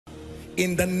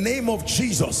in the name of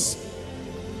Jesus.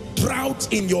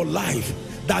 Drought in your life,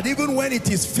 that even when it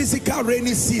is physical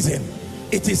rainy season,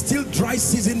 it is still dry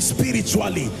season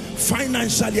spiritually,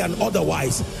 financially and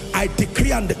otherwise. I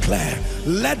decree and declare,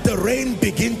 let the rain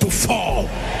begin to fall.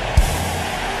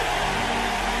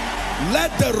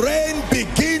 Let the rain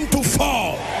begin to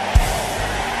fall.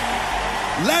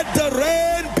 Let the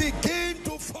rain begin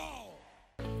to fall.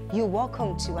 You're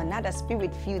welcome to another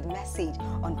spirit-filled message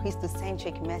on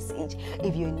Christocentric Message.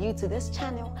 If you're new to this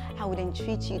channel, I would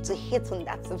entreat you to hit on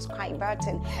that subscribe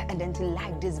button and then to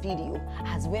like this video.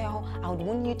 As well, I would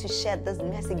want you to share this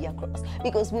message across,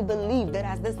 because we believe that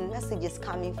as this message is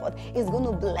coming forth, it's going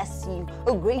to bless you.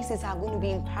 Graces are going to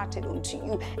be imparted unto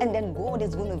you, and then God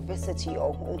is going to visit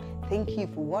your home. Thank you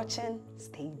for watching.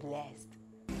 Stay blessed.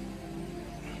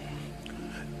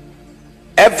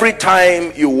 Every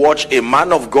time you watch a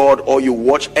man of God or you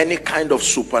watch any kind of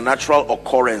supernatural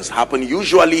occurrence happen,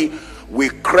 usually we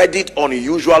credit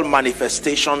unusual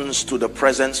manifestations to the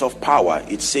presence of power.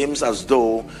 It seems as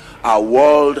though our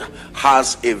world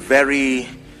has a very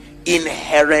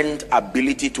inherent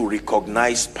ability to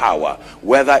recognize power,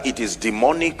 whether it is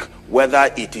demonic,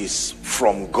 whether it is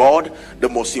from God. The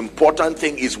most important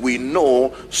thing is we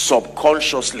know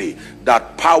subconsciously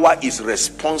that power is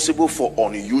responsible for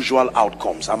unusual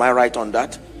outcomes. Am I right on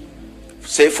that?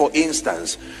 Say, for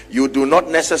instance, you do not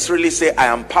necessarily say, I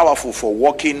am powerful for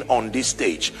walking on this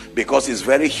stage, because it's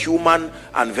very human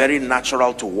and very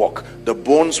natural to walk. The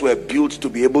bones were built to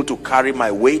be able to carry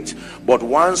my weight, but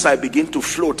once I begin to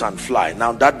float and fly,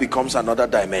 now that becomes another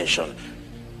dimension.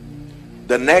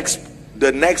 The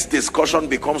next discussion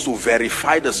becomes to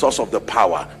verify the source of the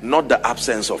power, not the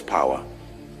absence of power.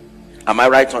 Am I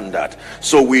right on that?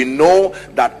 So we know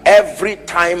that every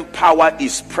time power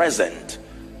is present,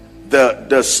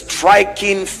 the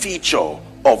striking feature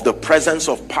of the presence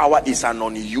of power is an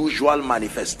unusual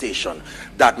manifestation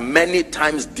that many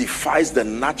times defies the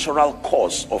natural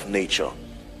course of nature.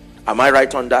 Am I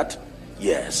right on that?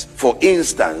 Yes. For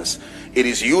instance, it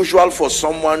is usual for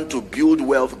someone to build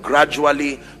wealth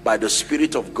gradually by the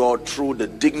Spirit of God through the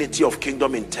dignity of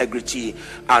kingdom integrity,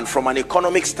 and from an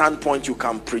economic standpoint you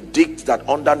can predict that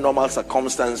under normal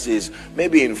circumstances,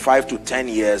 maybe in 5 to 10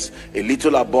 years, a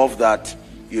little above that,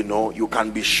 you know, you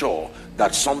can be sure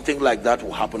that something like that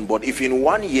will happen. But if in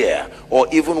 1 year or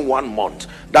even 1 month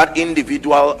that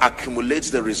individual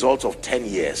accumulates the results of 10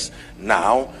 years,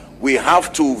 now we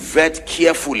have to vet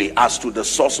carefully as to the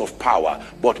source of power,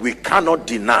 but we cannot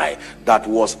deny that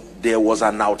there was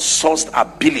an outsourced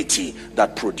ability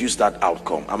that produced that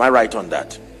outcome. Am I right on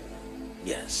that?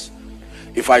 Yes.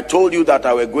 If I told you that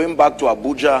I were going back to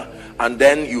Abuja and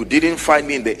then you didn't find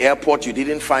me in the airport, you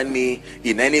didn't find me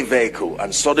in any vehicle,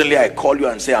 and suddenly I call you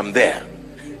and say I'm there.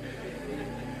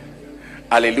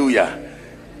 Hallelujah.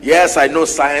 Yes, I know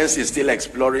science is still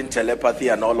exploring telepathy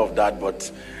and all of that,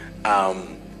 but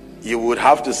you would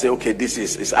have to say, okay, this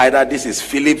is either this is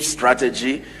Philip's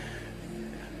strategy,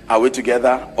 are we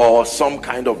together, or some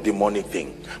kind of demonic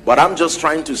thing. But I'm just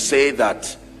trying to say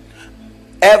that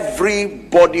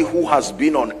everybody who has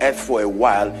been on earth for a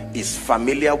while is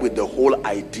familiar with the whole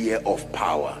idea of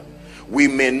power. We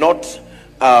may not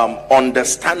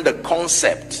understand the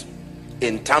concept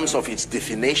in terms of its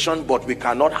definition, but we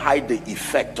cannot hide the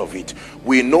effect of it.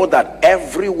 We know that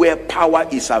everywhere power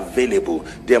is available,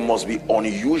 there must be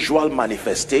unusual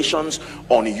manifestations,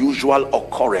 unusual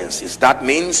occurrences. That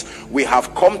means we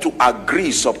have come to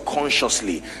agree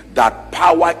subconsciously that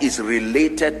power is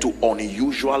related to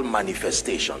unusual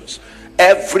manifestations.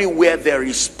 Everywhere there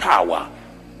is power,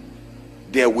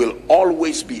 there will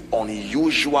always be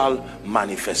unusual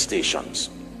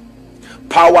manifestations.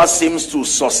 Power seems to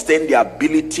sustain the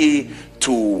ability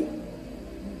to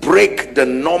break the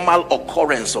normal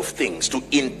occurrence of things, to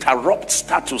interrupt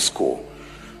status quo.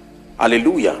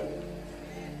 Hallelujah.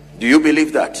 Do you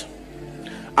believe that?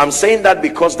 I'm saying that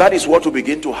because that is what will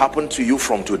begin to happen to you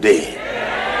from today,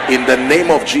 in the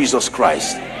name of Jesus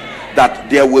Christ. That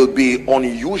there will be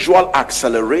unusual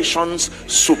accelerations,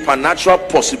 supernatural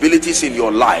possibilities in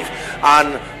your life.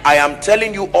 And I am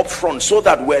telling you up front, so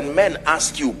that when men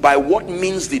ask you, by what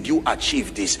means did you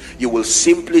achieve this, you will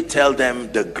simply tell them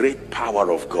the great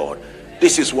power of God.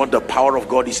 This is what the power of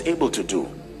God is able to do.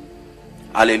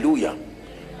 Hallelujah.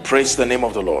 Praise the name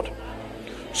of the Lord.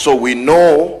 So we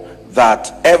know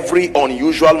that every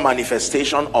unusual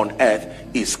manifestation on earth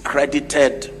is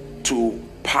credited to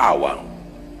power.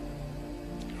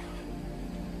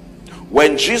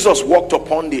 When Jesus walked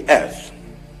upon the earth,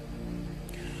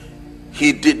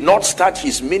 he did not start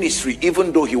his ministry,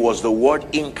 even though he was the Word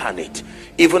incarnate.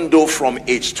 even though from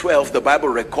age 12 the Bible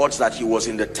records that he was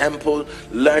in the temple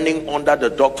learning under the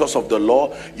doctors of the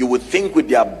law, you would think with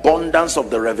the abundance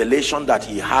of the revelation that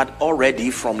he had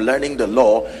already from learning the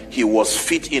law, he was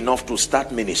fit enough to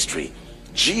start ministry.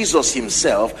 Jesus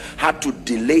himself had to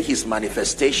delay his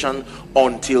manifestation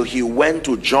until he went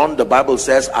to John. The Bible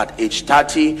says at age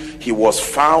 30 he was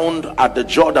found at the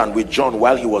Jordan with John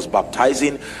while he was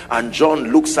baptizing, and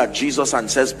John looks at Jesus and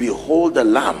says, "Behold the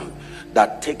Lamb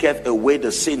that taketh away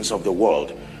the sins of the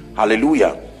world."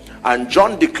 Hallelujah. And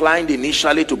John declined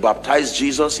initially to baptize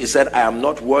Jesus. He said, "I am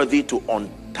not worthy to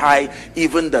untie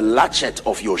even the latchet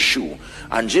of your shoe."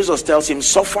 And Jesus tells him,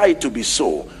 "Suffer it to be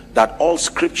so, that all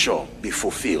scripture be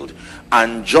fulfilled."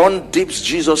 And John dips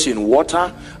Jesus in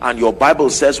water, and your Bible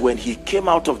says when he came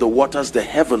out of the waters, the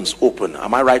heavens opened.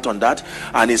 Am I right on that?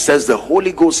 And it says the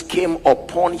Holy Ghost came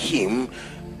upon him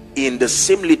in the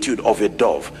similitude of a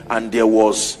dove, and there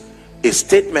was a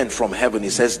statement from heaven.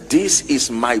 It says, "This is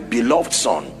my beloved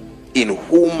Son, in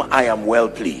whom I am well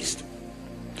pleased."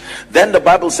 Then the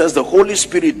Bible says the Holy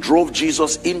Spirit drove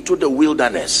Jesus into the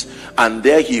wilderness, and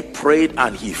there he prayed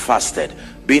and he fasted.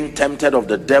 Being tempted of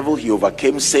the devil, he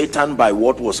overcame Satan by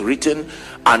what was written.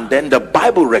 And then the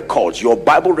Bible records, your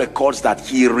Bible records, that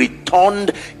he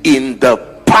returned in the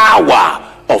power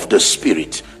of the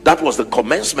Spirit. That was the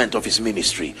commencement of his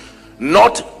ministry.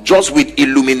 Not just with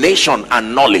illumination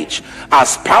and knowledge.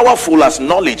 As powerful as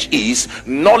knowledge is,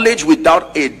 knowledge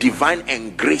without a divine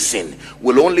engracing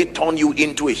will only turn you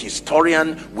into a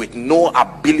historian with no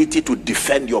ability to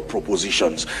defend your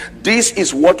propositions. This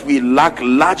is what we lack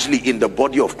largely in the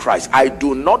body of Christ. I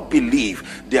do not believe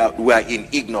that we are in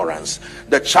ignorance.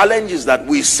 The challenge is that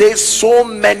we say so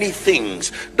many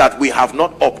things that we have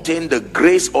not obtained the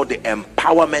grace or the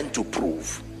empowerment to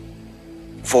prove.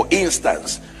 For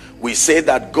instance, we say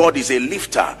that God is a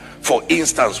lifter. For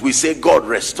instance, we say God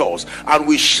restores, and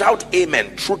we shout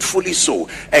amen, truthfully so,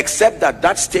 except that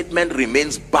that statement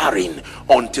remains barren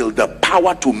until the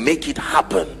power to make it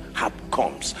happen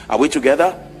comes. Are we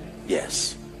together?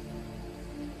 Yes.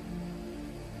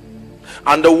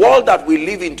 And the world that we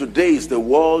live in today is the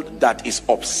world that is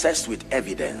obsessed with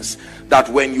evidence. That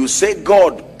when you say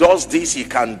God does this, he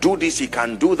can do this, he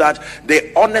can do that,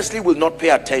 they honestly will not pay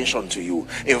attention to you.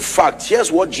 In fact,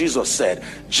 here's what Jesus said.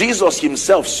 Jesus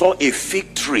himself saw a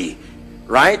fig tree,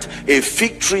 right? A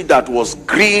fig tree that was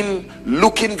green,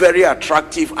 looking very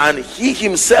attractive, and he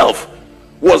himself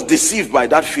was deceived by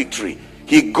that fig tree.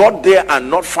 He got there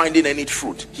and not finding any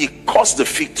fruit, he cursed the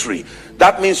fig tree.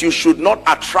 That means you should not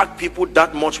attract people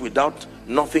that much without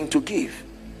nothing to give.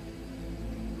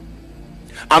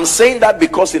 I'm saying that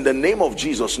because in the name of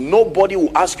Jesus, nobody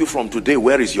will ask you from today,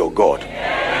 where is your God?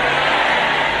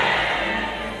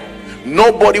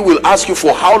 Nobody will ask you,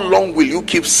 for how long will you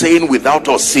keep saying without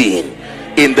us seeing?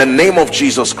 In the name of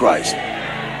Jesus Christ.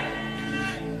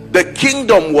 The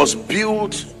kingdom was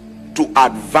built to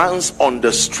advance on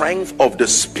the strength of the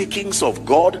speakings of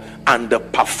God and the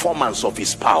performance of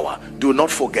his power. Do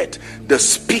not forget, the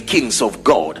speakings of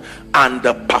God and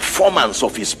the performance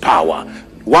of his power.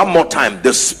 One more time,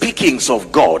 the speakings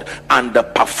of God and the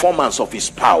performance of his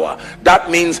power.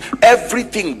 That means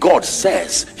everything God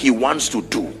says he wants to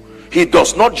do. He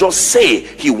does not just say,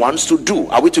 he wants to do.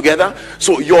 Are we together?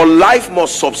 So your life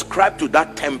must subscribe to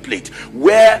that template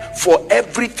where for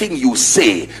everything you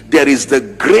say, there is the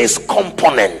grace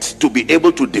component to be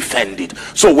able to defend it.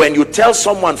 So when you tell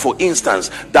someone, for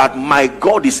instance, that my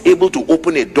God is able to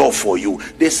open a door for you,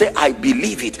 they say, I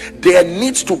believe it. There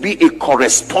needs to be a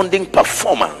corresponding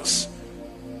performance.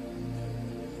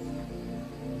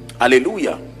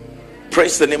 Hallelujah.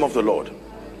 Praise the name of the Lord.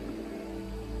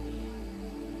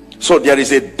 So there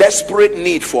is a desperate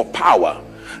need for power.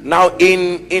 Now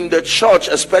in the church,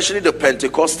 especially the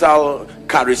Pentecostal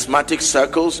charismatic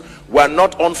circles, we're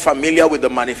not unfamiliar with the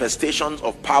manifestations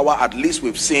of power. At least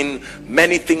we've seen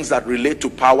many things that relate to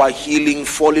power, healing,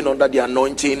 falling under the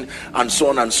anointing, and so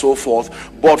on and so forth.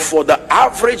 But for the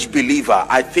average believer,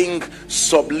 I think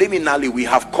subliminally we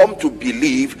have come to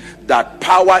believe that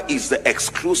power is the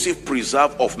exclusive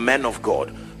preserve of men of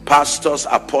God. Pastors,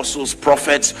 apostles,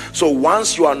 prophets. So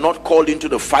once you are not called into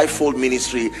the fivefold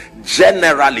ministry,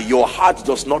 generally your heart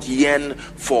does not yearn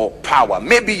for power.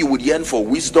 Maybe you would yearn for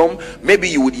wisdom, maybe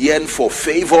you would yearn for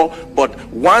favor, but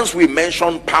once we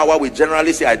mention power, we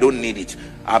generally say, I don't need it.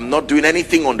 I'm not doing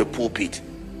anything on the pulpit.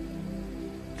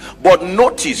 But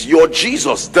notice, your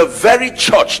Jesus, the very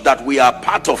church that we are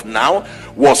part of now,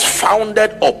 was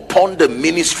founded upon the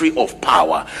ministry of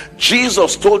power.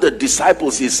 Jesus told the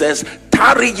disciples, he says,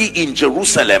 tarry ye in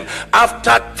Jerusalem.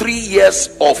 After 3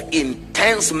 years of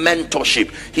intense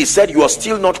mentorship, he said, you are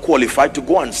still not qualified to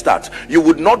go and start. You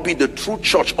would not be the true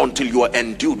church until you are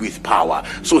endued with power.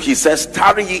 So he says,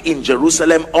 tarry ye in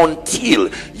Jerusalem until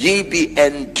ye be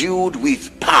endued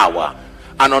with power.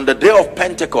 And on the day of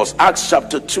Pentecost, Acts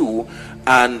chapter 2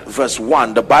 and verse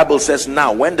 1, the Bible says,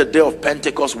 now when the day of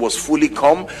Pentecost was fully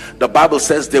come, the Bible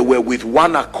says they were with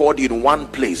one accord in one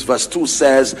place. Verse 2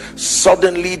 says,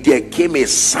 suddenly there came a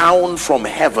sound from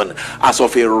heaven as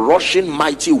of a rushing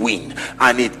mighty wind,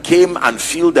 and it came and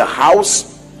filled the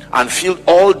house and filled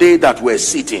all they that were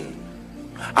sitting.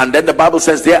 And then the Bible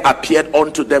says there appeared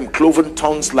unto them cloven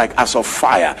tongues like as of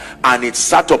fire, and it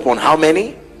sat upon how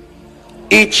many?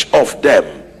 Each of them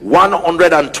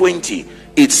 120.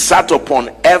 It sat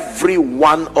upon every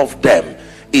one of them.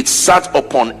 It sat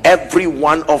upon every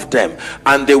one of them,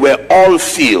 and they were all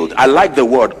filled. I like the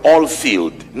word all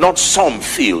filled, not some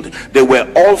filled. They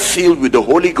were all filled with the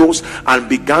Holy Ghost and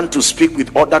began to speak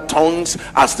with other tongues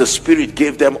as the Spirit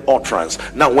gave them utterance.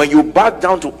 Now when you back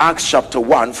down to Acts chapter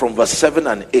 1 from verse 7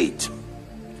 and 8,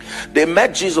 they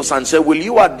met Jesus and said, will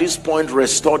you at this point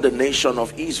restore the nation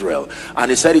of Israel? And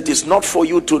he said, it is not for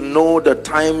you to know the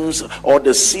times or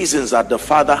the seasons that the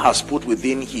Father has put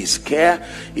within his care.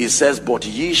 He says, but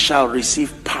ye shall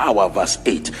receive power. Verse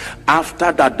 8,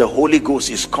 after that the Holy Ghost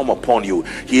is come upon you.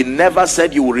 He never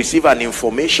said you will receive an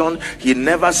information. He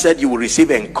never said you will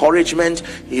receive encouragement.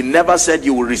 He never said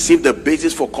you will receive the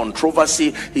basis for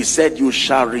controversy. He said you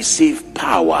shall receive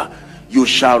power. You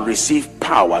shall receive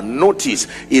power. Notice,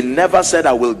 he never said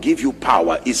I will give you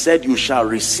power. He said you shall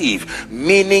receive,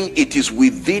 meaning it is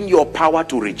within your power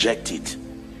to reject it.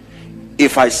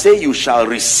 If I say you shall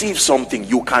receive something,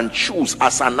 you can choose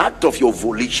as an act of your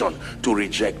volition to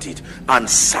reject it. And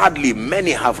sadly,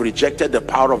 many have rejected the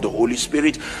power of the Holy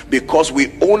Spirit because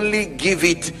we only give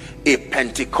it a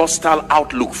Pentecostal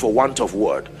outlook, for want of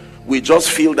word. We just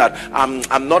feel that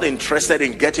I'm not interested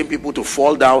in getting people to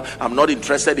fall down. I'm not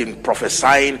interested in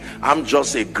prophesying. I'm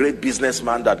just a great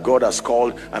businessman that God has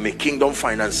called. I'm a kingdom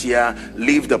financier.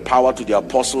 Leave the power to the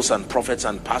apostles and prophets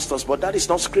and pastors. But that is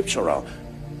not scriptural.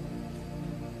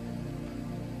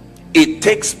 It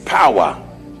takes power.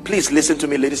 Please listen to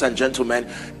me, ladies and gentlemen.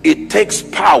 It takes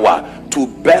power to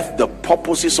birth the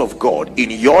purposes of God in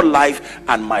your life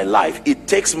and my life. It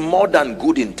takes more than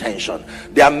good intention.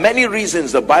 There are many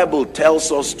reasons the Bible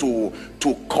tells us to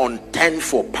contend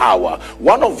for power.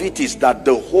 One of it is that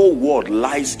the whole world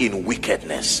lies in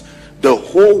wickedness. The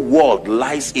whole world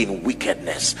lies in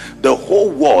wickedness. The whole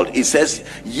world, it says,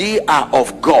 ye are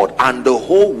of God, and the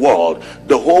whole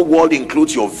world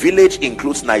includes your village,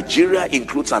 includes Nigeria,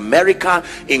 includes America,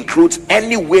 includes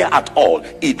anywhere at all.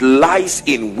 It lies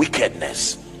in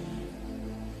wickedness.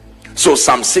 So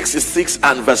Psalm 66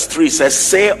 and verse 3 says,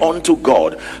 say unto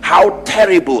God, how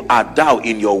terrible art thou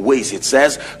in your ways. It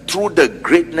says, through the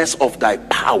greatness of thy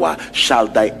power shall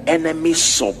thy enemies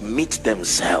submit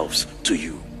themselves to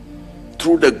you.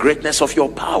 Through the greatness of your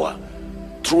power.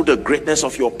 Through the greatness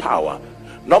of your power.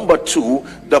 Number two,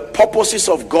 the purposes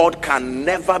of God can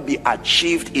never be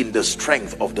achieved in the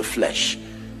strength of the flesh.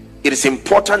 It is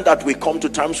important that we come to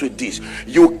terms with this.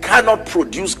 You cannot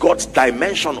produce God's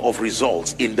dimension of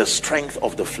results in the strength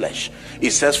of the flesh. It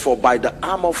says, for by the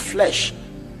arm of flesh.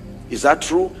 Is that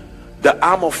true? The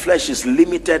arm of flesh is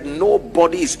limited.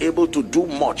 Nobody is able to do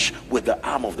much with the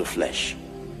arm of the flesh.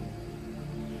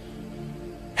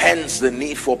 Hence the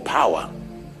need for power.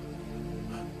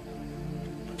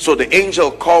 So the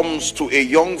angel comes to a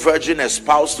young virgin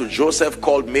espoused to Joseph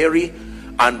called Mary,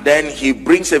 and then he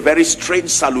brings a very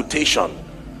strange salutation,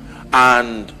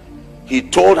 and he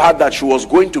told her that she was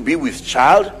going to be with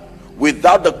child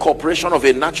without the cooperation of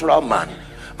a natural man.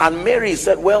 And Mary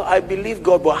said, well, I believe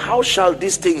God, but how shall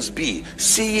these things be,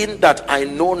 seeing that I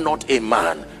know not a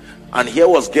man? And here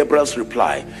was Gabriel's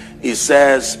reply. He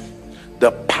says,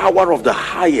 the power of the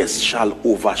highest shall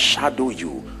overshadow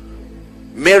you.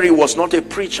 Mary was not a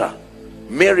preacher.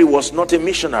 Mary was not a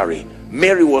missionary.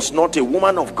 Mary was not a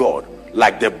woman of God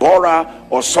like Deborah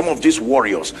or some of these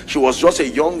warriors. She was just a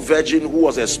young virgin who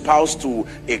was espoused to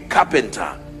a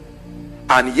carpenter,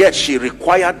 and yet she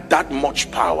required that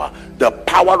much power. The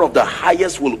power of the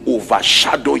highest will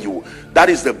overshadow you. That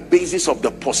is the basis of the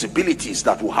possibilities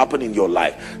that will happen in your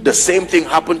life. The same thing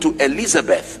happened to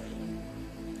Elizabeth.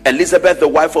 Elizabeth, the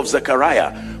wife of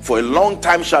Zechariah. for a long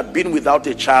time she had been without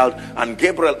a child, and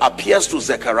Gabriel appears to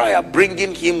Zechariah,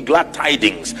 bringing him glad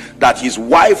tidings that his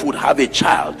wife would have a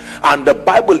child. And the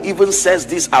Bible even says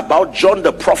this about John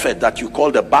the prophet that you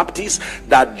call the Baptist,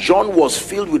 that John was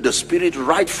filled with the Spirit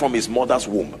right from his mother's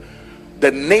womb.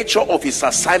 The nature of his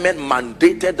assignment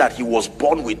mandated that he was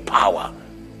born with power.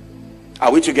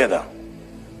 Are we together?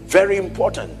 Very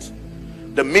important.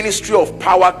 The ministry of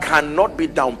power cannot be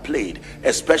downplayed,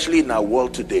 especially in our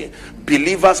world today.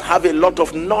 Believers have a lot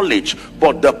of knowledge,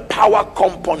 but the power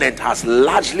component has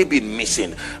largely been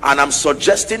missing. And I'm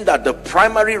suggesting that the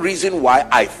primary reason why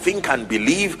I think and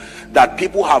believe that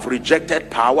people have rejected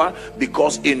power,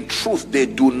 because in truth they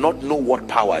do not know what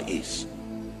power is.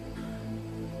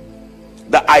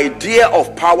 The idea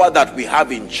of power that we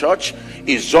have in church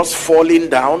is just falling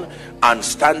down and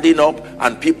standing up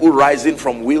and people rising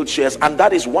from wheelchairs, and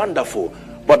that is wonderful,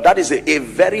 but that is a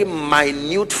very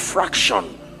minute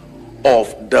fraction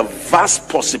of the vast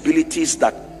possibilities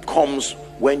that comes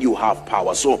when you have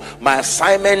power. So my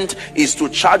assignment is to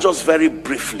charge us very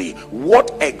briefly,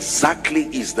 what exactly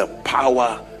is the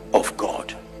power of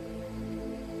God?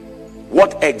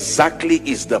 What exactly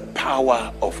is the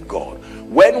power of God?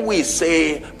 When we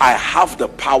say I have the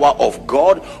power of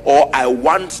God, or I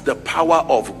want the power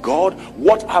of God,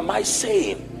 what am I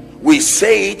saying? We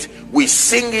say it, we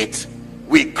sing it,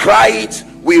 we cry it,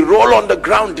 we roll on the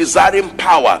ground desiring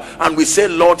power, and we say,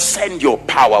 Lord, send your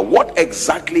power. What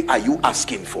exactly are you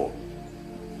asking for?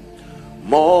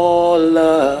 More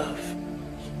love,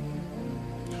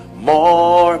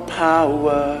 more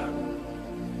power,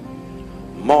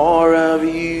 more of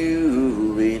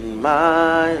you in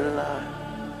my life.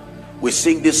 We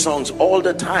sing these songs all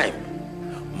the time.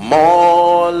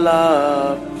 More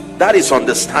love, that is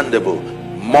understandable.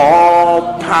 More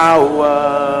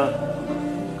power.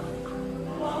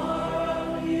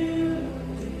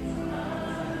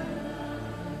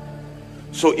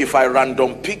 So if I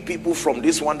random pick people from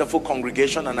this wonderful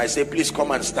congregation and I say, please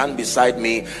come and stand beside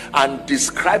me and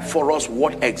describe for us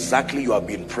what exactly you have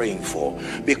been praying for,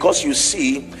 because you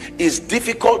see, it's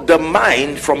difficult. The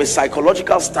mind, from a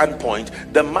psychological standpoint,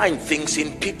 the mind thinks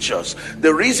in pictures.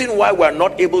 The reason why we're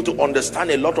not able to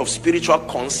understand a lot of spiritual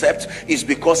concepts is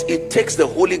because it takes the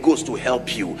Holy Ghost to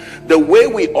help you. The way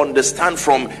we understand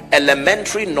from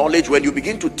elementary knowledge, when you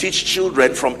begin to teach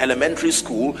children from elementary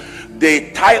school,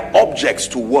 they tie objects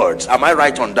to words. Am I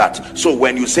right on that? So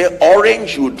when you say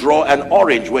orange, you draw an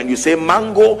orange. When you say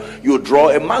mango, you draw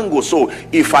a mango. So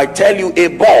if I tell you a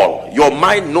ball, your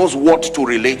mind knows what to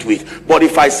relate with. But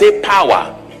if I say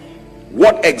power,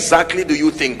 what exactly do you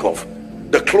think of?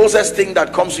 The closest thing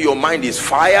that comes to your mind is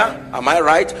fire, am I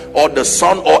right? Or the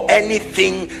sun, or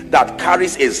anything that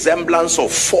carries a semblance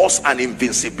of force and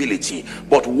invincibility.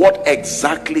 But what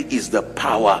exactly is the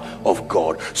power of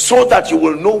God? So that you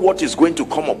will know what is going to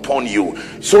come upon you,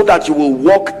 so that you will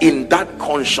walk in that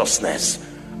consciousness.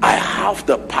 I have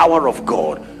the power of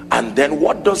God. And then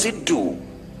what does it do?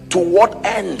 To what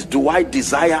end do I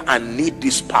desire and need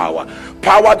this power?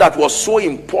 Power that was so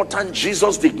important,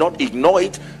 Jesus did not ignore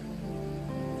it.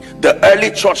 The early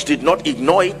church did not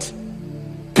ignore it.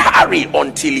 Tarry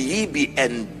until ye be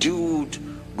endued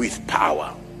with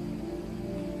power.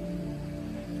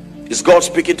 Is God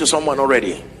speaking to someone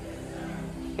already?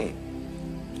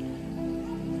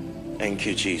 Thank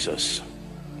you, Jesus.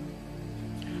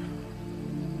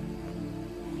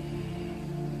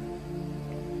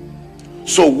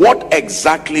 So what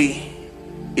exactly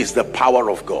is the power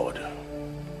of God?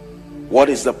 What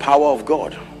is the power of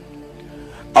God?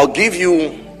 I'll give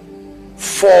you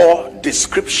 4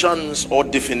 descriptions or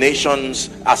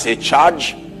definitions as a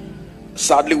charge.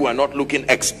 Sadly, we're not looking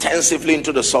extensively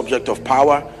into the subject of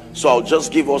power, so I'll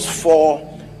just give us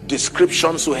 4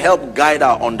 descriptions to help guide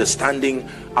our understanding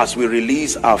as we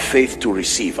release our faith to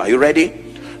receive. Are you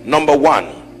ready? Number 1,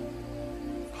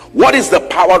 what is the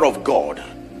power of God?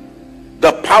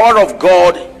 The power of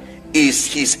God is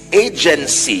his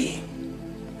agency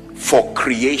for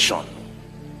creation.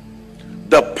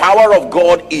 The power of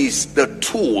God is the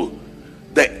tool,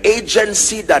 the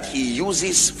agency that he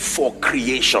uses for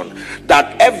creation.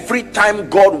 That every time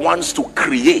God wants to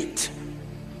create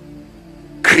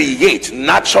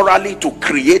naturally, to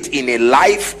create in a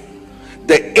life,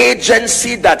 the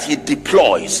agency that he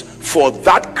deploys for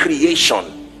that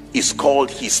creation is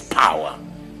called his power.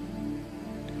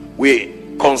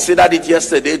 We considered it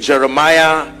yesterday.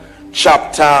 Jeremiah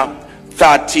chapter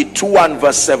 32 and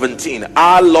verse 17.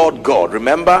 Our Lord God,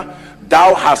 remember,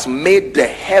 thou hast made the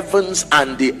heavens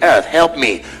and the earth, help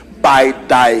me, by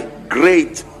thy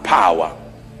great power.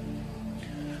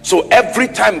 So every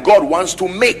time God wants to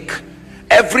make,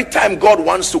 every time God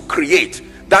wants to create,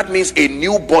 That means a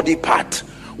new body part.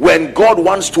 When God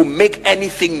wants to make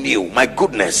anything new, my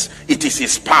goodness, it is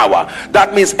his power.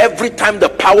 That means every time the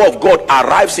power of God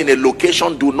arrives in a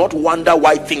location, do not wonder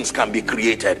why things can be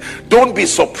created. Don't be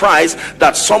surprised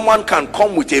that someone can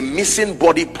come with a missing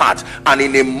body part and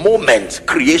in a moment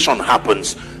creation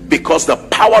happens, because the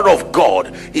power of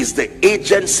God is the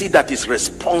agency that is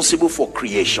responsible for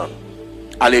creation.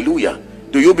 Hallelujah.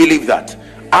 Do you believe that?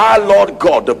 Our Lord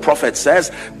God, the prophet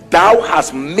says, thou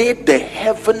hast made the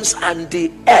heavens and the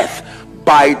earth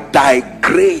by thy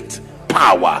great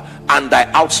power and thy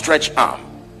outstretched arm.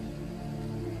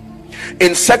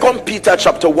 In 2 Peter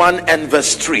chapter 1 and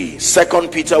verse 3, 2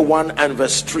 Peter 1 and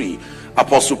verse 3,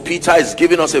 Apostle Peter is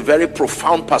giving us a very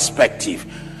profound perspective.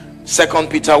 2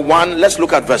 Peter 1, let's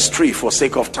look at verse 3 for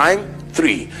sake of time.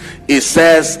 3, it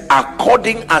says,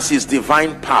 according as his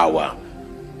divine power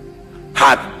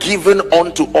had given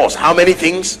unto us how many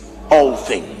things? All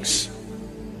things.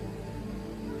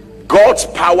 God's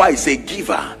power is a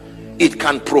giver. It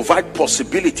can provide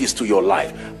possibilities to your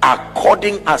life.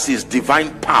 According as his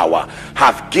divine power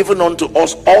hath given unto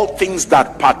us all things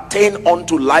that pertain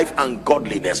unto life and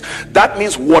godliness. That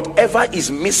means whatever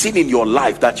is missing in your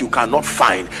life that you cannot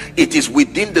find, it is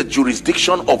within the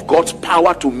jurisdiction of God's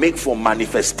power to make for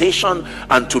manifestation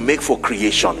and to make for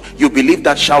creation. You believe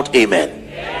that? Shout amen.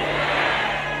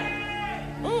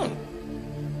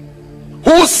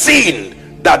 Who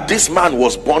sinned that this man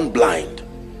was born blind?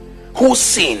 Who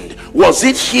sinned? Was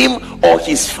it him or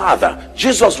his father?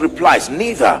 Jesus replies,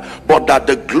 neither, but that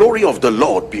the glory of the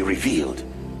Lord be revealed.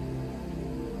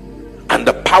 And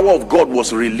the power of God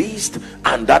was released,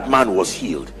 and that man was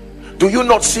healed. Do you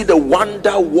not see the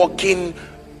wonder working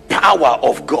power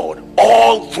of God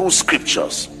all through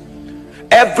scriptures?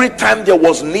 Every time there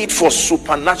was need for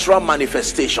supernatural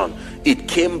manifestation, it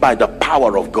came by the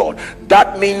power of God.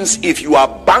 That means if you are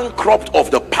bankrupt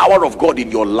of the power of God in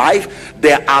your life,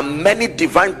 there are many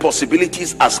divine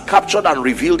possibilities as captured and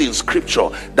revealed in scripture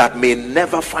that may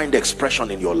never find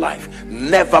expression in your life.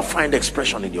 Never find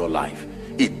expression in your life.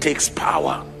 It takes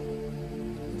power.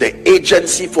 The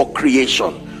agency for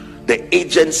creation, the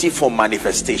agency for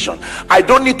manifestation. I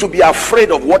don't need to be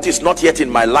afraid of what is not yet in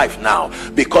my life now,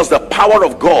 because the power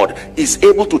of God is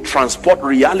able to transport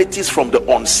realities from the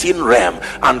unseen realm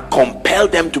and compel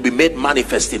them to be made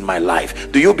manifest in my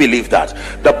life. Do you believe that?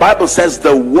 The Bible says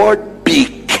the word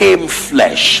became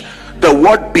flesh. The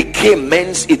word became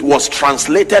means it was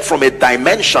translated from a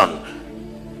dimension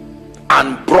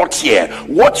and brought here.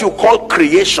 What you call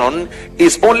creation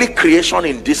is only creation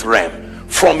in this realm.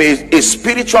 From a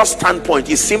spiritual standpoint,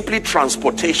 is simply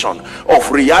transportation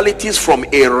of realities from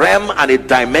a realm and a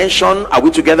dimension, are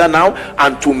we together now,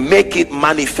 and to make it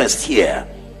manifest here.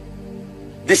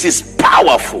 This is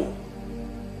powerful.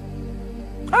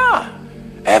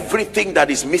 Everything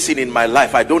that is missing in my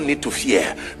life, I don't need to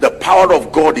fear. The power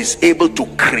of God is able to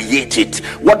create it.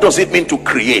 What does it mean to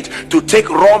create? To take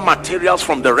raw materials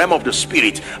from the realm of the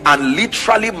spirit and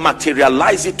literally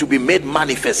materialize it to be made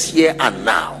manifest here and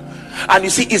now. And you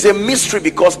see, it's a mystery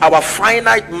because our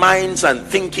finite minds and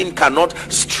thinking cannot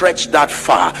stretch that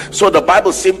far. So the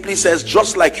Bible simply says,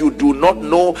 just like you do not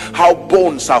know how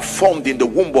bones are formed in the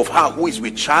womb of her who is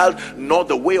with child, nor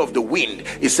the way of the wind,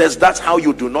 it says that's how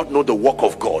you do not know the work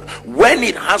of God. When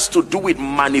it has to do with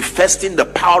manifesting the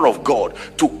power of God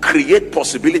to create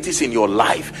possibilities in your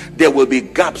life, there will be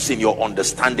gaps in your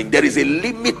understanding. There is a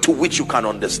limit to which you can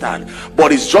understand,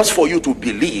 but it's just for you to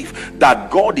believe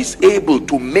that God is able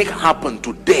to make happen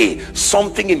today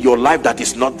something in your life that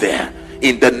is not there,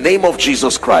 in the name of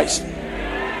Jesus Christ.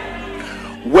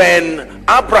 When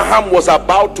Abraham was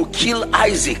about to kill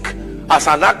Isaac as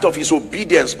an act of his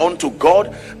obedience unto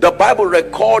God, the Bible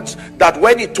records that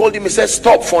when he told him, he said,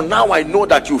 stop, for now I know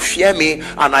that you fear me,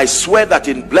 and I swear that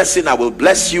in blessing I will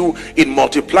bless you, in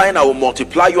multiplying I will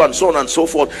multiply you, and so on and so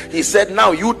forth. He said,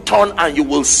 now you turn and you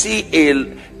will see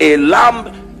a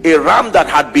ram that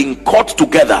had been caught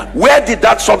together. Where did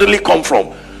that suddenly come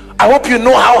from? I hope you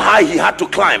know how high he had to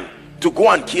climb to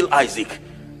go and kill Isaac.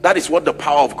 That is what the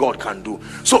power of God can do.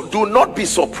 So do not be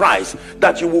surprised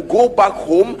that you will go back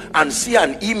home and see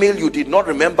an email you did not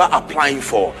remember applying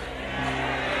for.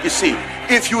 You see,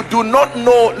 if you do not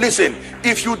know, listen,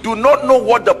 if you do not know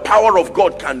what the power of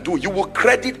God can do, you will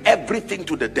credit everything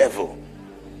to the devil.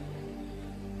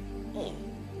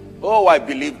 Oh, I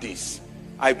believe this.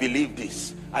 I believe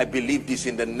this. I believe this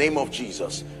in the name of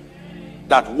Jesus,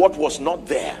 that what was not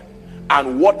there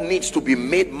and what needs to be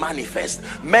made manifest.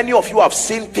 Many of you have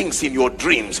seen things in your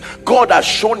dreams. God has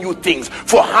shown you things.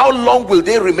 For how long will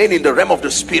they remain in the realm of the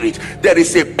spirit? There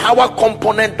is a power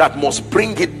component that must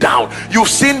bring it down. You've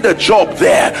seen the job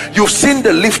there, you've seen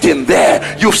the lifting there,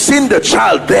 you've seen the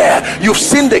child there, you've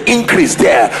seen the increase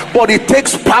there, but it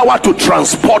takes power to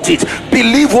transport it.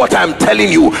 Believe what I'm telling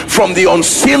you, from the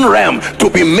unseen realm to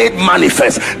be made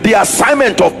manifest. The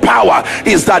assignment of power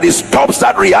is that it stops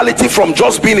that reality from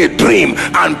just being a dream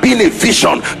and being a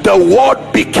vision. The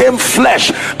word became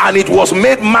flesh and it was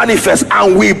made manifest,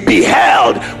 and we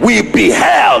beheld.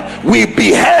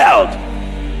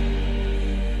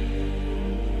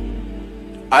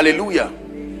 Hallelujah.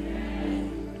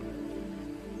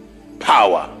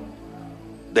 Power,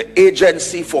 the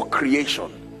agency for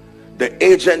creation, the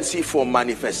agency for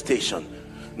manifestation.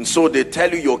 And so they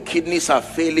tell you your kidneys are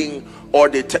failing, or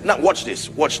they now watch this.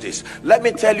 Let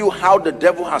me tell you how the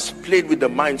devil has played with the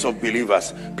minds of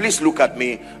believers. Please look at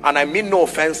me, and I mean no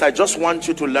offense, I just want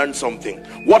you to learn something.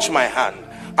 Watch my hand.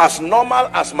 As normal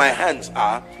as my hands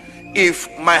are, if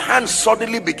my hand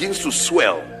suddenly begins to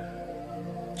swell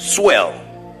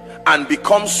and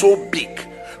become so big,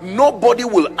 nobody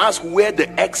will ask where the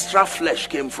extra flesh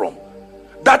came from.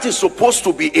 That is supposed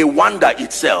to be a wonder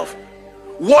itself.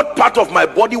 What part of my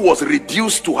body was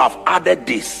reduced to have added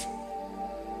this?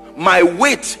 My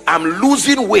weight, I'm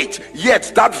losing weight,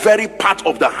 yet that very part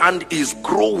of the hand is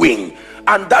growing,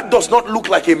 and that does not look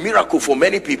like a miracle for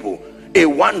many people, a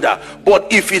wonder.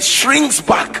 But if it shrinks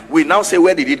back, we now say,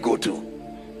 where did it go to?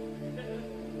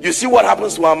 You see what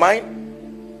happens to our mind?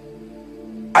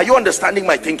 Are you understanding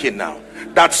my thinking now?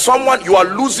 That someone, you are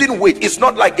losing weight, it's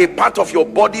not like a part of your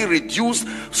body reduced,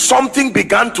 something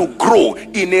began to grow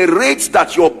in a rate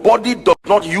that your body does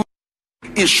not use.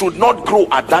 It should not grow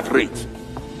at that rate.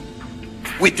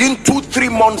 Within 2-3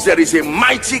 months there is a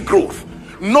mighty growth.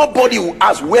 Nobody will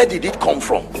ask, where did it come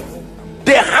from?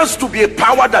 There has to be a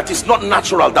power that is not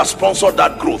natural that sponsored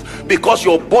that growth, because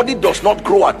your body does not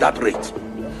grow at that rate.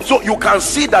 So you can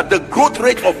see that the growth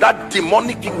rate of that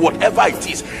demonic thing, whatever it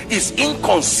is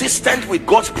inconsistent with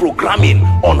God's programming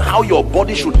on how your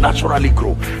body should naturally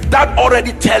grow. That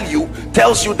already tells you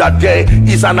that there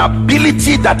is an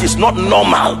ability that is not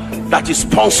normal that is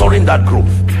sponsoring that growth.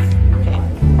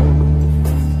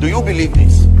 Do you believe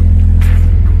this?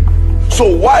 So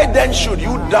why then should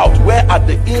you doubt where at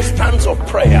the instance of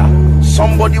prayer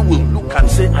somebody will look and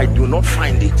say, I do not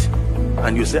find it,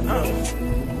 and you say, are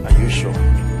you sure?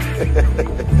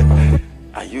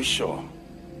 Are you sure?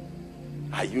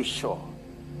 Are you sure?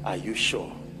 Are you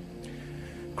sure?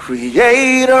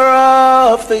 Creator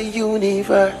of the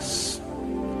universe,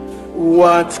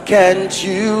 what can't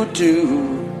you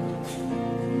do?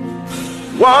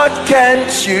 What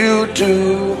can't you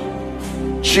do,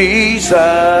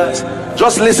 Jesus?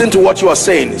 Just listen to what you are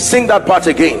saying. Sing that part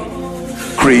again.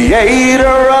 Creator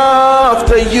of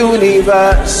the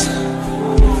universe,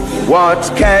 what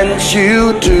can't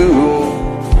you do?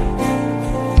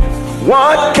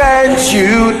 What can't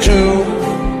you do,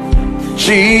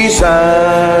 Jesus?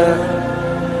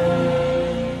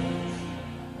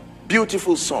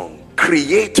 Beautiful song.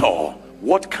 Creator,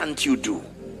 what can't you do?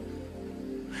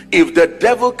 If the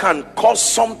devil can cause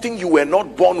something you were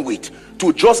not born with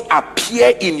to just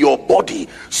appear in your body,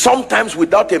 sometimes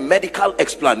without a medical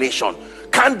explanation,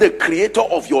 can the creator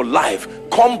of your life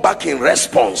come back in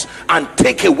response and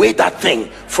take away that thing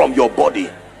from your body?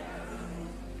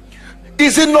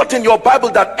 Is it not in your Bible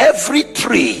that every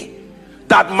tree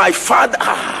that my father,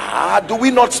 do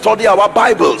we not study our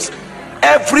Bibles?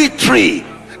 Every tree,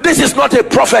 this is not a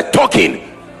prophet talking,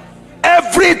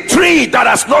 every tree that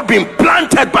has not been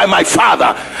planted by my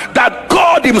father, that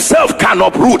God himself can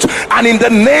uproot, and in the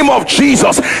name of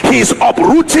Jesus he is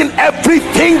uprooting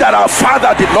everything that our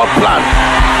father did not plant,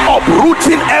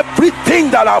 uprooting everything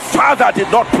that our father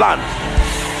did not plant.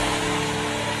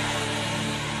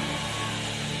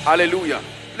 Hallelujah.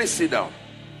 Please sit down.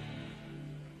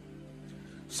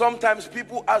 Sometimes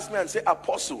people ask me and say,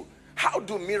 Apostle, how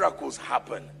do miracles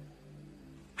happen?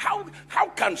 How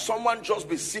can someone just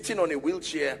be sitting on a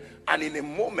wheelchair and in a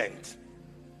moment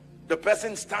the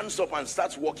person stands up and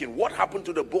starts walking? What happened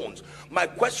to the bones? My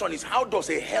question is, how does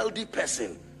a healthy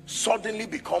person suddenly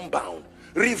become bound?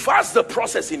 Reverse the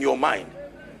process in your mind.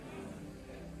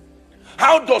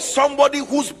 How does somebody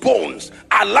whose bones,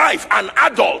 alive, an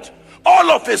adult,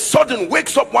 all of a sudden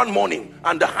wakes up one morning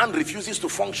and the hand refuses to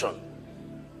function?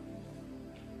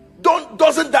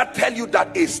 Doesn't that tell you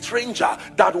that a stranger,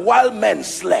 that while men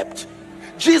slept,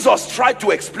 Jesus tried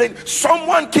to explain,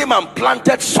 someone came and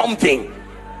planted something,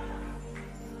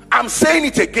 I'm saying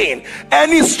it again.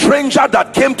 Any stranger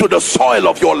that came to the soil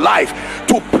of your life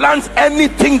to plant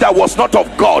anything that was not of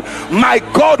God, my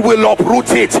God will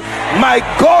uproot it. My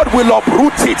God will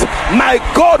uproot it. My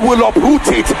God will uproot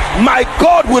it. My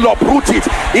God will uproot it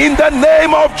in the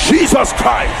name of Jesus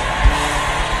Christ.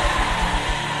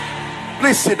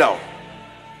 Please sit down.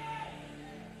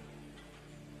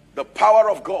 The power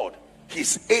of God,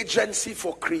 his agency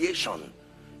for creation,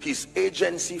 his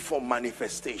agency for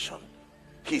manifestation,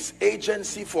 his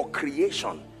agency for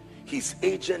creation, his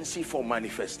agency for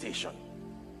manifestation.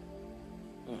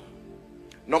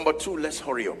 Number two, let's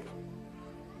hurry up.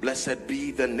 Blessed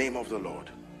be the name of the Lord.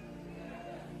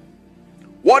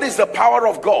 What is the power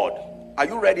of God? Are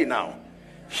you ready now?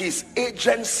 His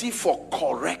agency for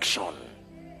correction.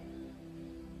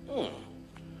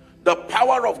 The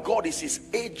power of God is his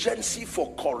agency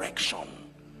for correction.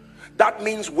 That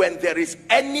means when there is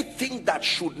anything that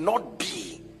should not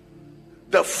be,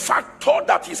 the factor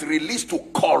that is released to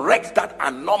correct that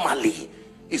anomaly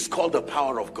is called the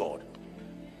power of God.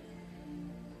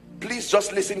 Please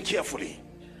just listen carefully.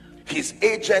 His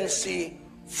agency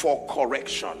for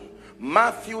correction.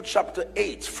 Matthew chapter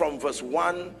 8 from verse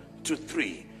 1 to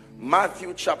 3.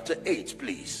 Matthew chapter 8,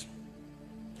 please.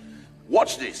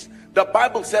 Watch this. The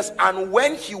Bible says, and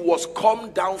when he was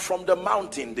come down from the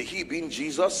mountain, the he being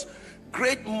Jesus,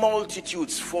 great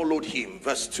multitudes followed him.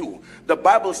 Verse 2, the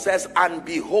Bible says, and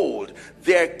behold,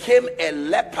 there came a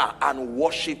leper and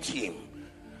worshipped him.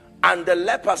 And the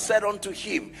leper said unto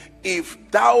him, if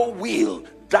thou wilt,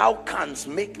 thou canst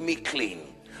make me clean.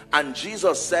 And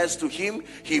Jesus says to him,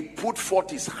 he put forth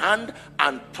his hand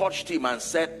and touched him and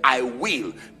said, I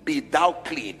will, be thou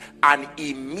clean. And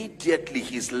immediately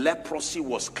his leprosy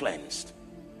was cleansed.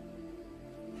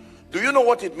 Do you know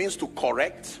what it means to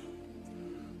correct?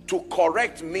 To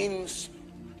correct means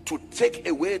to take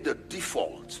away the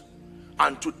default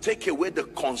and to take away the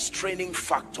constraining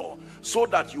factor, so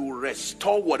that you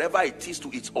restore whatever it is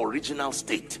to its original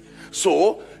state.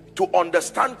 So to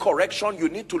understand correction, you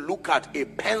need to look at a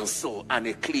pencil and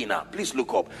a cleaner. Please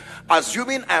look up.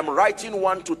 Assuming I'm writing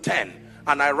 1 to 10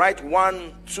 and I write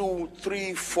 1, 2,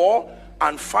 3, 4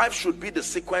 and 5 should be the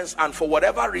sequence, and for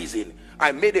whatever reason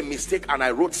I made a mistake and I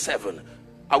wrote 7.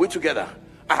 Are we together?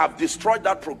 I have destroyed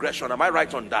that progression. Am I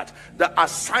right on that? The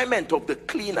assignment of the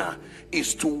cleaner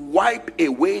is to wipe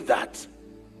away that,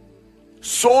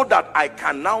 so that I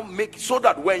can now make, so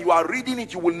that when you are reading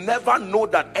it, you will never know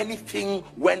that anything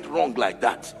went wrong like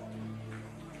that.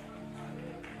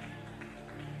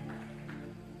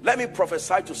 Let me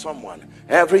prophesy to someone.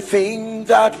 Everything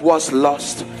that was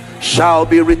lost shall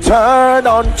be returned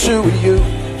unto you.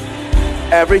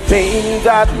 Everything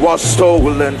that was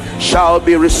stolen shall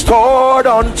be restored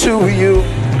unto you.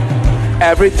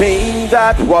 Everything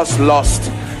that was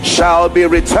lost shall be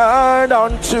returned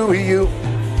unto you.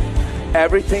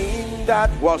 Everything that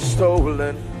was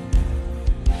stolen.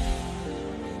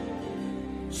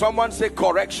 Someone say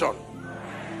correction.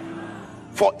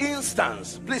 For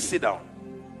instance, please sit down.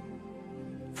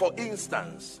 For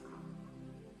instance,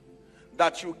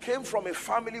 that you came from a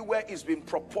family where it's been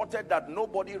purported that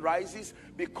nobody rises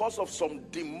because of some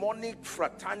demonic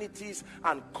fraternities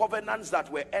and covenants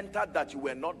that were entered, that you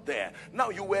were not there. Now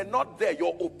you were not there,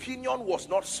 your opinion was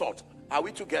not sought. Are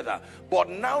we together? But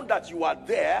now that you are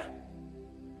there,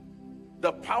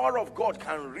 the power of God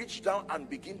can reach down and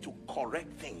begin to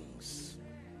correct things.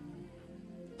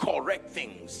 Correct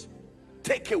things.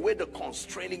 Take away the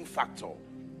constraining factor.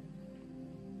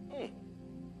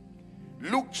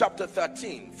 Luke chapter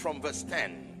 13 from verse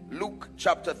 10. Luke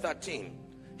chapter 13.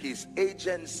 His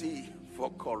agency for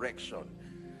correction.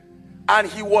 And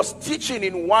he was teaching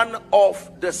in one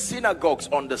of the synagogues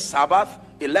on the Sabbath.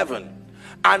 11.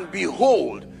 And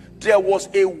behold, there was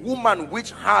a woman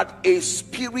which had a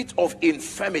spirit of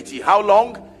infirmity. How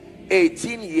long?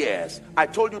 18 years. I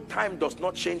told you time does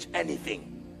not change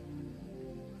anything.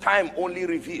 Time only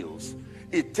reveals.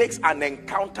 It takes an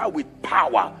encounter with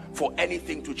power for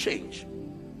anything to change.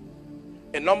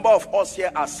 A number of us here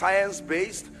are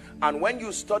science-based, and when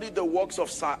you study the works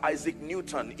of Sir Isaac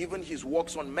Newton, even his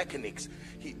works on mechanics,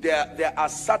 there are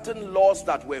certain laws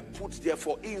that were put there.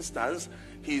 For instance,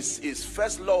 his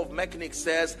first law of mechanics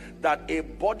says that a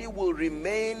body will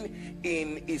remain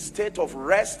in a state of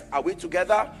rest, are we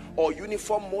together, or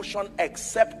uniform motion,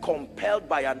 except compelled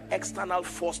by an external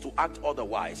force to act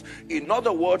otherwise. In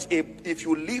other words, if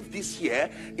you leave this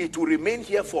here, it will remain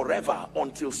here forever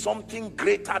until something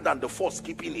greater than the force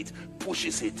keeping it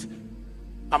pushes it.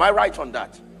 Am I right on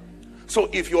that? So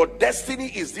if your destiny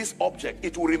is this object,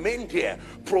 it will remain there,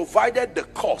 provided the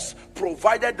cause,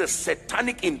 provided the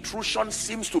satanic intrusion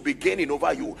seems to be gaining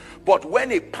over you. But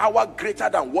when a power greater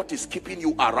than what is keeping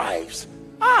you arrives,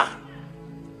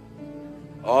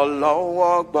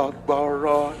 Allah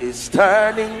Akbar is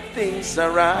turning things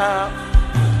around.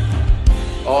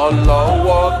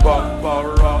 Allah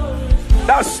Akbar.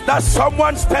 That's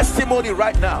someone's testimony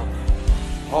right now.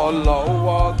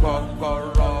 Allah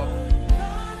Akbar.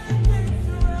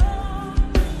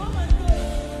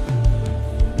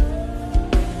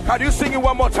 Can you sing it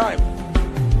one more time?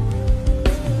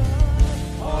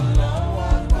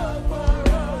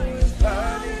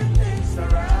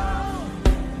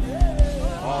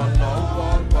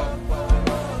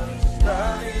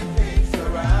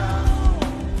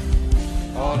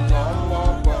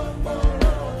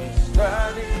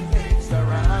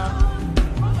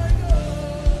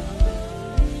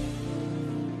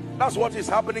 That's what is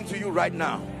happening to you right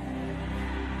now.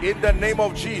 In the name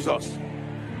of Jesus.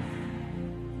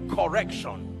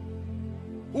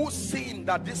 Correction. Who's seen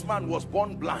that this man was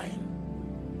born blind?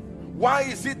 Why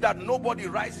is it that nobody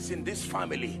rises in this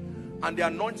family and the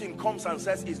anointing comes and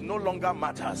says it no longer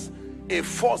matters? A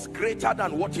force greater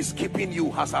than what is keeping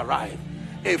you has arrived.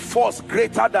 A force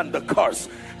greater than the curse,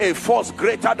 a force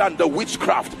greater than the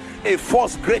witchcraft, a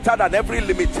force greater than every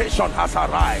limitation has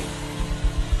arrived.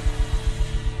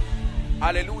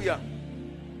 Hallelujah.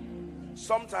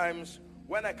 Sometimes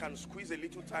when I can squeeze a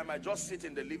little time, I just sit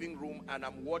in the living room and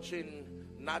I'm watching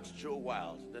Nat Geo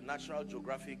Wild, the National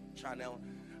Geographic channel,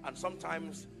 and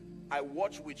sometimes I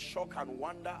watch with shock and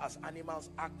wonder as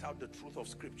animals act out the truth of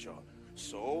scripture.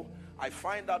 So I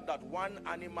find out that one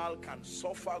animal can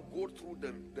suffer, go through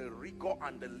the rigor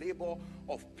and the labor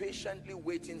of patiently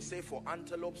waiting, say for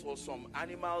antelopes or some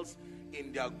animals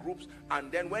in their groups,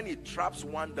 and then when it traps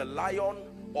one, the lion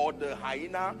or the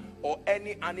hyena or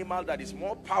any animal that is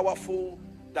more powerful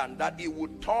than that, it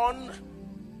would turn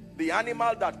the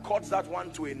animal that caught that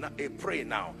one to a prey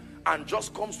now and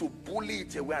just comes to bully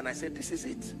it away. And I said, this is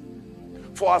it.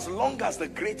 For as long as the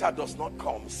greater does not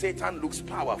come, Satan looks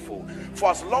powerful.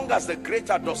 For as long as the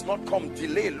greater does not come,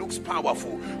 delay looks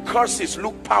powerful. Curses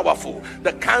look powerful.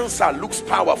 The cancer looks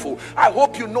powerful. I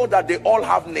hope you know that they all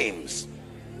have names.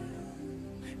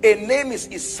 A name is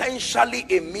essentially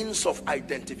a means of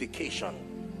identification.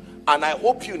 And I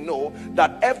hope you know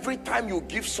that every time you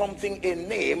give something a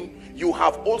name, you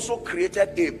have also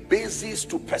created a basis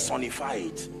to personify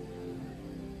it.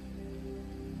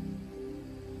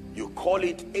 You call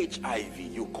it HIV,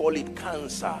 you call it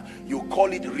cancer, you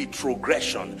call it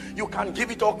retrogression. You can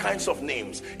give it all kinds of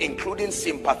names, including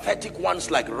sympathetic ones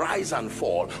like rise and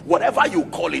fall. Whatever you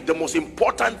call it, the most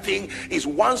important thing is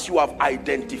once you have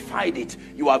identified it,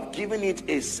 you have given it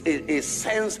a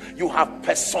sense, you have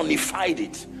personified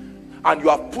it, and you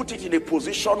have put it in a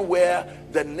position where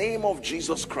the name of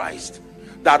Jesus Christ,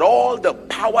 that all the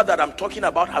power that I'm talking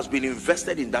about has been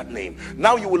invested in that name.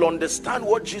 Now you will understand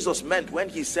what Jesus meant when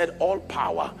he said all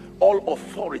power, all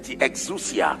authority,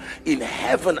 exousia, in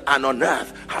heaven and on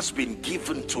earth has been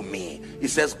given to me. He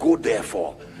says, go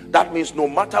therefore. That means no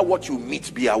matter what you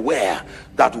meet, be aware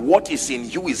that what is in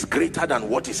you is greater than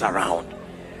what is around.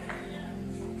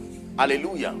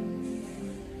 Hallelujah.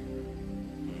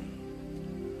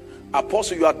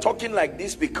 Apostle, you are talking like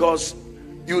this because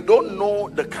you don't know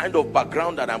the kind of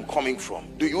background that I'm coming from.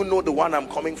 Do you know the one I'm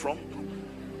coming from?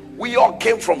 We all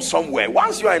came from somewhere.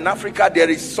 Once you are in Africa, there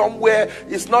is somewhere.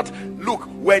 It's not, look,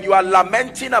 when you are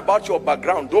lamenting about your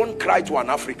background, don't cry to an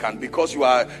African, because you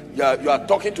are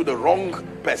talking to the wrong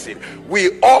person.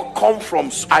 We all come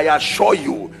from, I assure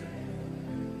you.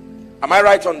 Am I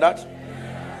right on that?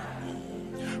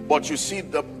 But you see,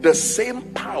 the same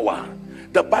power,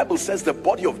 the Bible says the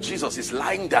body of Jesus is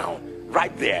lying down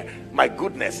right there, my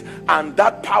goodness, and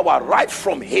that power right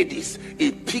from Hades,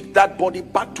 it picked that body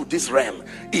back to this realm.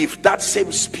 If that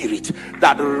same spirit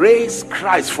that raised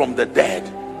Christ from the dead,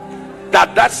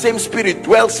 that same spirit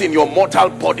dwells in your mortal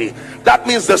body, that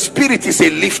means the spirit is a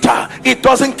lifter. It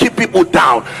doesn't keep people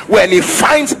down. When it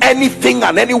finds anything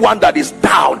and anyone that is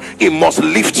down, it must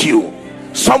lift you.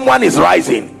 Someone is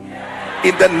rising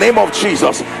in the name of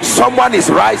Jesus. Someone is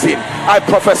rising. I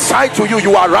prophesy to you,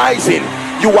 you are rising.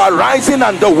 You are rising,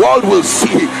 and the world will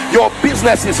see. Your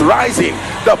business is rising.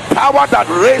 The power that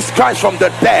raised Christ from the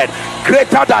dead,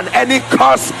 greater than any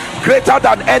curse, greater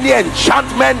than any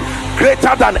enchantment,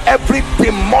 greater than every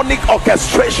demonic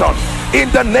orchestration,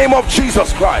 in the name of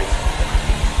Jesus Christ.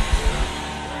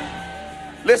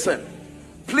 Listen,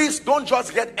 please don't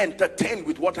just get entertained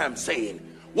with what I'm saying.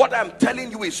 What I'm telling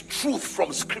you is truth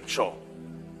from scripture.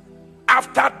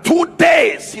 After 2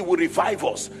 days, he will revive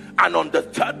us. And on the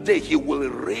 3rd day, he will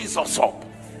raise us up.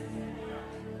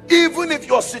 Even if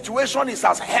your situation is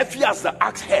as heavy as the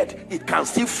axe head, it can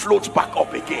still float back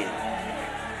up again.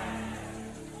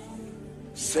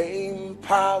 Same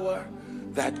power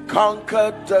that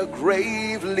conquered the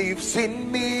grave lives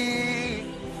in me.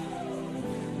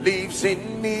 Lives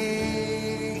in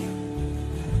me.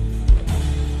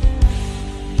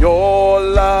 Your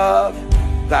love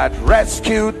that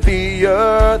rescued the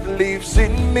earth lives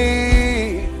in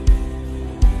me.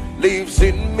 Lives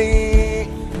in me.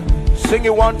 Sing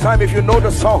it one time if you know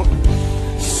the song.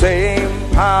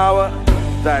 Same power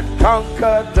that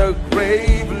conquered the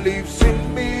grave lives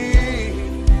in me.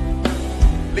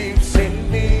 Lives in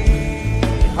me.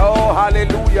 Oh,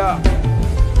 hallelujah.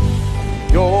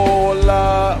 Your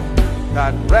love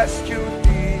that rescued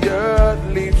the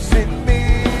earth lives in me.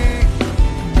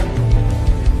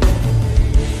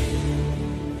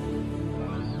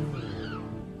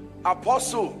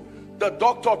 Apostle, the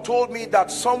doctor told me that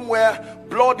somewhere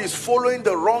blood is following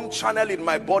the wrong channel in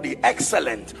my body.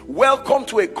 Excellent. Welcome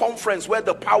to a conference where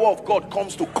the power of God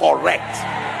comes to correct.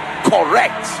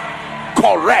 Correct.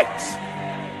 Correct.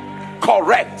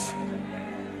 Correct.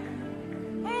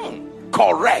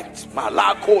 Correct.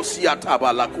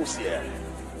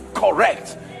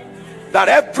 Correct. That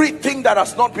everything that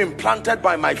has not been planted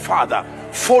by my father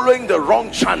following the wrong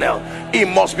channel, it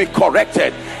must be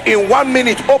corrected. In 1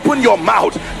 minute, open your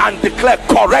mouth and declare,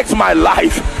 correct my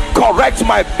life, correct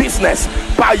my business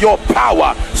by your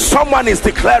power. Someone is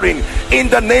declaring, in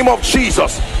the name of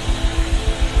Jesus,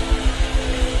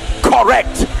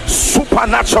 correct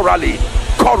supernaturally,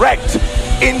 correct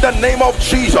in the name of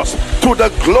Jesus, to the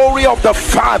glory of the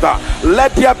Father.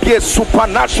 Let there be a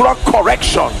supernatural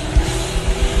correction.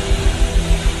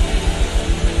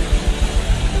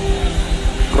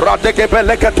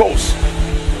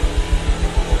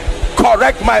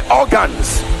 Correct my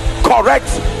organs,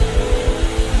 correct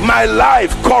my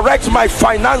life, correct my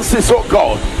finances, oh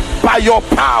God, by your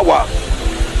power.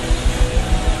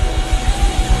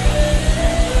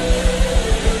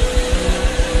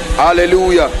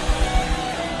 Hallelujah.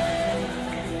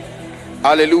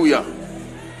 Hallelujah.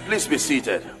 Please be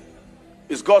seated.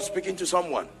 Is God speaking to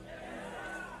someone?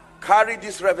 Carry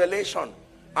this revelation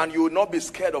and you will not be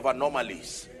scared of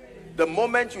anomalies. The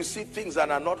moment you see things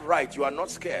that are not right, you are not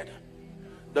scared.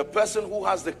 The person who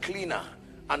has the cleaner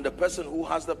and the person who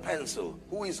has the pencil,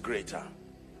 who is greater?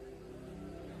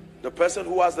 The person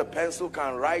who has the pencil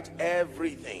can write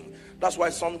everything. That's why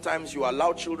sometimes you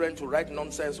allow children to write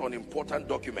nonsense on important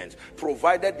documents,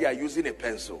 provided they are using a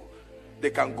pencil.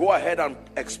 They can go ahead and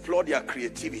explore their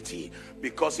creativity,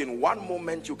 because in one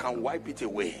moment you can wipe it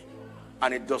away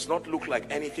and it does not look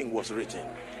like anything was written.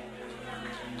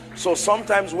 So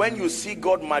sometimes when you see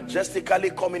God majestically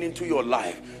coming into your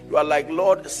life, you are like,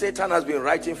 Lord, Satan has been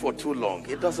writing for too long.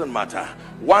 It doesn't matter.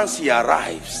 Once he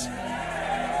arrives.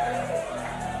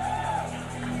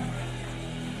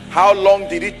 How long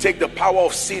did it take the power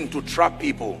of sin to trap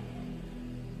people?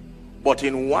 But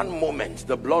in one moment,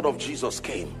 the blood of Jesus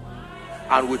came,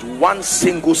 and with one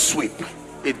single sweep,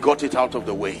 it got it out of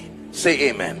the way. Say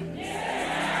amen.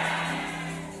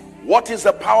 What is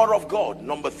the power of God?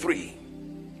 Number 3.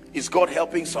 Is God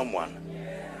helping someone?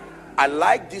 I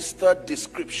like this third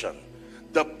description.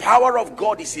 The power of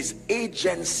God is his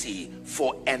agency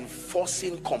for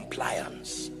enforcing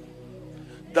compliance.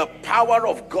 The power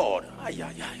of God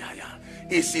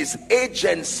is his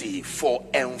agency for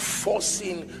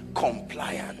enforcing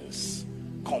compliance.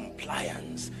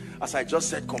 Compliance. As I just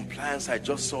said compliance, I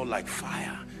just saw like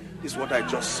fire. This is what I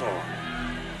just saw.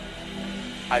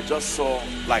 I just saw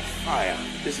like fire.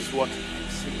 This is what you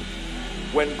see.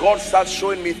 When God starts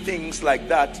showing me things like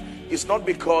that, it's not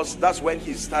because that's when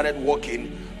he started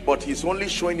working, but he's only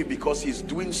showing you because he's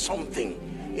doing something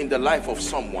in the life of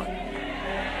someone.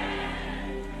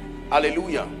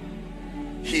 Hallelujah.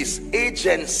 His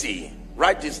agency,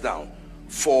 write this down,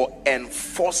 for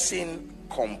enforcing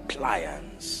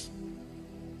compliance.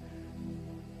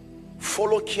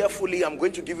 Follow carefully. I'm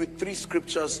going to give you 3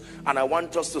 scriptures and I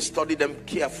want us to study them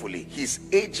carefully. His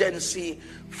agency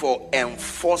for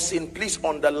enforcing, please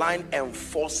underline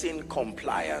enforcing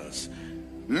compliance.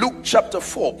 Luke chapter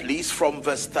 4, please, from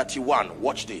verse 31.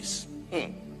 Watch this.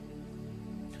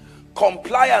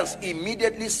 Compliance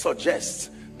immediately suggests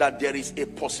that there is a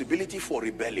possibility for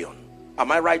rebellion.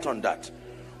 Am I right on that?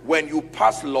 When you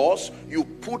pass laws, you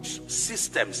put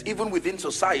systems, even within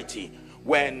society.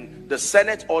 When the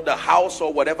Senate or the House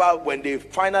or whatever, when they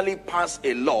finally pass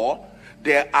a law,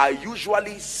 there are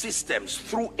usually systems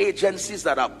through agencies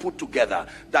that are put together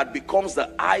that becomes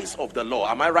the eyes of the law.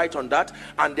 Am I right on that?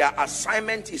 And their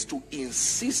assignment is to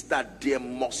insist that there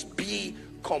must be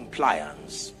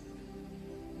compliance.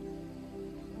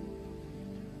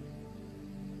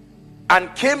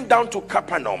 And came down to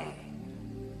Capernaum.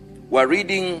 We're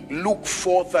reading Luke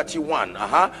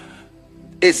 4:31.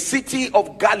 A city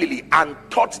of Galilee, and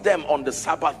taught them on the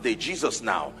Sabbath day. Jesus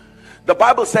now. The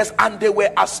Bible says, and they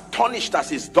were astonished at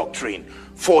his doctrine,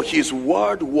 for his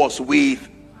word was with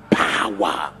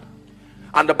power.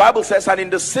 And the Bible says, and in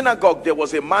the synagogue there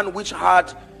was a man which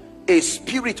had a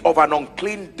spirit of an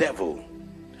unclean devil,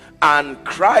 and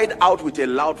cried out with a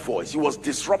loud voice. He was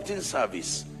disrupting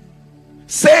service,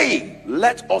 saying,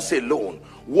 let us alone.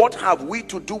 What have we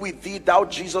to do with thee, thou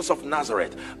Jesus of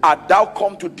Nazareth? Art thou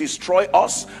come to destroy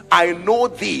us? I know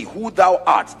thee, who thou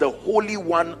art, the Holy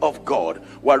One of God.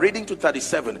 We're reading to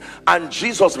 37. And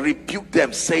Jesus rebuked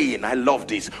them, saying, I love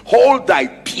this, hold thy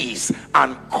peace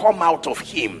and come out of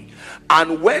him.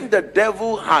 And when the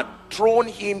devil had thrown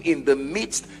him in the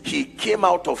midst, he came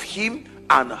out of him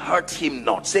and hurt him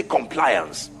not. Say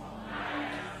compliance.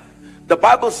 The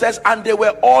Bible says, and they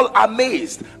were all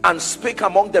amazed and spake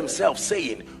among themselves,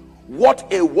 saying, what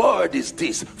a word is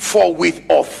this? For with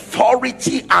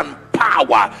authority and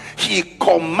power he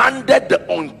commanded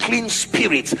the unclean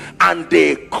spirits, and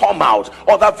they come out.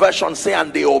 Other versions say,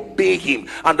 and they obey him.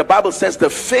 And the Bible says, the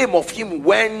fame of him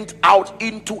went out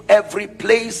into every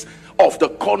place of the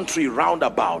country round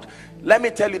about. Let me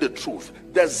tell you the truth.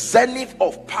 The zenith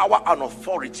of power and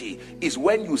authority is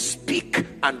when you speak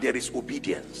and there is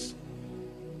obedience.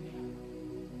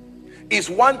 Is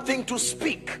one thing to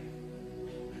speak.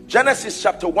 Genesis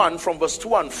chapter 1 from verse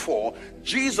 2 and 4,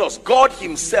 Jesus, God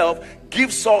himself,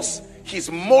 gives us his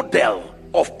model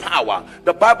of power.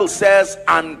 The Bible says,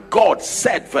 and God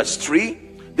said, verse 3,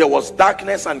 there was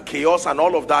darkness and chaos and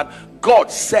all of that. God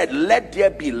said, let there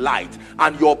be light.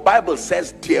 And your Bible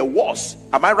says there was.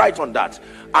 Am I right on that?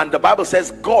 And the Bible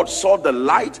says God saw the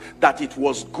light, that it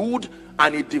was good,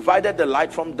 and it divided the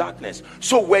light from darkness.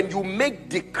 So when you make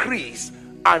decrees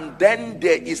and then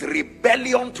there is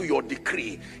rebellion to your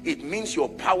decree, it means your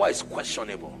power is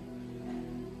questionable.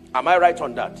 Am I right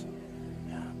on that?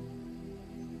 Yeah.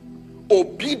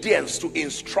 Obedience to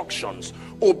instructions,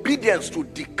 obedience to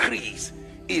decrees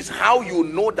is how you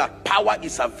know that power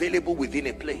is available within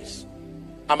a place.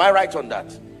 Am I right on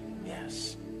that?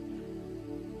 Yes.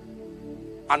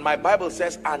 And my Bible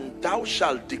says, and thou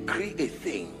shalt decree a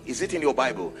thing. Is it in your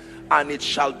Bible? And it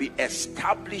shall be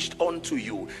established unto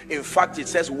you. In fact, it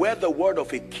says, where the word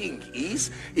of a king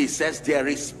is, it says there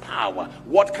is power.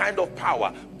 What kind of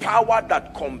power? Power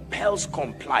that compels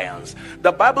compliance.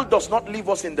 The Bible does not leave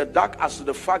us in the dark as to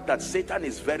the fact that Satan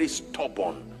is very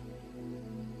stubborn.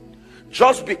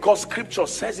 Just because scripture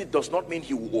says it does not mean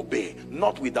he will obey.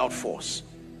 Not without force.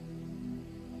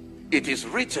 It is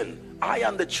written, I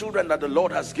and the children that the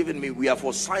Lord has given me, we are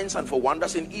for signs and for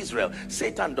wonders in Israel.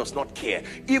 Satan does not care.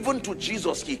 Even to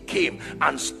Jesus he came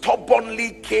and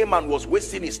stubbornly came and was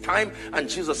wasting his time, and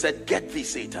Jesus said, get thee,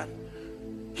 Satan.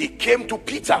 He came to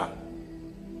Peter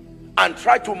and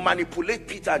tried to manipulate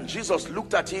Peter, and Jesus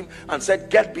looked at him and said,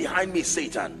 get behind me,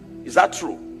 Satan. Is that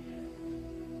true?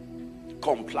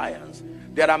 Compliance.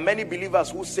 There are many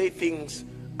believers who say things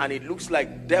and it looks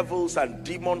like devils and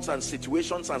demons and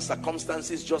situations and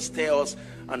circumstances just stare us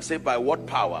and say, by what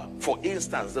power? For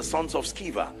instance, the sons of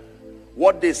Sceva,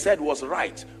 what they said was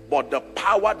right, but the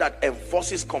power that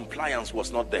enforces compliance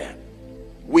was not there.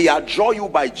 We adjure you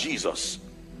by Jesus.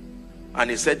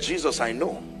 And he said, Jesus, I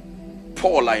know.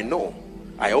 Paul, I know.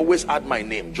 I always add my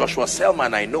name. Joshua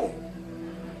Selman, I know.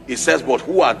 He says, but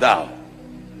who art thou?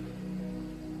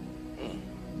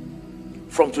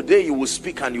 From today you will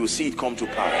speak and you will see it come to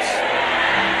pass.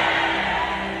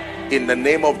 In the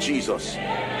name of Jesus.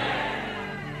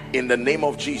 In the name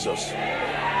of Jesus.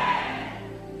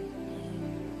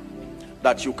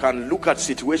 That you can look at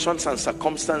situations and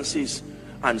circumstances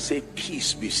and say,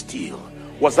 peace, be still.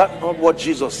 Was that not what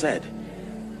Jesus said?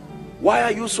 Why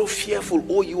are you so fearful,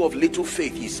 O you of little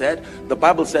faith? He said. The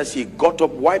Bible says he got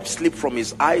up, wiped sleep from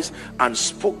his eyes, and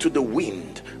spoke to the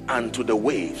wind and to the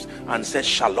waves and said,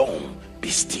 shalom, be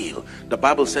still. The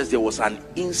Bible says there was an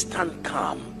instant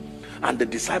calm, and the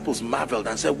disciples marveled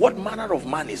and said, what manner of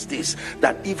man is this,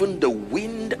 that even the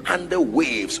wind and the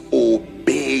waves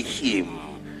obey him?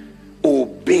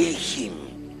 Obey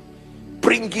him,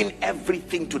 bringing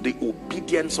everything to the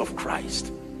obedience of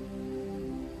Christ.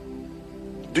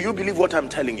 Do you believe what I'm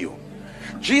telling you?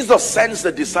 Jesus sends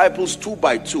the disciples 2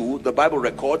 by 2, the Bible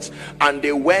records, and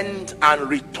they went and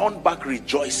returned back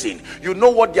rejoicing. You know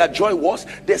what their joy was?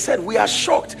 They said, we are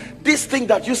shocked. This thing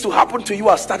that used to happen to you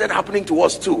has started happening to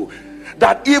us too.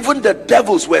 That even the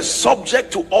devils were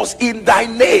subject to us in thy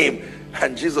name.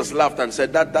 And Jesus laughed and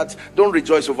said, don't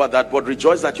rejoice over that, but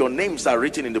rejoice that your names are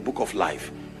written in the book of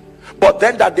life. But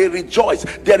then that they rejoice.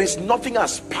 There is nothing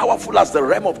as powerful as the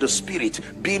realm of the spirit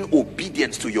being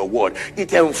obedient to your word.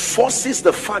 It enforces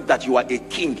the fact that you are a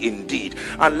king indeed.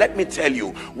 And let me tell you,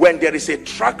 when there is a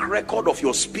track record of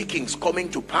your speakings coming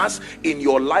to pass in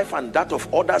your life and that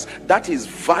of others, that is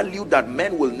value that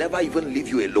men will never even leave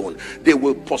you alone. They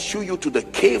will pursue you to the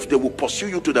cave, they will pursue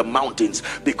you to the mountains,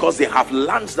 because they have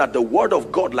learned that the word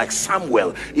of God, like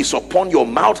Samuel, is upon your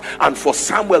mouth. And for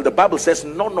Samuel, the Bible says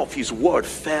none of his word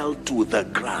fell to the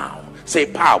ground. Say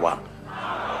power.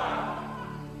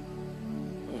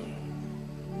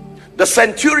 The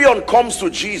centurion comes to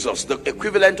Jesus, the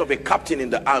equivalent of a captain in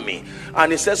the army,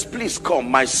 and he says, please come,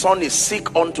 my son is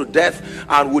sick unto death,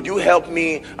 and would you help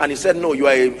me? And he said, no, you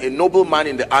are a noble man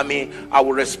in the army, I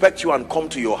will respect you and come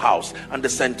to your house. And the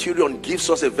centurion gives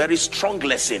us a very strong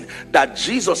lesson that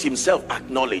Jesus himself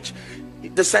acknowledged.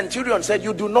 The centurion said,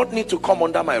 you do not need to come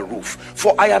under my roof,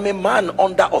 for I am a man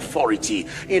under authority.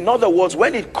 In other words,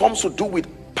 when it comes to do with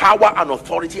power and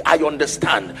authority, I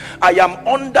understand. I am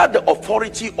under the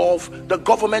authority of the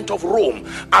government of Rome,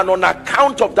 and on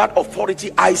account of that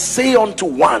authority, I say unto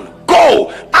one,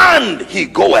 go, and he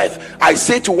goeth. I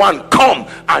say to one, come,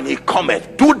 and he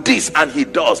cometh. Do this, and he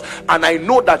does. And I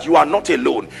know that you are not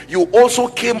alone. You also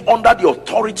came under the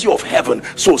authority of heaven,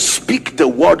 so speak the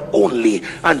word only.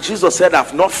 And Jesus said,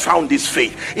 I've not found this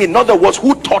faith. In other words,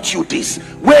 who taught you this?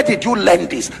 Where did you learn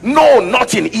this? No,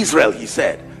 not in Israel, he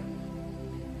said.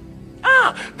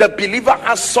 The believer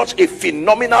has such a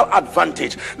phenomenal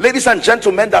advantage, ladies and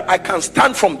gentlemen, that I can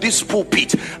stand from this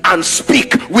pulpit and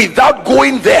speak without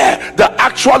going there, the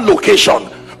actual location,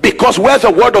 because where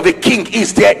the word of a king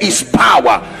is, there is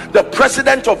power. The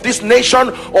president of this nation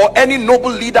or any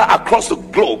noble leader across the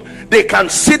globe, they can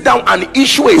sit down and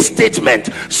issue a statement.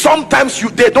 Sometimes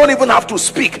they don't even have to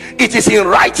speak, it is in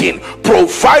writing,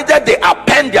 provided they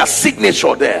append their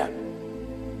signature there,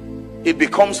 it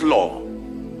becomes law.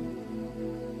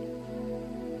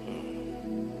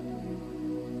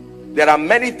 There are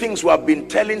many things we have been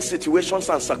telling, situations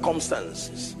and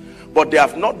circumstances, but they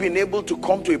have not been able to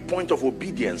come to a point of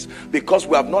obedience because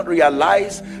we have not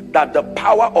realized that the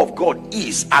power of God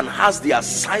is and has the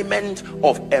assignment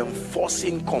of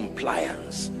enforcing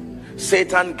compliance.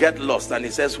 Satan get lost and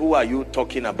he says, who are you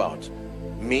talking about?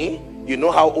 Me? You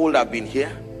know how old I've been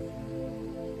here?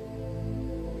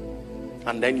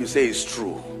 And then you say it's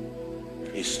true.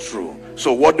 It's true.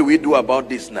 So what do we do about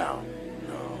this now?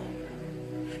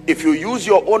 If you use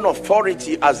your own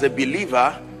authority as a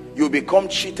believer, you become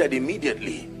cheated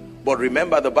immediately. But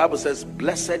remember, the Bible says,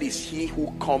 blessed is he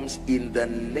who comes in the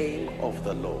name of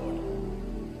the Lord.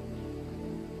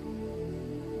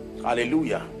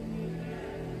 Hallelujah.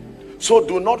 So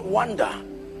do not wonder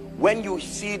when you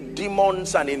see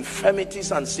demons and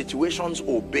infirmities and situations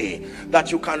obey,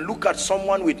 that you can look at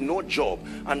someone with no job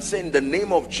and say, in the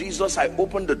name of Jesus, I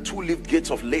open the 2 lift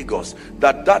gates of Lagos,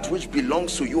 that which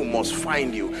belongs to you must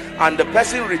find you. And the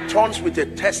person returns with a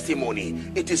testimony.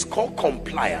 It is called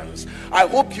compliance. I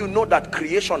hope you know that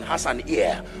creation has an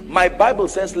ear. My Bible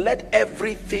says, let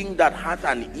everything that hath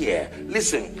an ear,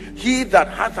 listen, he that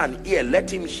hath an ear,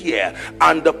 let him hear.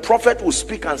 And the prophet will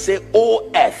speak and say, O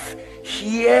earth,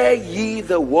 hear ye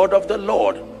the word of the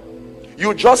Lord.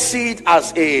 You just see it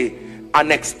as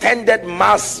an extended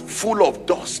mass full of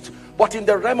dust, but in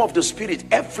the realm of the spirit,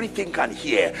 everything can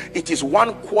hear. It is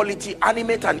one quality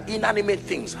animate and inanimate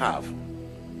things have.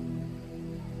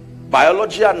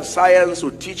 Biology and science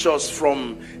will teach us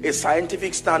from a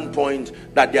scientific standpoint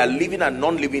that they are living and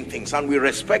non-living things, and we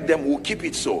respect them, we'll keep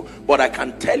it so. But I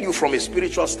can tell you from a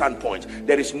spiritual standpoint,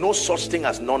 there is no such thing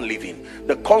as non-living.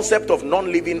 The concept of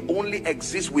non-living only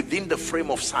exists within the frame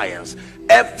of science.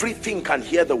 Everything can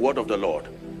hear the word of the Lord.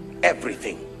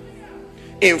 Everything.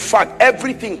 In fact,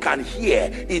 everything can hear.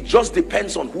 It just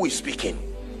depends on who is speaking.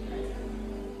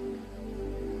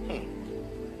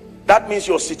 That means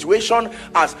your situation,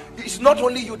 as it's not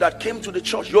only you that came to the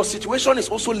church, your situation is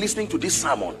also listening to this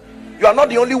sermon. You are not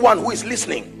the only one who is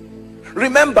listening.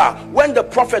 Remember, when the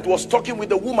prophet was talking with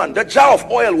the woman, the jar of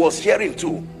oil was hearing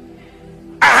too.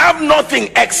 I have nothing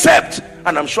except,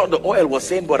 and I'm sure the oil was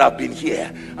saying, but I've been here.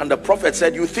 And the prophet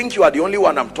said, you think you are the only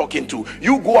one I'm talking to?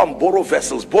 You go and borrow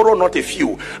vessels, borrow not a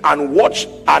few, and watch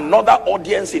another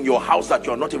audience in your house that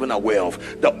you're not even aware of.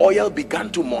 The oil began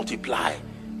to multiply.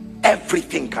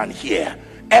 Everything can hear.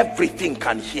 everything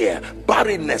can hear.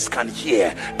 Barrenness can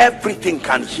hear, everything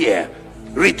can hear.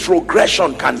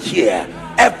 Retrogression can hear,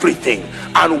 everything.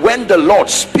 And when the Lord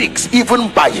speaks, even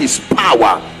by his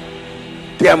power,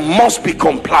 there must be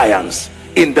compliance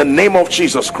in the name of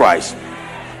Jesus Christ.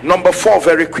 Number 4,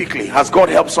 very quickly. Has God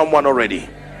helped someone already?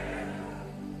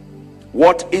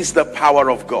 What is the power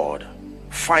of God?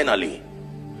 Finally,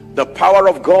 the power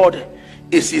of God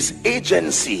is his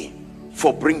agency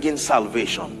for bringing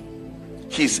salvation.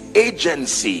 His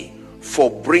agency for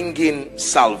bringing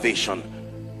salvation.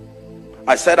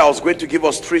 I said I was going to give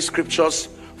us 3 scriptures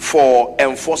for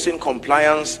enforcing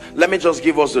compliance. Let me just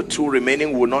give us the 2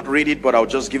 remaining. We will not read it, but I'll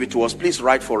just give it to us. Please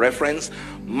write for reference.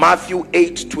 Matthew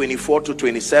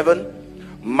 8:24-27.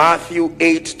 Matthew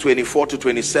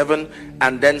 8:24-27,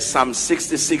 and then Psalm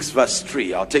 66 verse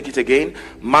 3. I'll take it again.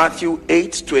 Matthew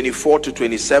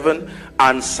 8:24-27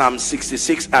 and Psalm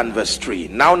 66 and verse 3.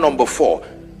 Now number 4,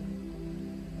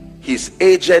 his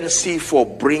agency for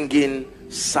bringing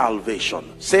salvation.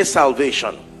 Say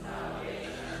salvation.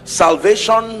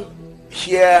 Salvation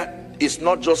here is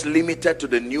not just limited to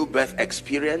the new birth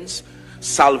experience.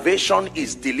 Salvation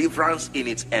is deliverance in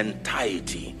its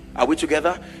entirety. Are we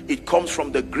together? It comes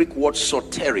from the Greek word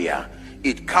soteria.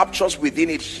 It captures within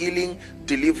it healing,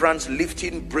 deliverance,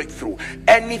 lifting, breakthrough.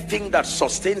 Anything that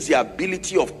sustains the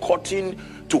ability of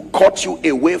to cut you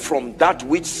away from that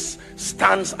which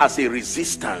stands as a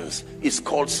resistance is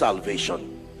called salvation.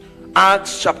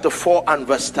 Acts chapter 4 and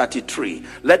verse 33.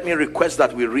 Let me request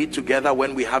that we read together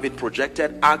when we have it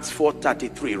projected. Acts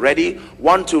 4:33. Ready?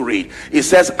 1, 2, read. It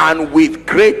says, and with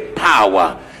great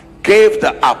power gave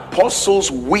the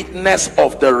apostles witness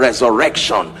of the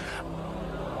resurrection,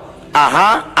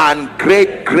 and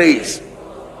great grace.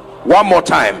 One more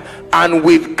time. And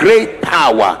with great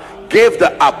power gave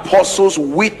the apostles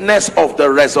witness of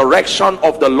the resurrection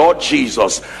of the Lord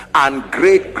Jesus, and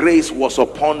great grace was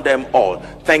upon them all.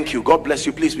 Thank you. God bless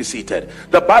you. Please be seated.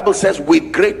 The Bible says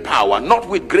with great power, not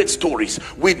with great stories.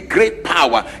 With great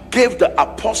power gave the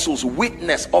apostles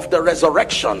witness of the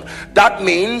resurrection. That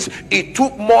means it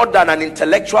took more than an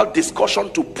intellectual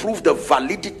discussion to prove the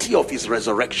validity of his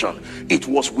resurrection. It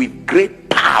was with great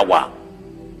power.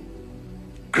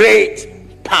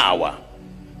 Great power.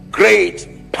 Great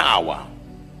power.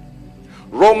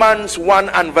 Romans 1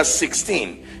 and verse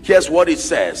 16. Here's what it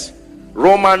says.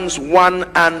 Romans 1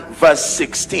 and verse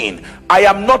 16. I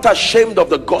am not ashamed of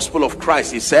the gospel of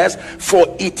Christ, he says,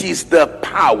 for it is the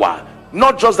power.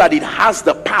 Not just that it has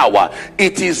the power,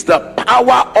 it is the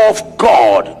power of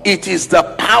God. It is the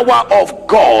power of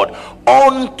God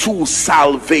unto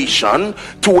salvation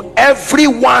to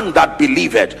everyone that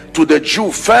believeth, to the Jew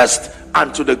first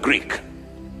and to the Greek.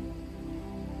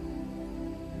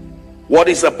 What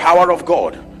is the power of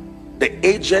God? The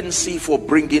agency for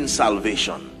bringing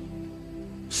salvation.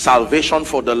 Salvation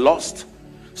for the lost,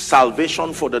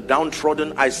 salvation for the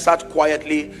downtrodden. I sat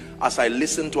quietly as I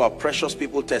listened to our precious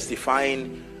people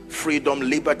testifying freedom,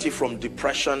 liberty from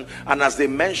depression, and as they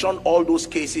mentioned all those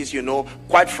cases, you know,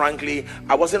 quite frankly,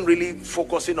 I wasn't really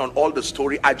focusing on all the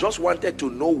story. I just wanted to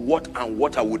know what I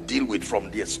would deal with from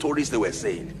the stories they were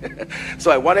saying.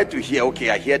 So I wanted to hear, okay,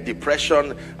 I hear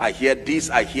depression, I hear this,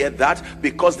 I hear that,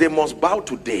 because they must bow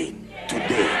today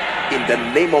in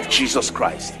the name of Jesus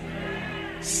Christ.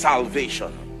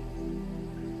 Salvation.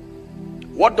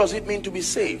 What does it mean to be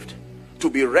saved? To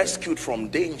be rescued from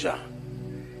danger.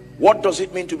 What does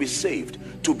it mean to be saved?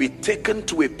 To be taken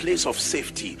to a place of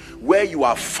safety where you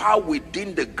are far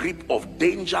within the grip of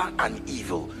danger and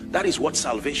evil. That is what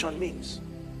salvation means.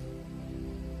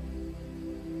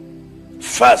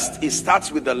 First, it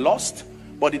starts with the lost,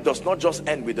 but it does not just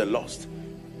end with the lost.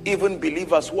 Even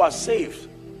believers who are saved,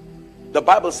 the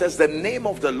Bible says the name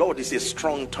of the Lord is a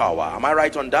strong tower. Am I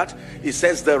right on that? It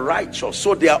says the righteous.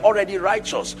 So they are already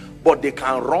righteous, but they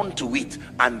can run to it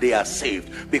and they are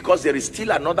saved, because there is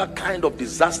still another kind of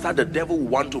disaster the devil will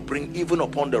want to bring even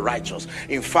upon the righteous.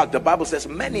 In fact, the Bible says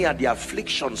many are the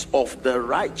afflictions of the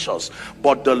righteous,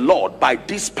 but the Lord by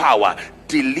this power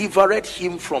delivered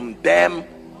him from them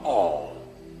all.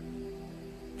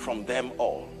 From them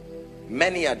all.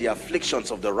 Many are the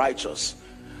afflictions of the righteous.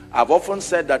 I've often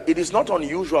said that it is not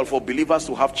unusual for believers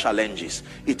to have challenges.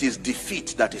 It is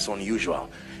defeat that is unusual.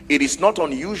 It is not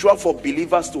unusual for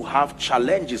believers to have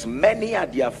challenges. Many are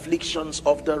the afflictions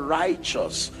of the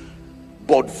righteous,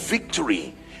 but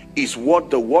victory is what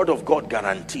the word of God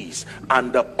guarantees,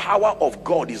 and the power of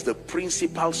God is the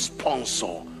principal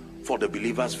sponsor for the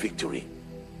believer's victory.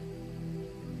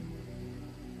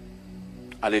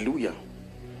 Hallelujah.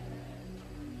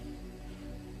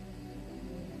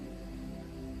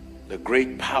 The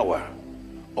great power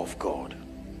of God.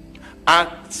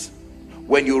 Acts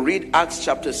When you read Acts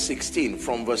chapter 16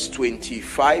 from verse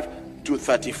 25 to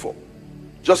 34,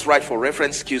 just write for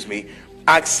reference, excuse me,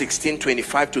 Acts 16,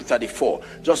 25 to 34.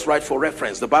 Just write for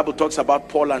reference. The Bible talks about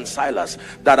Paul and Silas,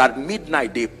 that at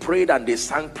midnight they prayed and they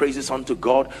sang praises unto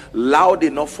God loud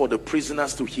enough for the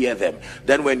prisoners to hear them.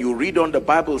 Then when you read on, the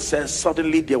Bible says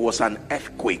suddenly there was an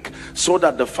earthquake, so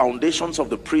that the foundations of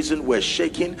the prison were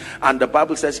shaking, and the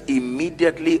Bible says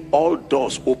immediately all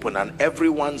doors opened and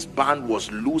everyone's band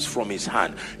was loose from his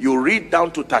hand. You read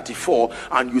down to 34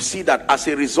 and you see that as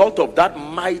a result of that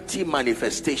mighty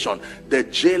manifestation, the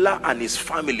jailer and his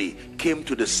family came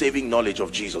to the saving knowledge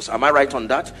of Jesus. Am I right on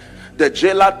that? The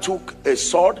jailer took a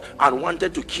sword and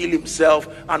wanted to kill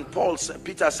himself, and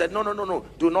Peter said, no,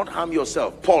 do not harm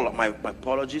yourself. Paul, my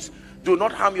apologies, do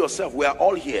not harm yourself, we are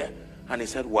all here. And he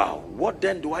said, wow, what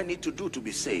then do I need to do to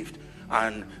be saved?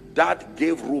 And that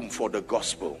gave room for the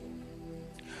gospel.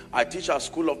 I teach our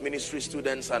School of Ministry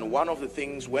students, and one of the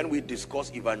things when we discuss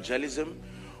evangelism,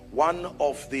 one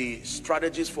of the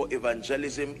strategies for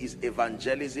evangelism is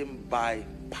evangelism by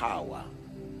power.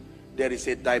 There is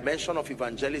a dimension of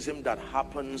evangelism that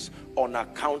happens on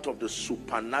account of the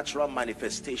supernatural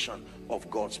manifestation of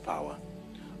God's power.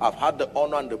 I've had the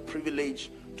honor and the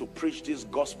privilege to preach this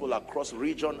gospel across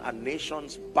region and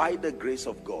nations by the grace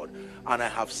of God, and I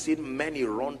have seen many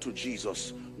run to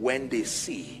Jesus when they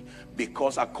see,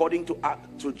 because according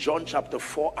to John chapter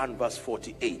 4 and verse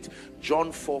 48,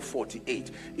 John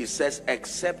 4:48, it says,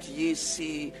 except ye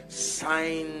see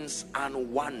signs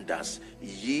and wonders,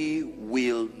 ye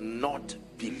will not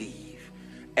believe.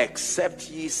 Except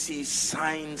ye see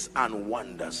signs and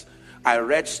wonders. I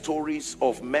read stories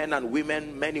of men and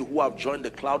women, many who have joined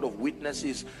the cloud of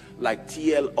witnesses, like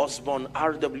T.L. Osborne,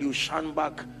 R.W.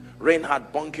 Schanbach,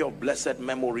 Reinhard Bonnke of blessed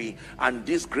memory, and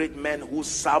these great men who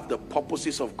served the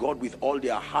purposes of God with all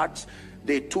their hearts.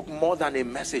 They took more than a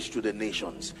message to the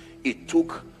nations. It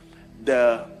took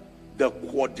the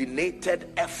coordinated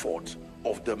effort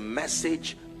of the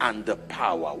message and the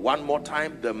power. One more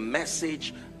time, the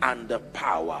message and the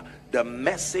power. The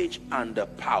message and the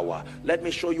power. Let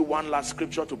me show you one last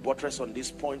scripture to buttress on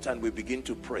this point, and we begin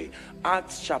to pray.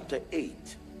 Acts chapter 8,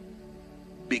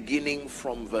 beginning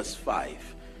from verse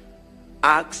 5.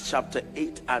 Acts chapter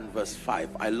 8 and verse 5.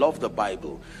 I love the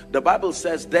Bible. The Bible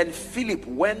says, then Philip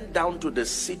went down to the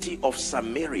city of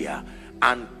Samaria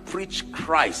and preached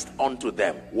Christ unto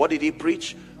them. What did he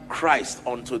preach? Christ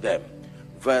unto them.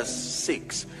 Verse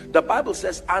 6, the Bible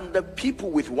says, and the people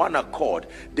with one accord,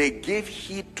 they gave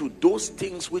heed to those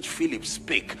things which Philip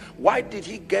spake. Why did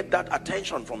he get that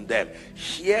attention from them?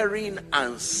 Hearing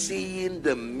and seeing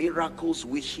the miracles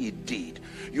which he did.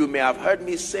 You may have heard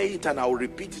me say it, and I will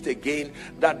repeat it again,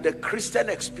 that the Christian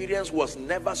experience was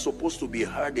never supposed to be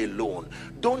heard alone.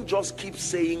 Don't just keep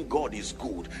saying God is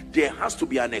good. There has to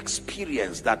be an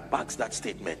experience that backs that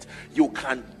statement. You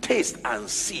can taste and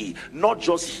see, not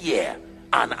just hear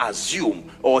and assume,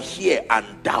 or hear and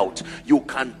doubt. You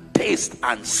can taste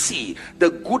and see. The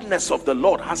goodness of the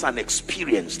Lord has an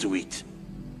experience to it.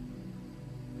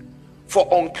 For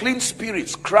unclean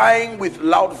spirits, crying with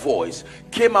loud voice,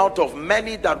 came out of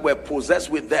many that were possessed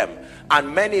with them,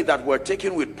 and many that were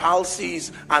taken with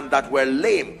palsies and that were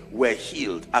lame were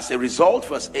healed. As a result,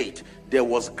 verse 8, there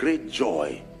was great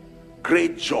joy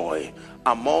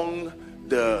among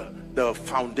the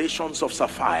foundations of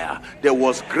Sapphire. There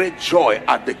was great joy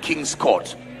at the king's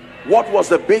court. What was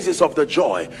the basis of the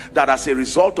joy? That as a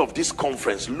result of this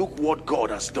conference, look what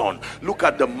God has done. Look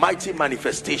at the mighty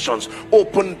manifestations,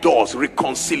 open doors,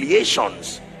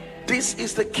 reconciliations. This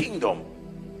is the kingdom.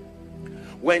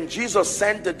 When Jesus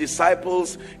sent the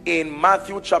disciples in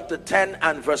Matthew chapter 10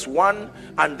 and verse 1,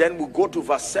 and then we'll go to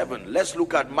verse 7. Let's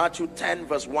look at Matthew 10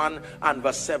 verse 1 and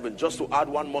verse 7, just to add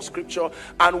one more scripture.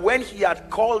 And when he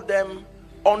had called them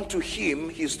unto him,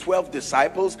 his 12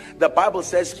 disciples, the Bible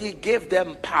says he gave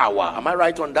them power. Am I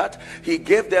right on that? He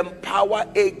gave them power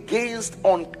against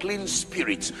unclean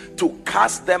spirits, to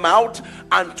cast them out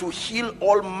and to heal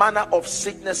all manner of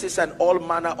sicknesses and all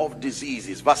manner of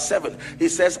diseases. Verse 7, he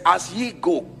says, as ye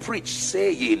go, preach,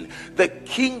 saying, the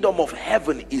kingdom of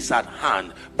heaven is at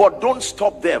hand. But don't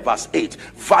stop there. Verse 8,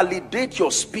 validate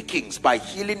your speakings by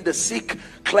healing the sick,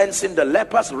 cleansing the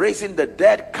lepers, raising the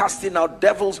dead, casting out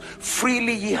devils.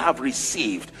 Freely ye have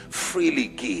received, freely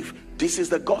give. This is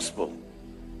the gospel.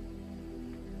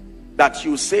 That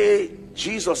you say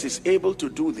Jesus is able to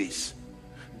do this,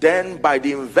 then by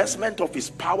the investment of his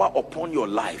power upon your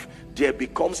life, there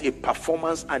becomes a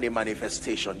performance and a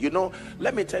manifestation. You know,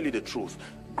 let me tell you the truth.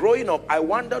 Growing up, I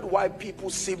wondered why people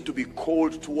seem to be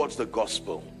cold towards the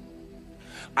gospel.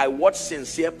 I watched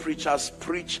sincere preachers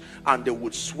preach, and they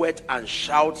would sweat and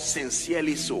shout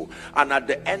sincerely so. And at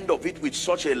the end of it, with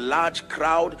such a large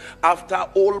crowd, after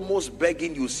almost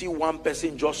begging, you see one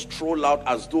person just stroll out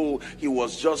as though he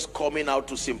was just coming out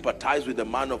to sympathize with the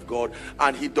man of God,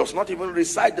 and he does not even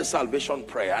recite the salvation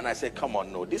prayer. And I said, come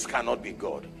on, no, this cannot be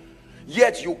God.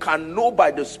 Yet you can know by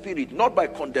the Spirit, not by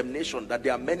condemnation, that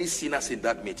there are many sinners in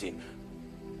that meeting.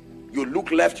 You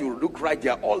look left, you look right, they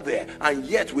are all there, and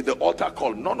yet with the altar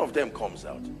call, none of them comes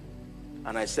out.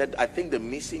 And I said, I think the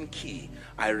missing key,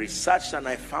 I researched and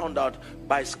I found out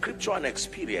by scripture and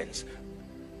experience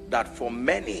that for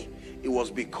many, it was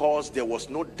because there was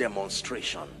no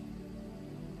demonstration.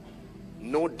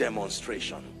 No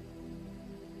demonstration.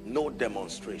 No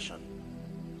demonstration.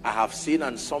 I have seen,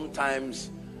 and sometimes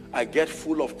I get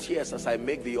full of tears as I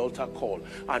make the altar call,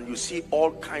 and you see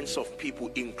all kinds of people,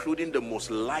 including the most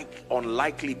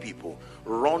unlikely people,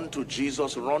 run to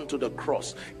Jesus, run to the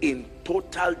cross in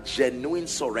total genuine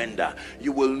surrender.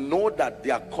 You will know that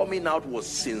their coming out was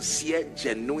sincere,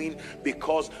 genuine,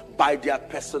 because by their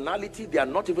personality they are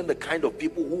not even the kind of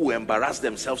people who embarrass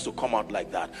themselves to come out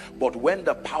like that. But when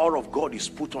the power of God is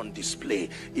put on display,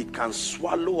 it can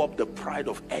swallow up the pride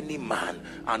of any man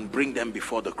and bring them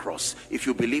before the cross. If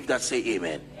you believe that, say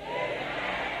amen.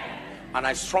 And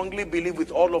I strongly believe with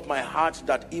all of my heart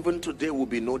that even today will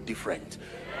be no different.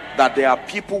 That there are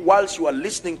people, whilst you are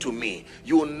listening to me,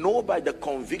 you will know by the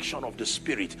conviction of the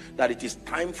Spirit that it is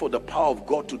time for the power of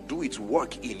God to do its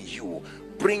work in you,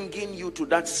 bringing you to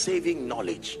that saving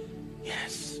knowledge.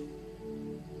 Yes.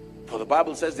 For the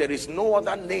Bible says there is no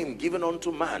other name given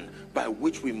unto man by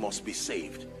which we must be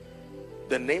saved.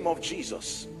 The name of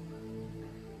Jesus.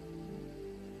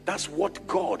 That's what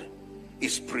God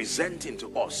is presenting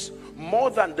to us.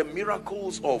 More than the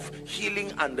miracles of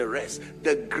healing and the rest,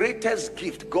 the greatest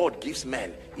gift God gives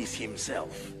men is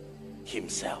himself.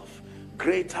 Himself.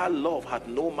 Greater love hath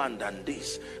no man than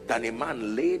this, than a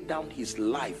man lay down his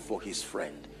life for his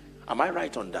friend. Am I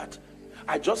right on that?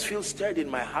 I just feel stirred in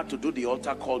my heart to do the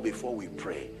altar call before we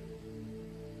pray.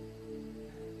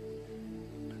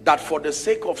 That for the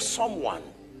sake of someone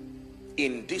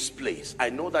in this place, I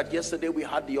know that yesterday we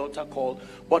had the altar call,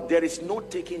 but there is no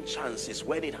taking chances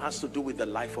when it has to do with the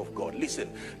life of God.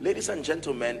 Listen, ladies and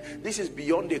gentlemen, this is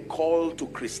beyond a call to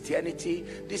Christianity.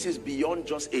 This is beyond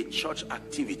just a church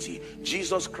activity.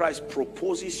 Jesus Christ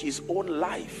proposes his own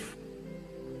life.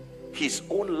 His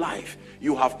own life.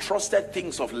 You have trusted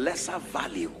things of lesser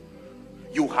value.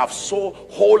 You have so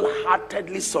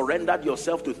wholeheartedly surrendered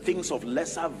yourself to things of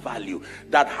lesser value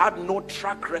that had no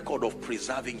track record of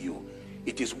preserving you.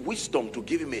 It is wisdom to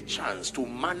give him a chance to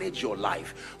manage your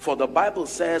life. For the Bible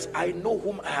says, I know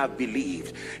whom I have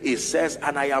believed. It says,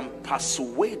 and I am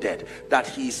persuaded that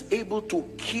he is able to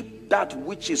keep that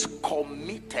which is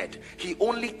committed. He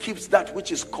only keeps that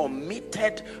which is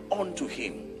committed unto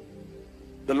him.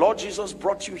 The Lord Jesus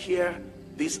brought you here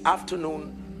this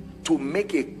afternoon to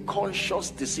make a conscious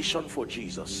decision for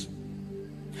Jesus.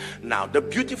 Now, the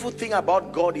beautiful thing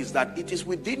about God is that it is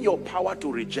within your power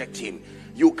to reject him.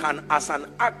 You can, as an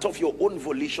act of your own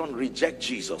volition, reject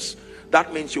Jesus.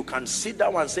 That means you can sit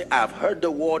down and say, I have heard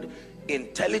the word,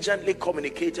 intelligently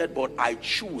communicated, but I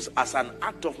choose as an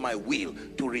act of my will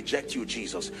to reject you,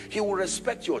 Jesus. He will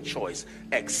respect your choice,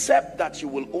 except that you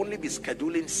will only be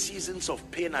scheduling seasons of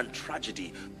pain and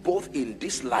tragedy, both in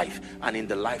this life and in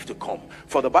the life to come.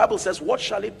 For the Bible says, what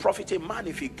shall it profit a man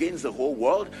if he gains the whole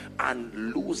world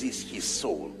and loses his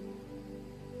soul?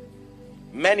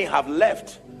 Many have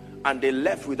left, and they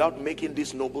left without making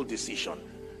this noble decision.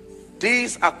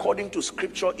 This, according to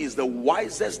scripture, is the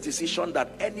wisest decision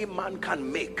that any man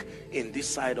can make in this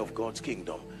side of God's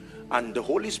kingdom. And the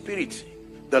Holy Spirit,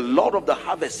 the Lord of the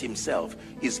harvest himself,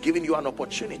 is giving you an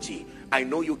opportunity. I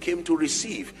know you came to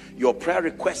receive. Your prayer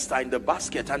requests are in the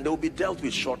basket and they will be dealt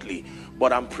with shortly.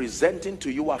 But I'm presenting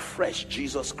to you afresh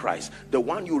Jesus Christ, the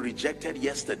one you rejected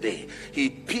yesterday.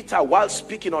 Peter, while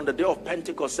speaking on the day of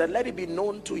Pentecost, said, let it be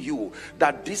known to you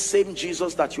that this same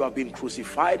Jesus that you have been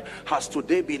crucified has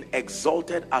today been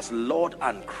exalted as Lord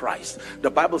and Christ.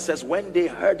 The Bible says when they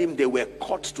heard him, they were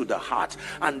cut to the heart,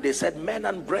 and they said, men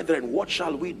and brethren, what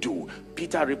shall we do?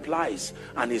 Peter replies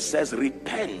and he says,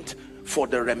 repent for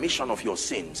the remission of your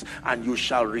sins, and you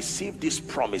shall receive this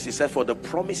promise. He said, for the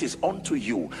promise is unto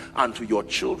you and to your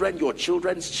children, your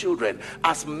children's children,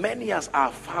 as many as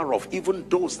are far off, even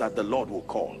those that the Lord will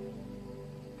call.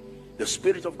 The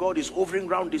Spirit of God is hovering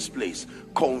around this place,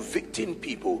 convicting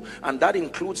people, and that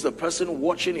includes the person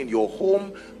watching in your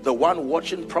home, the one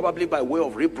watching probably by way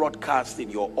of rebroadcast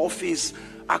in your office,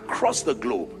 across the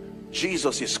globe.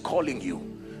 Jesus is calling you.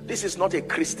 This is not a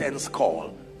Christian's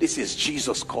call. This is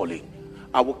Jesus calling.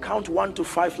 I will count 1 to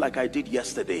 5 like I did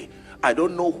yesterday. I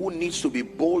don't know who needs to be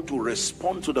bold to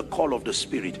respond to the call of the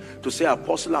Spirit, to say,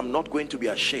 Apostle, I'm not going to be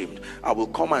ashamed. I will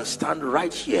come and stand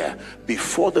right here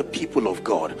before the people of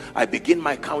God. I begin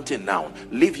my counting now.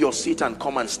 Leave your seat and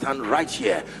come and stand right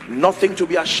here. Nothing to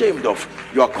be ashamed of.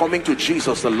 You are coming to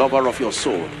Jesus, the lover of your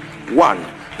soul. 1,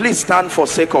 please stand for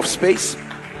sake of space.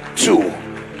 2,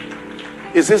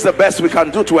 is this the best we can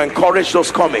do to encourage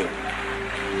those coming?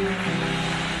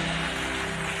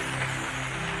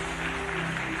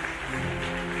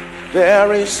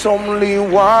 There is only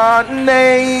one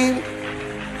name.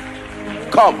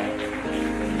 Come.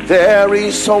 There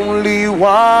is only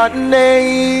one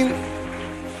name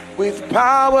with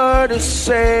power to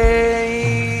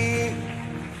save.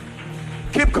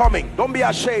 Keep coming. Don't be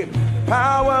ashamed.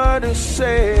 Power to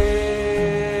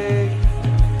save.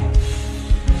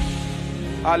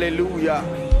 Hallelujah.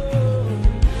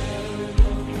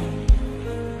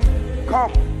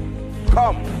 Come.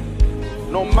 Come.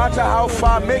 No matter how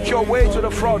far, make your way to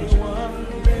the front.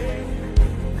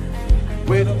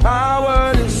 With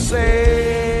power to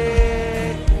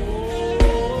save.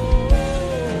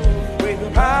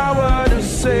 With power to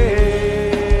save.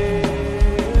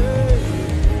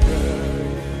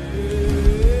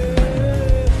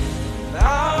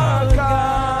 Our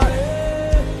God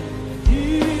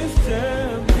is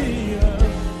champion.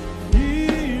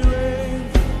 He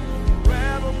reigns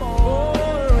forevermore.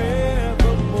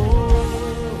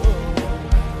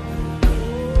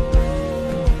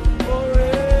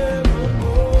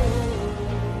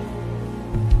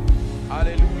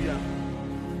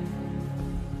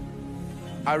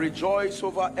 I rejoice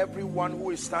over everyone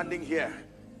who is standing here.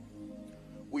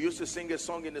 We used to sing a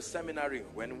song in the seminary,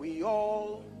 when we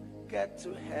all get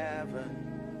to heaven,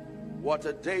 what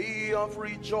a day of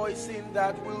rejoicing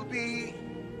that will be,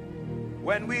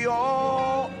 when we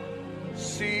all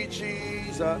see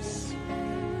Jesus.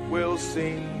 We'll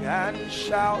sing and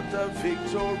shout the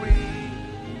victory.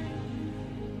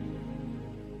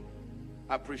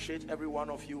 I appreciate every one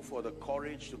of you for the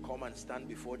courage to come and stand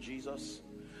before Jesus.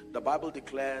 The Bible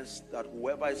declares that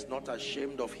whoever is not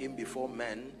ashamed of him before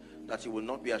men, that he will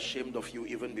not be ashamed of you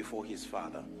even before his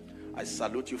Father. I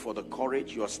salute you for the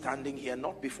courage. You are standing here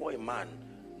not before a man,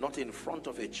 not in front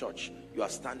of a church. You are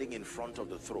standing in front of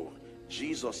the throne.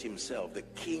 Jesus himself, the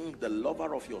King, the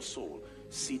lover of your soul,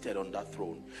 seated on that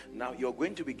throne. Now you're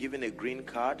going to be given a green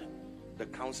card. The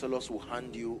counselors will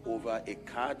hand you over a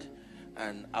card,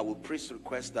 and I will please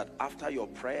request that after your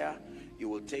prayer, you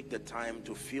will take the time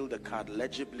to fill the card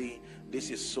legibly.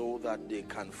 This is so that they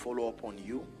can follow up on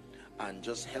you and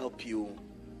just help you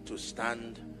to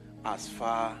stand as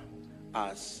far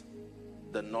as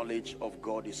the knowledge of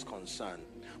God is concerned.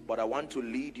 But I want to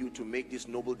lead you to make this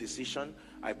noble decision.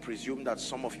 I presume that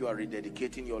some of you are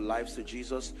rededicating your lives to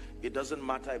Jesus. It doesn't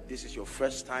matter if this is your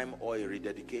first time or a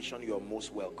rededication, you are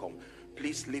most welcome.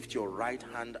 Please lift your right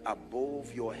hand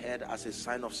above your head as a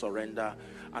sign of surrender,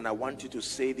 and I want you to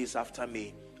say this after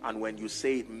me. And when you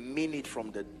say it, mean it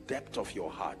from the depth of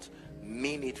your heart.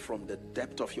 Mean it from the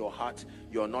depth of your heart.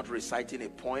 You're not reciting a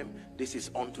poem. This is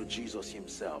unto Jesus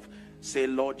himself. Say,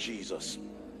 Lord Jesus.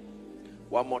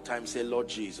 One more time, say, Lord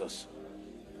Jesus,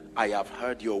 I have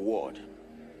heard your word.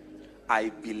 I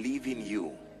believe in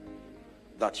you,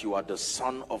 that you are the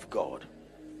Son of God.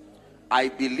 I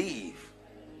believe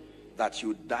that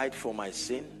you died for my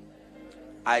sin.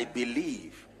 I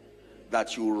believe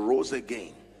that you rose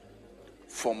again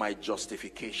for my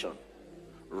justification.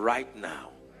 Right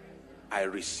now, I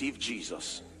receive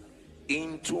Jesus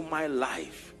into my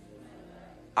life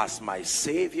as my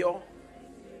Savior,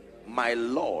 my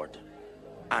Lord,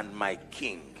 and my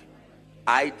King.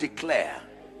 I declare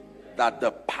that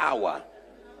the power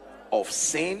of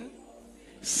sin,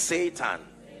 Satan,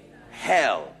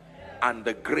 hell, and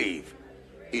the grave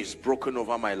is broken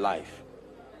over my life.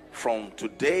 From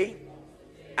today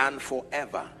and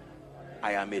forever,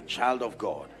 I am a child of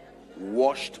God,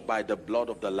 washed by the blood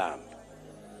of the Lamb.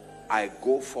 I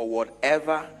go forward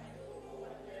ever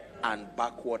and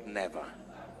backward never.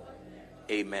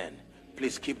 Amen.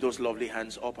 Please keep those lovely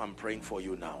hands up. I'm praying for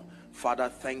you now. Father,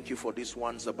 thank you for these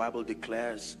ones. The Bible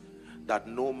declares that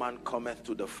no man cometh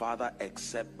to the Father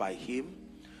except by him.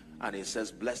 And it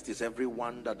says, blessed is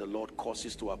everyone that the Lord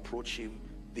causes to approach him.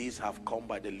 These have come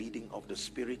by the leading of the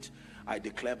Spirit. I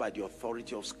declare by the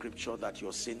authority of Scripture that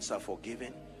your sins are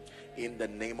forgiven in the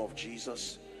name of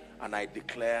Jesus. And I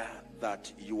declare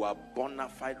that you are bona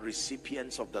fide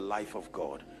recipients of the life of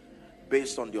God.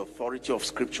 Based on the authority of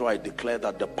Scripture, I declare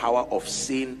that the power of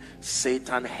sin,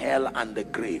 Satan, hell, and the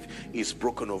grave is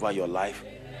broken over your life.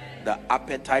 The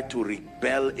appetite to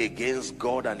rebel against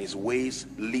God and his ways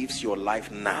leaves your life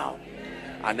now.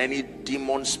 And any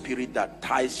demon spirit that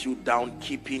ties you down,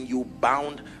 keeping you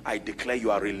bound, I declare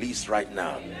you are released right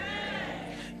now.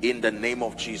 In the name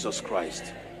of Jesus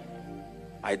Christ.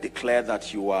 I declare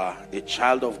that you are a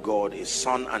child of God, a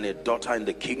son and a daughter in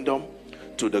the kingdom,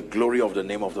 to the glory of the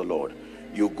name of the Lord.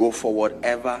 You go forward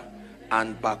ever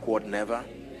and backward never.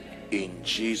 In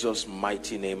Jesus'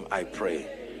 mighty name I pray.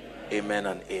 Amen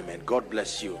and amen. God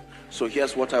bless you. So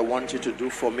here's what I want you to do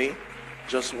for me.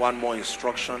 Just one more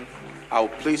instruction. I'll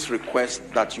please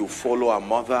request that you follow our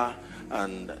mother,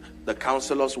 and the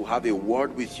counselors will have a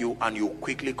word with you, and you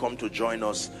quickly come to join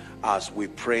us as we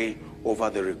pray over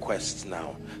the requests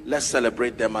now. Let's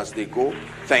celebrate them as they go.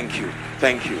 Thank you.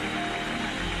 Thank you.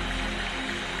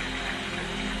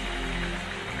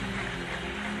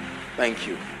 Thank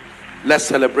you. Let's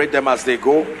celebrate them as they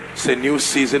go. It's a new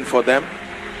season for them.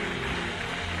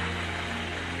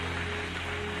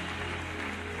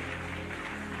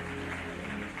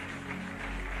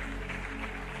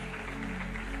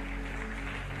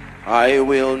 I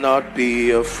will not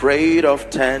be afraid of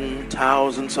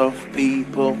 10,000s of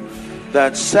people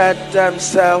that set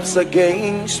themselves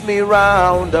against me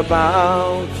round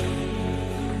about.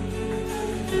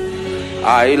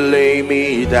 I lay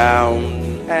me down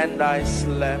and I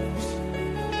slept.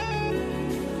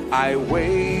 I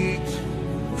wait,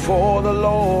 for the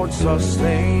Lord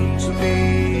sustains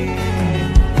me.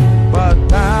 But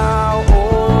thou,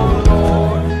 O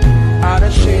Lord, art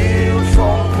a shield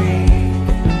for me.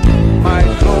 My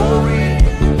glory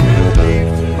will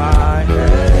lift my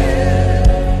head.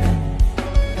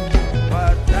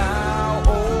 But thou, O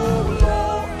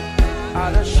Lord,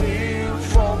 art a shield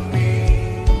for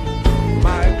me.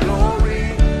 My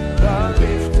glory, the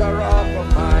lifter up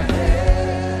of my head.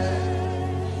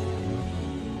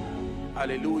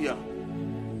 Hallelujah.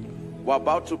 We're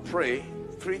about to pray.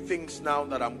 3 things now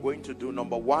that I'm going to do.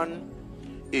 Number 1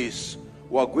 is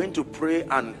we're going to pray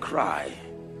and cry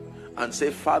and say,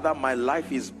 Father, my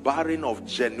life is barren of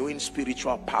genuine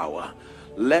spiritual power.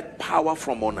 Let power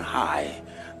from on high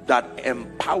that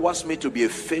empowers me to be a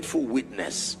faithful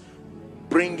witness,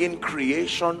 bringing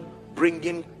creation,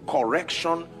 bringing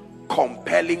correction,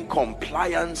 compelling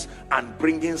compliance, and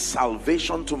bringing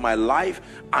salvation to my life,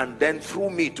 and then through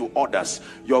me to others.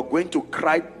 You're going to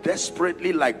cry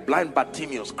desperately like blind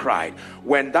Bartimaeus cried.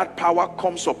 When that power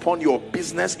comes upon your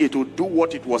business, it will do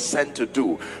what it was sent to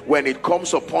do. When it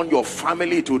comes upon your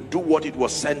family, it will do what it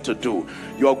was sent to do.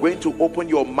 You're going to open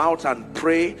your mouth and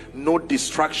pray, no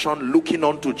distraction, looking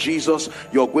unto Jesus.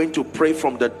 You're going to pray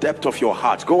from the depth of your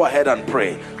heart. Go ahead and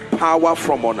pray. Power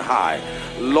from on high.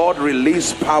 Lord,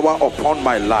 release power upon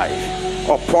my life,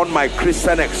 upon my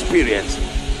Christian experience.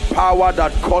 Power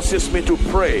that causes me to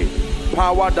pray.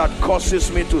 Power that causes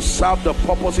me to serve the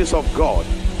purposes of God.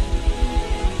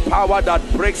 Power that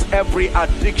breaks every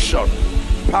addiction.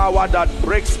 Power that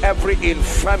breaks every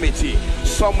infirmity.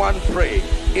 Someone pray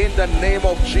in the name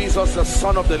of Jesus, the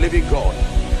Son of the living God.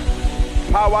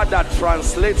 Power that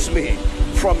translates me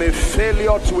from a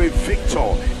failure to a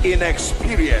victor in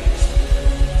experience.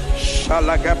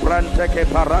 Shalagabranteke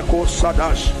barako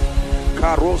sadash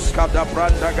karoska da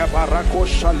brandaga barako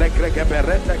shalegrege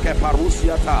bereteke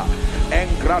parusiata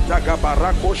engradaga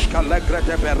barako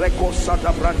shalegrege bereko sada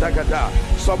brandagada.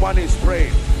 Someone is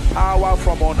praying. Power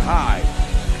from on high.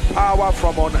 Power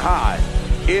from on high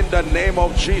in the name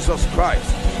of Jesus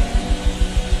Christ.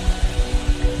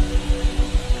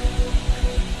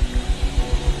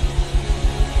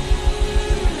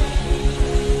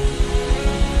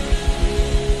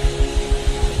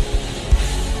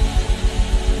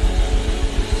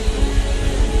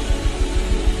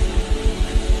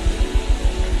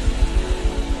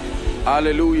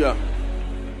 Hallelujah.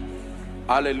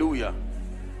 Hallelujah.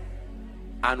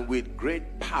 And with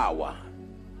great power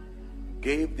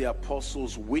gave the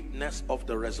apostles witness of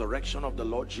the resurrection of the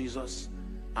Lord Jesus,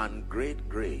 and great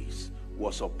grace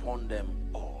was upon them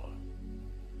all.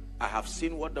 I have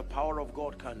seen what the power of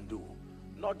God can do,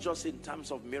 not just in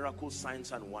terms of miracles,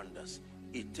 signs and wonders.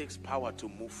 It takes power to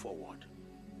move forward.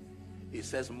 It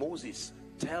says, Moses,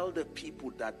 tell the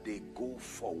people that they go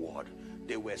forward.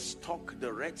 They were stuck,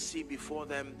 the Red Sea before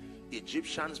them,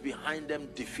 Egyptians behind them.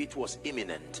 Defeat was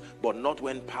imminent, but not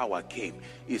when power came.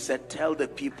 He said, tell the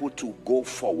people to go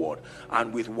forward.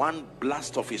 And with one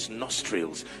blast of his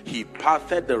nostrils, he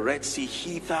parted the Red Sea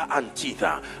hither and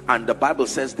thither, and the Bible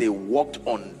says they walked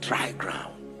on dry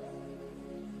ground.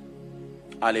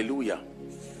 Hallelujah.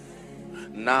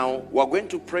 Now we're going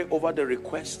to pray over the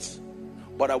requests,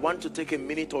 but I want to take a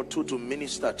minute or two to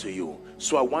minister to you.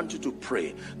 So I want you to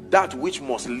pray that which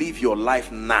must live your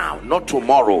life now, not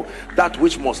tomorrow. That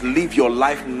which must live your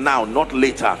life now, not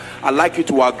later. I'd like you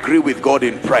to agree with God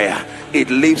in prayer. It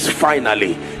lives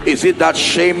finally. Is it that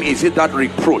shame? Is it that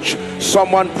reproach?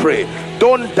 Someone pray.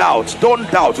 Don't doubt, don't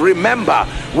doubt. Remember,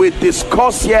 we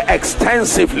discuss here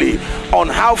extensively on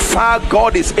how far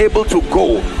God is able to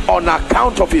go on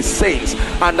account of his saints,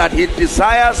 and that he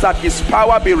desires that his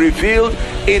power be revealed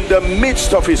in the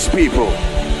midst of his people.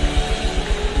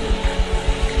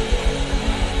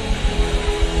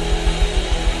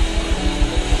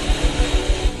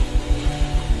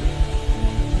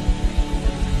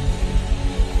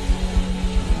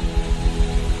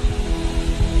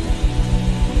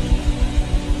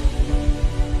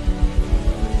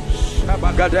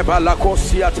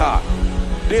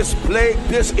 This plague,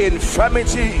 this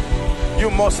infirmity, you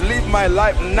must live my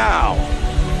life now.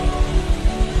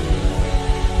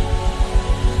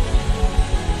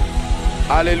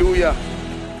 Hallelujah.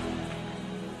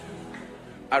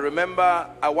 I remember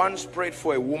I once prayed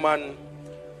for a woman.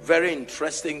 Very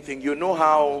interesting thing. You know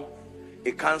how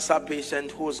a cancer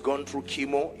patient who's gone through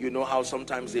chemo, you know how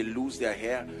sometimes they lose their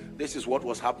hair? This is what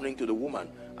was happening to the woman,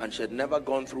 and she had never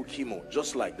gone through chemo.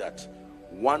 Just like that,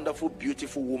 wonderful,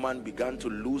 beautiful woman began to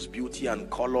lose beauty and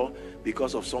color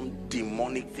because of some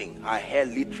demonic thing. Her hair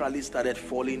literally started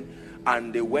falling,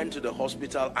 and they went to the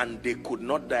hospital and they could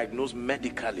not diagnose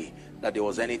medically that there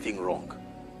was anything wrong.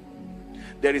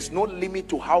 There is no limit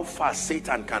to how far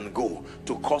Satan can go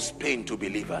to cause pain to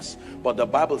believers. But the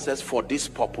Bible says, for this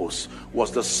purpose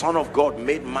was the Son of God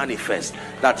made manifest,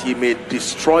 that he may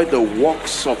destroy the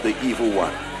works of the evil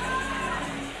one.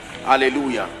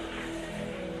 Hallelujah.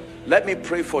 Let me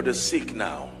pray for the sick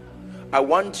now. I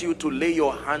want you to lay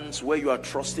your hands where you are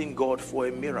trusting God for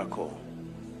a miracle.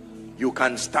 You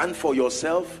can stand for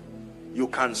yourself, you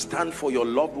can stand for your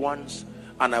loved ones,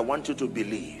 and I want you to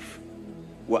believe.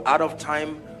 We're out of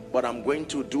time, but I'm going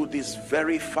to do this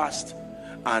very fast,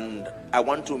 and I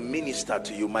want to minister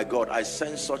to you. My God, I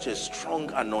sense such a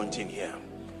strong anointing here.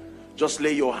 Just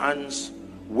lay your hands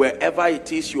wherever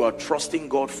it is you are trusting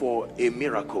God for a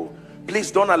miracle.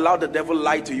 Please don't allow the devil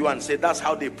lie to you and say that's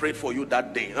how they prayed for you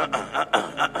that day.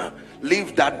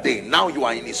 Leave that day. Now you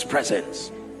are in his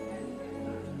presence.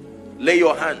 Lay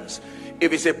your hands.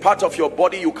 If it's a part of your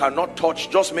body you cannot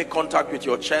touch, just make contact with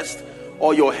your chest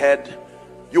or your head.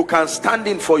 You can stand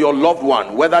in for your loved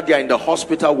one, whether they are in the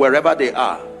hospital, wherever they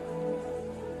are.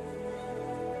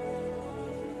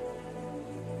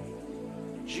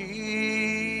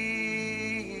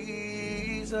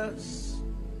 Jesus,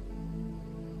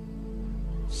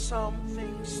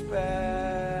 something special,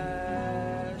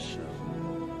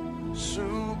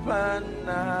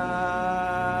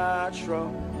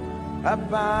 supernatural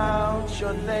about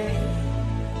your name,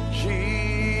 Jesus.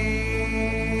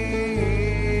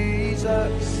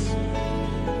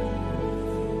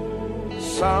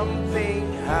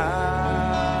 Something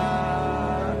happens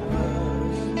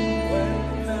when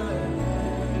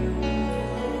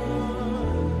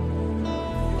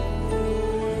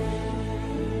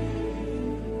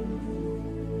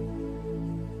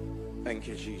Thank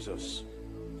you, Jesus.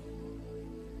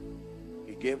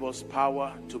 He gave us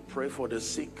power to pray for the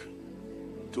sick,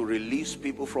 to release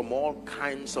people from all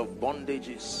kinds of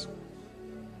bondages.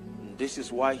 And this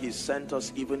is why he sent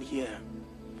us even here.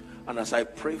 And as I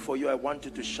pray for you, I want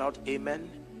you to shout amen.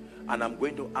 And I'm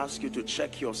going to ask you to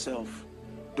check yourself.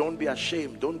 Don't be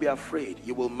ashamed. Don't be afraid.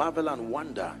 You will marvel and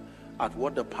wonder at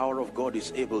what the power of God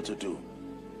is able to do,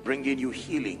 bringing you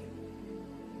healing.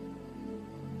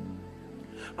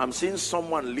 I'm seeing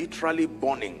someone literally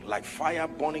burning, like fire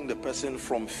burning the person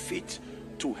from feet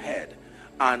to head.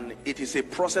 And it is a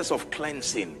process of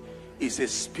cleansing. It's a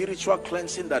spiritual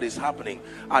cleansing that is happening.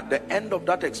 At the end of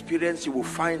that experience, you will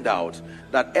find out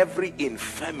that every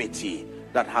infirmity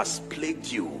that has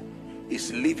plagued you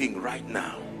is living right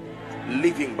now.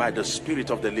 Living by the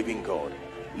Spirit of the living God.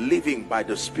 Living by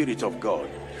the Spirit of God.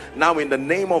 Now, in the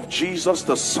name of Jesus,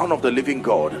 the Son of the living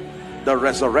God, the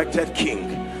resurrected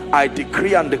King, I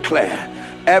decree and declare,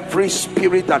 every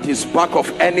spirit that is back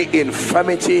of any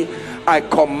infirmity, I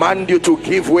command you to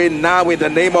give way now in the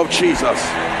name of Jesus.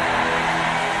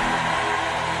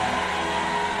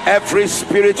 Every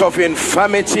spirit of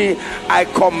infirmity, I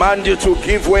command you to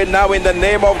give way now in the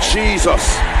name of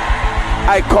Jesus.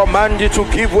 I command you to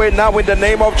give way now in the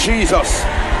name of Jesus.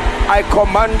 I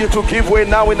command you to give way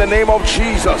now in the name of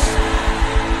Jesus.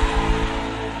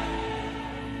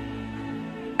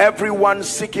 Everyone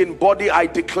sick in body, I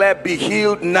declare, be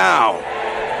healed now.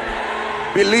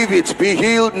 Believe it, be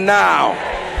healed now.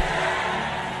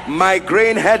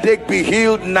 Migraine headache, be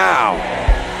healed now.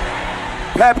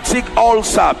 Peptic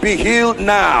ulcer, be healed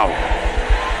now.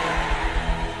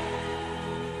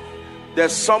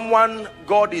 There's someone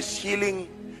God is healing.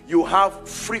 You have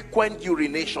frequent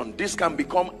urination. This can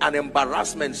become an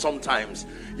embarrassment sometimes.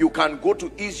 You can go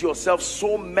to ease yourself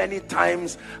so many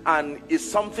times, and it's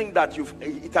something that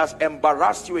it has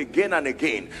embarrassed you again and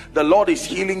again. The Lord is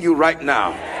healing you right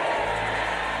now.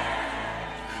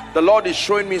 The Lord is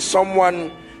showing me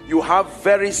someone, you have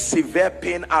very severe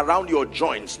pain around your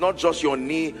joints, not just your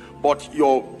knee, but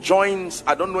your joints.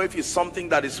 I don't know if it's something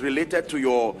that is related to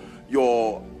your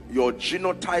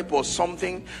genotype or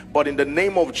something, but in the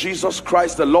name of Jesus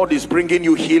Christ, the Lord is bringing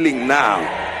you healing now.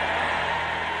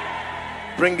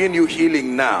 Bringing you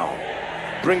healing now.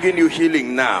 Bringing you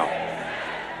healing now.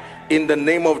 In the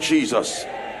name of Jesus.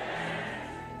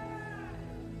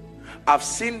 I've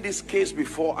seen this case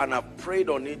before and I've prayed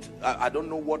on it. I don't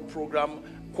know what program,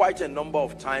 quite a number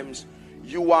of times.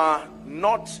 You are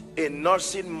not a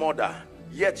nursing mother,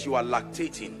 yet you are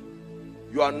lactating.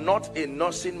 You are not a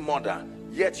nursing mother,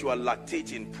 yet you are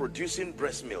lactating, producing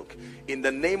breast milk. In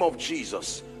the name of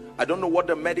Jesus, I don't know what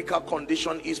the medical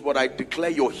condition is, but I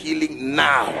declare your healing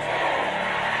now.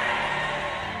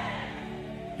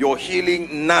 Your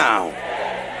healing now.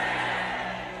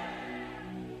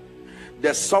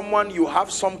 There's someone, you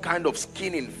have some kind of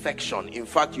skin infection. In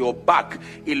fact, your back,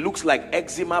 it looks like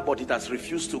eczema, but it has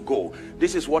refused to go.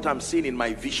 This is what I'm seeing in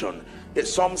my vision.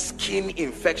 There's some skin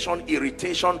infection,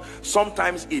 irritation.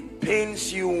 Sometimes it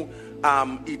pains you,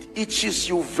 it itches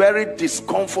you, very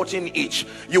discomforting itch.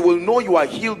 You will know you are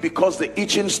healed because the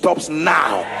itching stops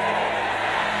now.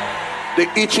 The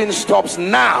itching stops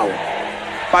now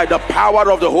by the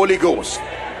power of the Holy Ghost.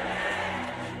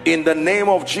 In the name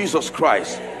of Jesus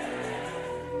Christ.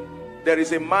 There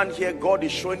is a man here, God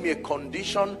is showing me a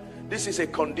condition. This is a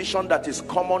condition that is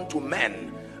common to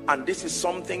men, and this is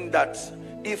something that,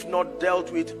 if not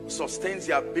dealt with, sustains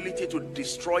the ability to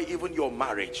destroy even your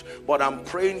marriage. But I'm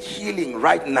praying healing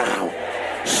right now.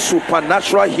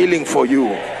 Supernatural healing for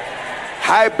you.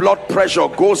 High blood pressure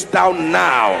goes down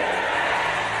now.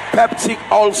 Peptic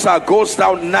ulcer goes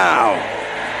down now.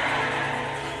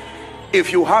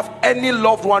 If you have any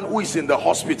loved one who is in the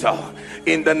hospital,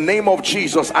 in the name of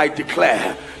Jesus, I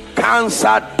declare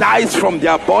cancer dies from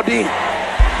their body.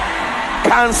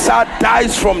 Cancer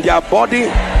dies from their body.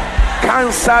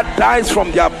 Cancer dies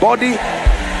from their body.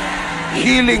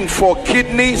 Healing for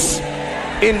kidneys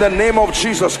in the name of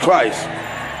Jesus Christ.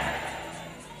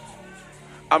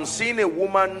 I'm seeing a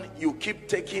woman you keep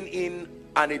taking in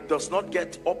and it does not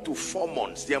get up to 4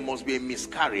 months. There must be a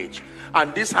miscarriage,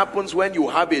 and this happens when you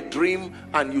have a dream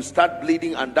and you start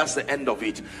bleeding, and that's the end of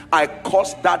it. I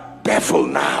curse that devil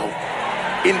now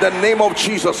in the name of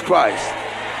Jesus Christ.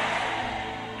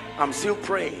 I'm still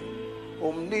praying.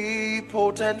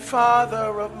 Omnipotent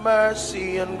Father of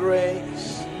mercy and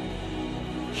grace,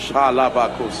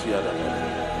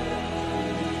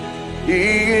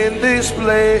 in this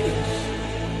place.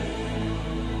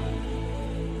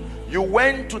 You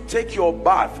went to take your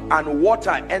bath and water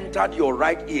entered your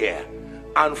right ear,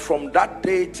 and from that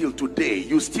day till today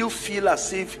you still feel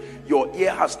as if your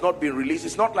ear has not been released.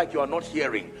 It's not like you are not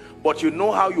hearing, but you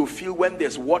know how you feel when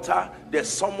there's water. There's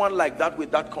someone like that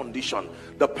with that condition.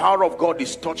 The power of God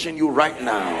is touching you right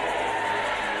now.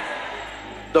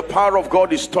 The power of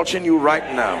God is touching you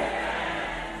right now.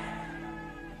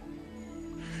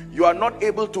 You are not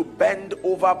able to bend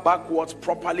over backwards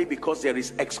properly because there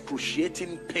is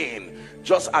excruciating pain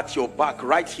just at your back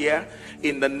right here.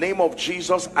 In the name of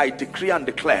Jesus, I decree and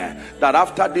declare that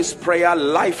after this prayer,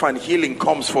 life and healing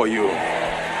comes for you.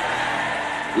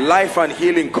 Life and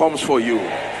healing comes for you.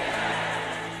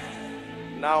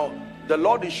 Now, the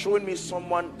Lord is showing me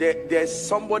someone. There's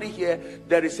somebody here.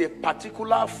 There is a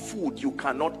particular food you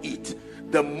cannot eat.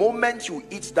 The moment you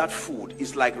eat that food,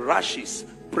 it's like rashes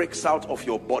breaks out of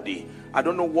your body. I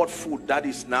don't know what food that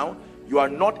is now. You are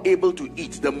not able to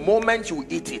eat. The moment you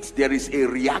eat it, there is a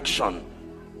reaction.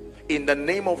 In the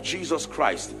name of Jesus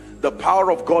Christ, the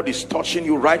power of God is touching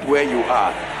you right where you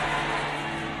are.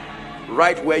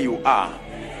 Right where you are.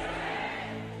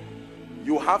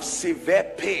 You have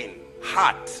severe pain.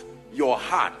 Heart, your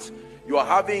heart. You are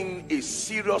having a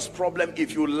serious problem.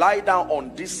 If you lie down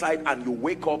on this side and you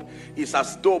wake up, it's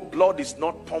as though blood is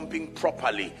not pumping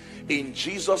properly. In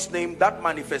Jesus' name, that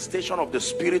manifestation of the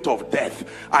spirit of death,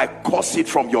 I curse it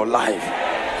from your life.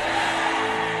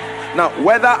 Now,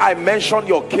 whether I mention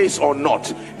your case or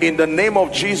not, in the name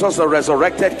of Jesus, the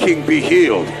resurrected King, be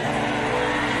healed.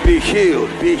 Be healed.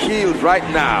 Be healed right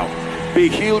now. Be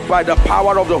healed by the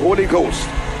power of the Holy Ghost.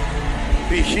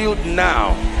 Be healed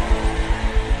now.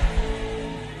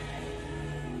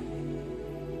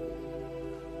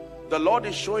 The Lord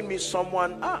is showing me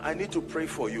someone, I need to pray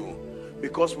for you,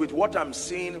 because with what I'm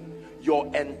seeing, your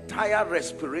entire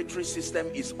respiratory system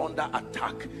is under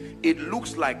attack. It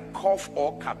looks like cough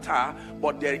or catarrh,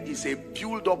 but there is a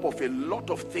build-up of a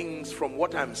lot of things from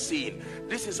what I'm seeing.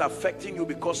 This is affecting you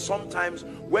because sometimes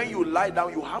when you lie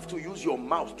down, you have to use your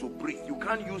mouth to breathe. You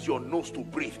can't use your nose to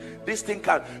breathe. This thing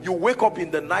can, you wake up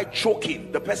in the night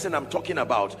choking, the person I'm talking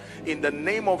about. In the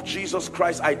name of Jesus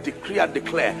Christ, I decree and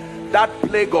declare, that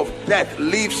plague of death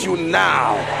leaves you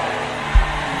now.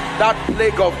 That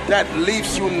plague of death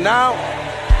leaves you now.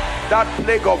 That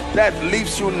plague of death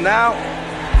leaves you now.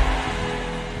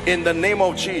 In the name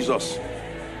of Jesus.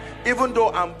 Even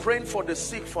though I'm praying for the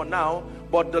sick for now,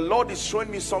 but the Lord is showing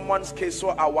me someone's case, so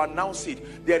I will announce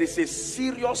it. There is a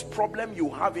serious problem you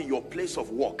have in your place of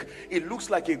work. It looks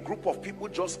like a group of people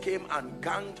just came and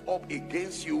ganged up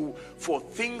against you for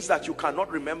things that you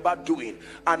cannot remember doing.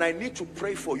 And I need to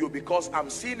pray for you because I'm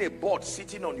seeing a board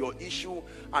sitting on your issue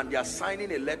and they are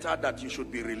signing a letter that you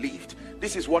should be relieved.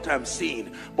 This is what I'm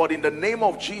seeing. But in the name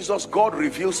of Jesus, God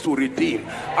reveals to redeem.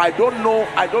 I don't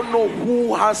know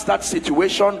who has that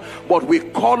situation, but we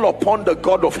call upon the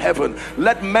God of heaven.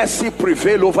 Let mercy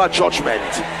prevail over judgment.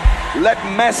 Let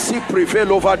mercy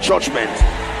prevail over judgment.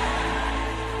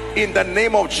 In the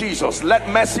name of Jesus, let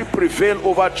mercy prevail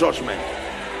over judgment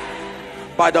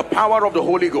by the power of the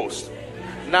Holy Ghost.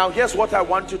 Now here's what I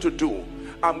want you to do.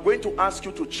 I'm going to ask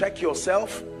you to check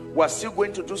yourself. We're still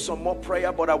going to do some more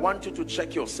prayer, but I want you to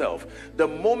check yourself. The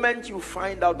moment you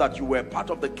find out that you were part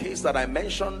of the case that I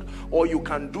mentioned, or you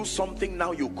can do something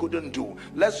now you couldn't do,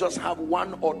 let's just have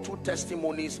 1 or 2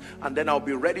 testimonies, and then I'll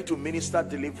be ready to minister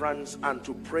deliverance and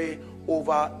to pray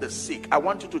over the sick. I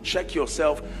want you to check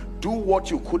yourself. Do what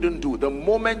you couldn't do. The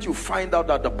moment you find out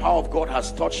that the power of God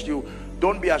has touched you,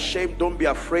 don't be ashamed, don't be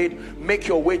afraid. Make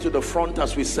your way to the front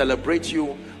as we celebrate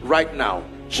you right now.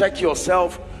 Check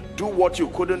yourself. Do what you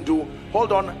couldn't do.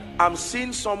 Hold on, I'm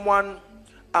seeing someone,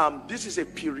 this is a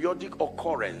periodic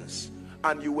occurrence,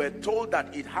 and you were told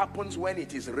that it happens when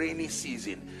it is rainy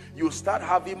season. You start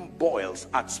having boils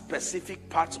at specific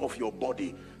parts of your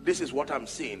body. This is what I'm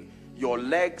seeing. Your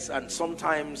legs, and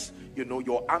sometimes, you know,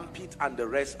 your armpit and the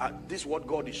rest. This is what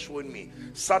God is showing me.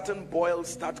 Certain boils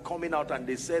start coming out, and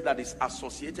they say that it's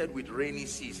associated with rainy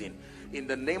season. In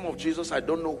the name of Jesus, I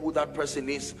don't know who that person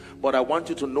is, but I want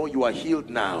you to know you are healed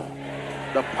now.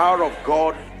 The power of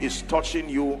God is touching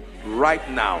you right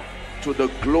now, to the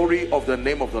glory of the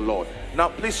name of the Lord. Now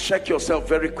please check yourself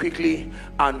very quickly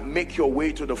and make your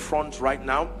way to the front right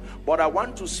now. But I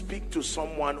want to speak to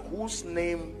someone whose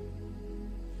name,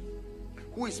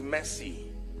 who is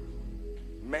Mercy.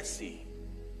 Mercy.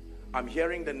 I'm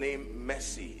hearing the name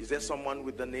Mercy. Is there someone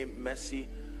with the name Mercy?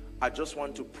 I just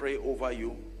want to pray over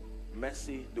you.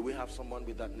 Mercy. Do we have someone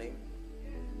with that name?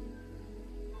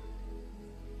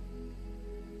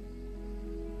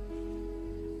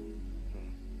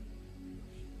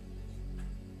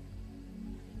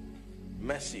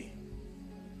 Mercy.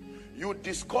 You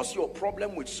discuss your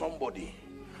problem with somebody,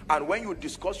 and when you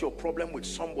discuss your problem with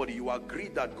somebody, you agree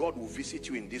that God will visit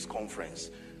you in this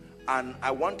conference. And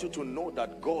I want you to know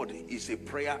that God is a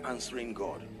prayer answering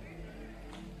God.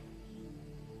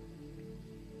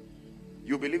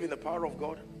 You believe in the power of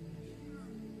God?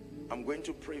 I'm going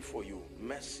to pray for you.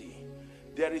 Mercy.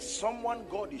 There is someone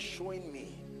God is showing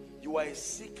me. You are a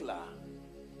sickler.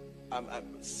 I'm a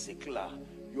sickler.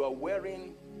 You are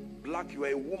wearing black. You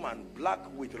are a woman. Black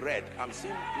with red. I'm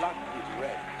seeing black with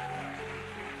red.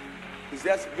 Is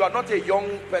there, you are not a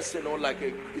young person or like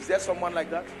a, is there someone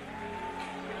like that?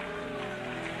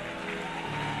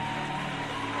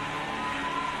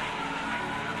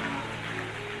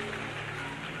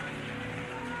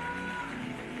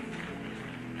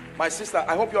 My sister,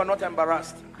 I hope you are not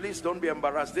embarrassed. Please don't be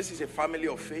embarrassed. This is a family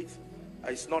of faith.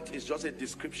 It's not, it's just a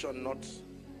description, not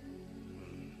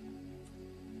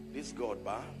this God,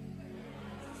 bah.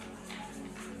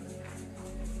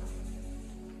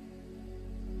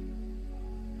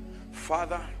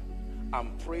 Father,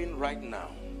 I'm praying right now.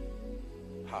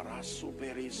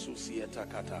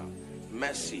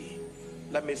 Mercy.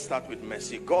 Let me start with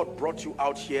mercy. God brought you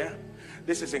out here.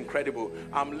 This is incredible.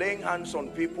 I'm laying hands on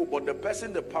people, but the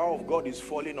person the power of God is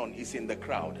falling on is in the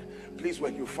crowd. Please,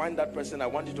 when you find that person, I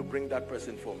want you to bring that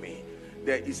person for me.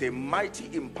 There is a mighty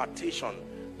impartation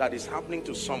that is happening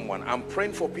to someone. I'm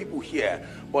praying for people here,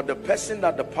 but the person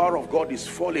that the power of God is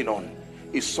falling on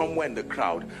is somewhere in the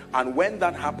crowd. And when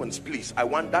that happens, please, I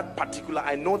want that particular,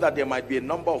 I know that there might be a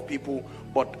number of people,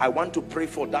 but I want to pray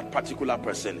for that particular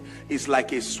person. It's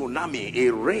like a tsunami,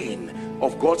 a rain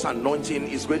of God's anointing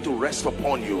is going to rest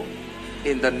upon you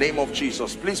in the name of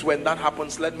Jesus. Please, when that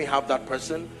happens, let me have that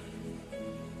person.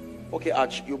 Okay,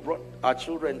 you brought our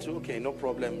children too? Okay, no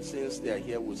problem. Since they are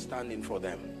here, we'll stand in for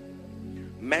them.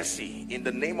 Mercy, in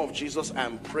the name of Jesus, I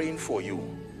am praying for you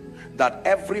that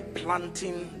every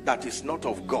planting that is not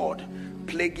of God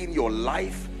plaguing your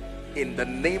life, in the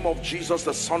name of Jesus,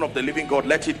 the Son of the living God,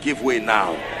 let it give way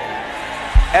now.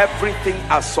 Everything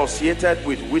associated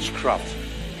with witchcraft.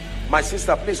 My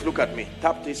sister, please look at me.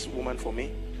 Tap this woman for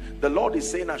me. The Lord is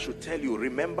saying I should tell you,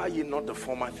 remember ye not the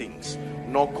former things,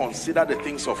 nor consider the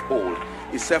things of old.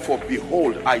 He said, for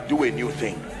behold, I do a new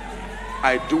thing.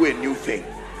 I do a new thing.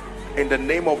 In the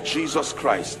name of Jesus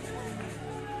Christ.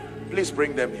 Please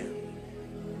bring them here.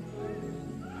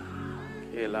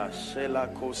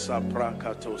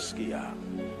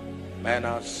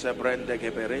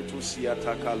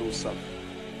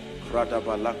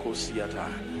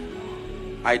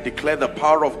 I declare the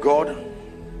power of God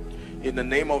in the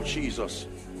name of Jesus.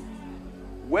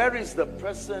 Where is the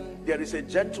person? There is a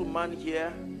gentleman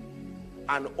here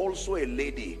and also a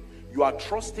lady. You are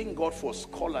trusting God for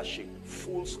scholarship,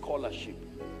 full scholarship.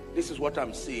 This is what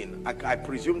I'm seeing. I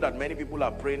presume that many people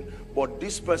are praying, but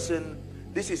this person,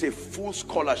 this is a full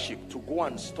scholarship to go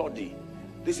and study.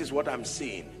 This is what I'm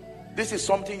seeing. This is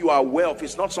something you are aware of.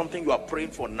 It's not something you are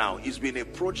praying for now. It's been a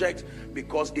project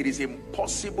because it is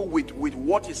impossible with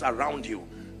what is around you.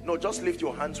 No, just lift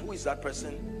your hands. Who is that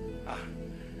person?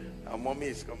 Our mommy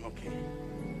is coming. Okay.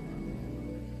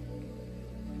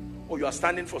 Oh, you are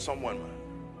standing for someone.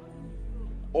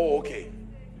 Oh, okay.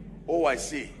 Oh, I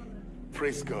see.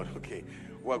 Praise God. Okay.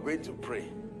 We are going to pray.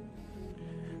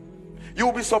 You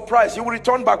will be surprised. You will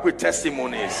return back with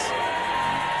testimonies.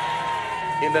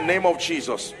 In the name of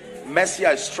Jesus. Mercy,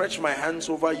 I stretch my hands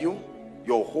over you,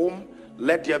 your home.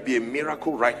 Let there be a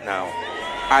miracle right now.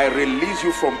 I release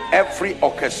you from every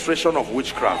orchestration of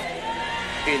witchcraft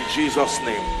in Jesus'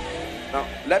 name. Now,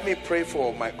 let me pray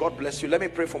for my, God bless you. Let me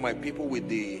pray for my people with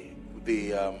the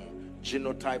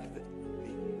genotype.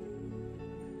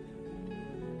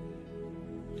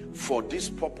 For this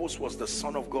purpose was the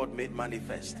Son of God made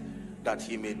manifest, that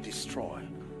he may destroy.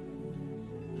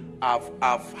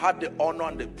 I've had the honor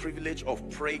and the privilege of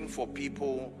praying for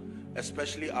people,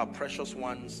 especially our precious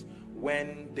ones,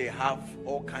 when they have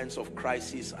all kinds of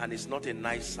crises, and it's not a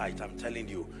nice sight. I'm telling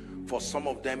you, for some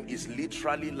of them it's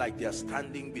literally like they're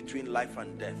standing between life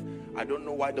and death. I don't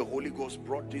know why the Holy Ghost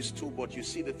brought these two, but you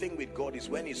see, the thing with God is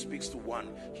when he speaks to one,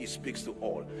 he speaks to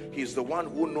all. He's the one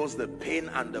who knows the pain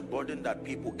and the burden that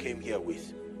people came here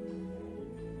with.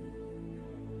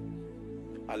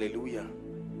 Hallelujah.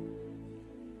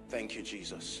 Thank you,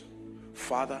 Jesus.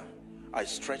 Father, I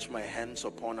stretch my hands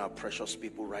upon our precious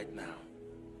people right now.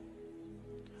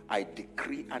 I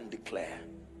decree and declare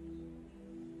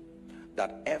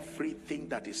that everything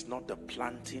that is not the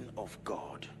planting of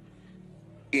God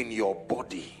in your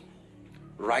body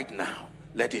right now,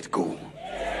 let it go.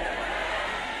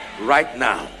 Right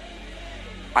now,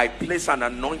 I place an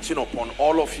anointing upon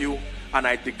all of you and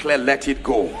I declare, let it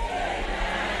go.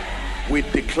 We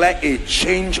declare a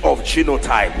change of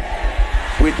genotype.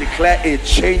 We declare a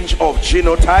change of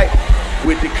genotype.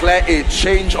 We declare a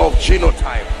change of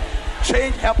genotype.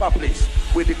 Change, help her please.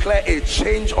 We declare a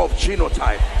change of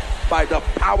genotype by the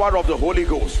power of the Holy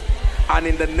Ghost. And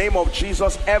in the name of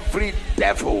Jesus, every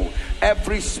devil,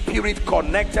 every spirit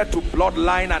connected to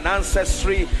bloodline and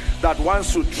ancestry that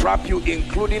wants to trap you,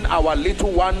 including our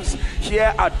little ones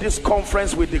here at this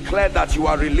conference, we declare that you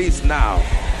are released now.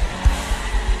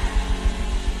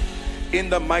 In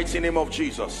the mighty name of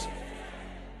Jesus.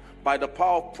 By the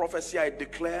power of prophecy, I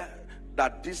declare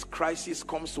that this crisis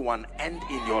comes to an end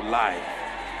in your life.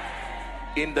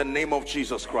 In the name of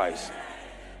Jesus Christ.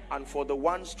 And for the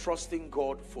ones trusting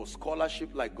God for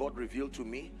scholarship like God revealed to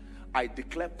me, I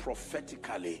declare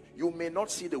prophetically, you may not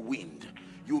see the wind,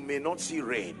 you may not see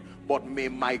rain, but may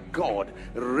my God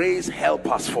raise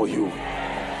helpers for you.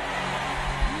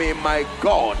 May my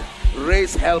God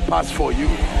raise helpers for you.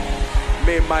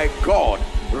 May my God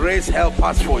raise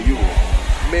helpers for you.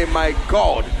 May my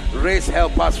God raise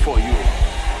helpers for you.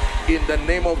 In the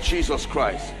name of Jesus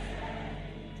Christ.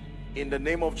 In the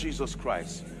name of Jesus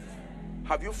Christ.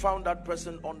 Have you found that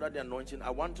person under the anointing? I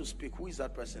want to speak. Who is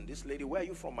that person? This lady. Where are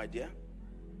you from, my dear?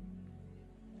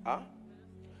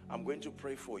 I'm going to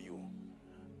pray for you.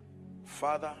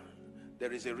 Father,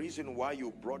 there is a reason why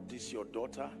you brought this, your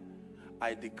daughter.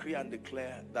 I decree and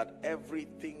declare that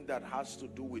everything that has to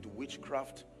do with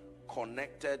witchcraft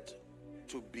connected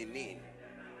to Benin,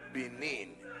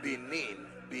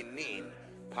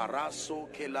 Paraso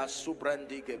kela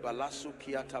subrandi gebalasu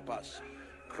kiatabas,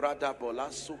 krada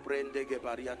bolasu brende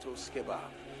gebariatos keba.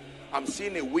 I'm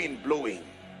seeing a wind blowing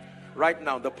right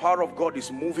now. The power of God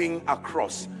is moving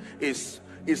across.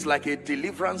 It's like a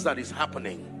deliverance that is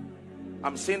happening.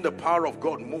 I'm seeing the power of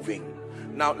God moving.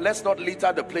 Now let's not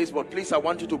litter the place, but please, I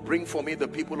want you to bring for me the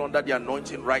people under the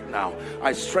anointing right now.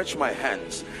 I stretch my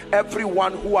hands.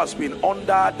 Everyone who has been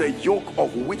under the yoke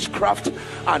of witchcraft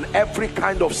and every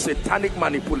kind of satanic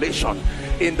manipulation,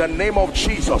 in the name of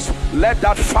Jesus, let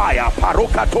that fire,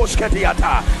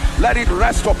 let it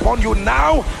rest upon you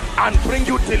now and bring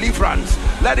you deliverance.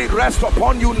 Let it rest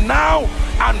upon you now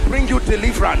and bring you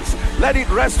deliverance. Let it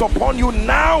rest upon you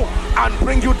now and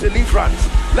bring you deliverance.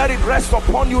 Let it rest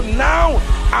upon you now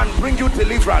and bring you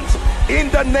deliverance. In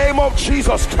the name of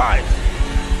Jesus Christ.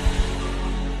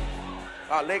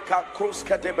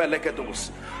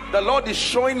 The Lord is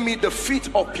showing me the feet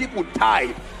of people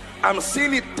tied. I'm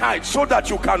seeing it tied so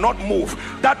that you cannot move.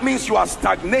 That means you are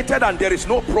stagnated and there is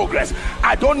no progress.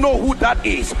 I don't know who that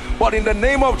is, but in the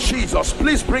name of Jesus,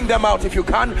 please bring them out if you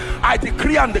can. I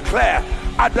decree and declare,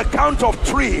 at the count of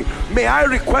 3, may I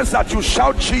request that you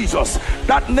shout Jesus,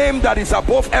 that name that is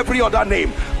above every other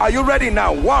name. Are you ready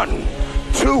now? 1,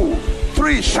 2,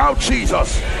 3. Shout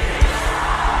Jesus.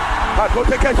 Out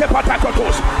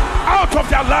of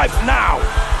their lives now.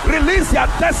 Release their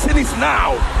destinies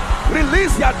now.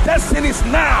 Release their destinies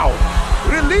now.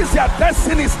 Release their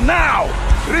destinies now.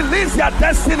 Release their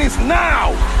destinies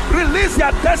now. Release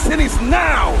their destinies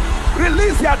now.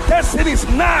 Release their destinies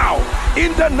now.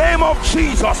 In the name of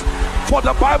Jesus. For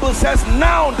the Bible says,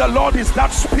 now the Lord is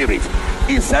that Spirit.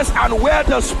 It says, and where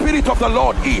the Spirit of the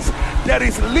Lord is, there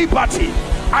is liberty.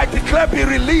 I declare, be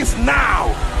released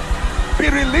now. Be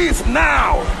released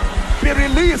now. Be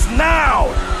released now.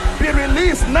 Be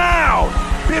released now.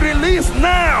 Be released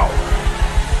now.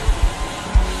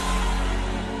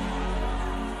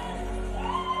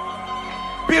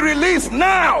 Be released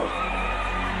now.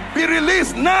 Be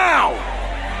released now.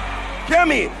 Hear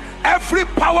me. Every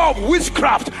power of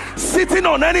witchcraft sitting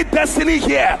on any destiny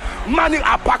here, in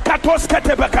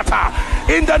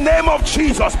the name of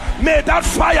Jesus, may that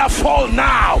fire fall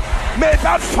now. May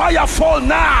that fire fall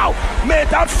now. May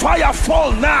that fire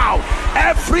fall now.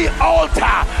 Every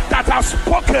altar that has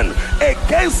spoken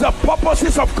against the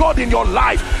purposes of God in your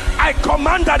life, I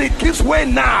command that it gives way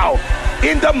now,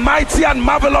 in the mighty and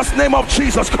marvelous name of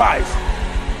Jesus Christ.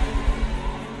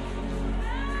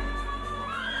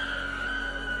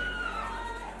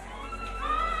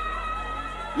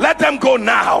 Let them go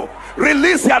now.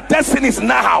 Release their destinies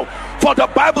now. For the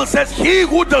Bible says, he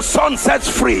who the Son sets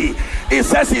free, it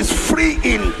says is free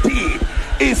indeed.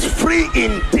 Is free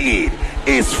indeed.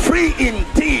 Is free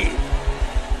indeed.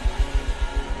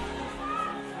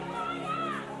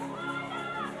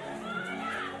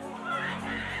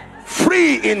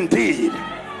 Free indeed.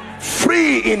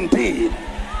 Free indeed.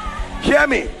 Hear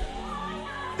me.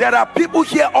 There are people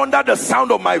here under the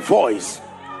sound of my voice.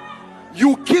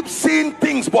 You keep seeing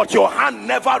things, but your hand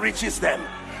never reaches them.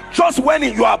 Just when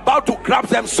you are about to grab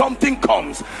them, something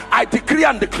comes. I decree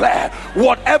and declare,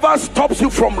 whatever stops you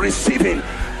from receiving,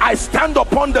 I stand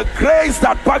upon the grace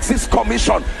that backs this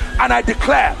commission, and I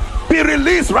declare, be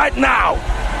released right now.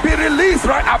 Be released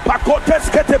right now.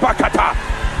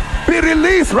 Be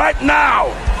released right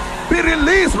now. Be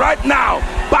released right now.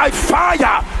 By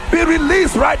fire. Be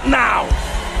released right now.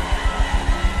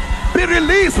 Be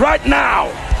released right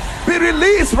now. Be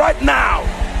released right now.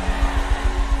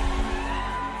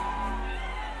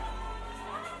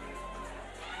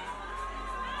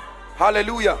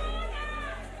 Hallelujah.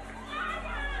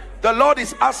 The Lord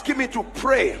is asking me to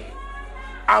pray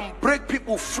and break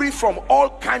people free from all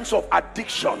kinds of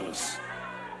addictions.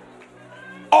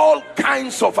 All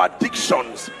kinds of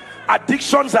addictions.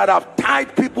 Addictions that have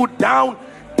tied people down,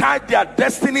 tied their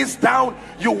destinies down.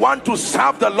 You want to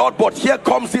serve the Lord, but here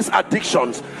comes these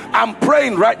addictions. I'm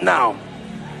praying right now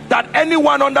that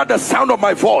anyone under the sound of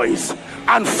my voice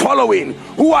and following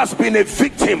who has been a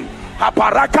victim of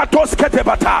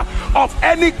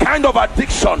any kind of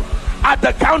addiction, at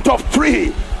the count of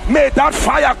 3, may that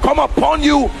fire come upon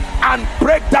you and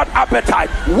break that appetite.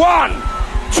 1,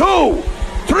 2,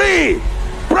 3.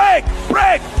 Break,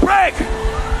 break, break,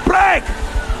 break.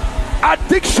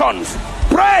 Addictions,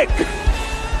 break.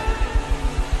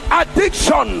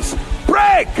 Addictions,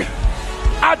 break.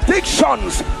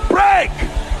 Addictions, break.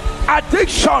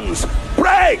 Addictions,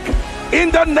 break. In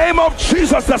the name of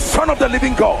Jesus, the Son of the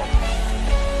living God.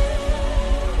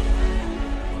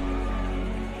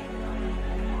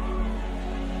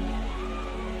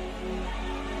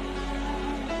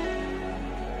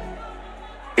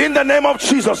 In the name of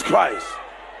Jesus Christ.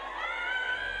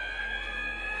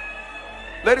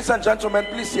 Ladies and gentlemen,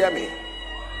 please hear me.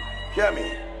 Hear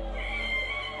me.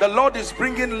 The Lord is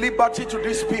bringing liberty to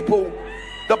these people.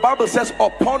 The Bible says,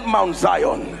 upon Mount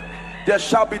Zion There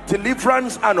shall be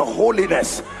deliverance and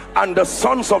holiness, and the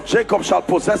sons of Jacob shall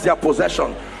possess their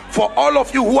possession. For all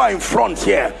of you who are in front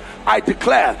here, I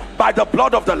declare by the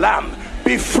blood of the Lamb,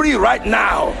 be free right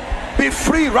now. Be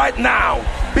free right now.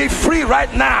 Be free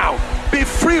right now. Be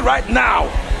free right now.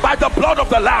 By the blood of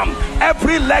the Lamb,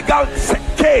 every legal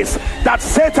case that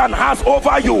Satan has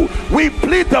over you, we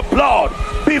plead the blood.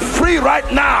 Be free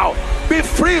right now. Be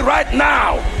free right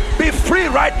now. Be free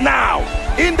right now.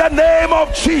 In the name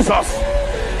of Jesus.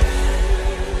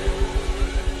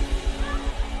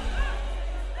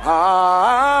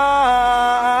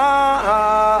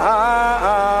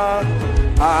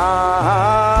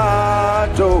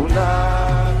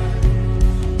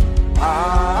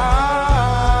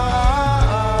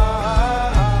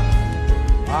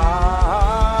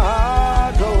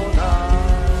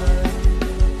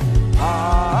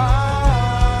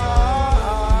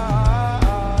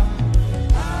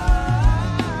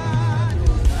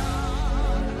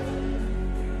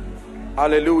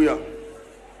 Hallelujah.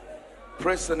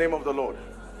 Praise the name of the Lord.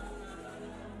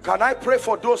 Can I pray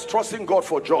for those trusting God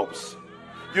for jobs?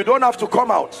 You don't have to come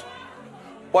out,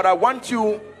 but I want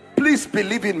you, please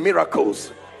believe in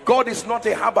miracles. God is not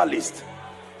a herbalist,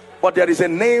 but there is a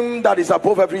name that is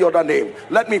above every other name.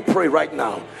 Let me pray right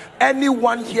now.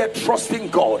 Anyone here trusting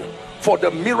God for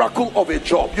the miracle of a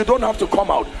job, you don't have to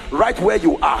come out, right where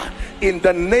you are. In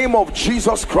the name of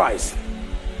Jesus Christ,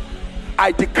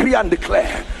 I decree and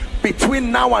declare,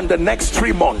 between now and the next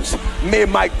 3 months, may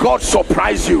my God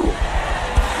surprise you.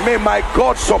 May my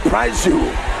God surprise you.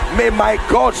 May my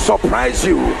God surprise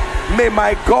you. May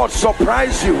my God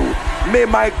surprise you. May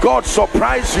my God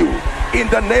surprise you in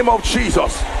the name of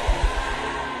Jesus.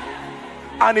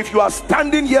 And if you are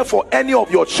standing here for any of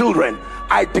your children,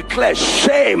 I declare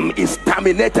shame is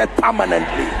terminated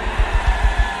permanently.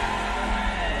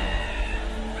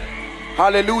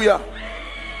 Hallelujah.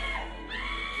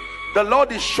 The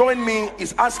Lord is showing me,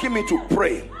 is asking me to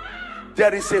pray.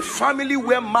 There is a family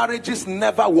where marriages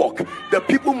never work. The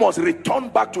people must return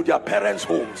back to their parents'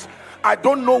 homes. I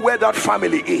don't know where that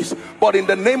family is, but in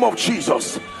the name of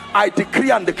Jesus, I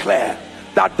decree and declare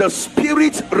that the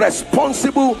spirit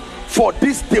responsible for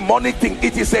this demonic thing,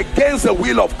 it is against the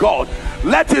will of God.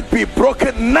 Let it be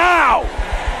broken now.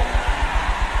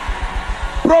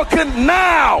 Broken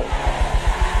now.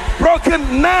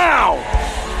 Broken now.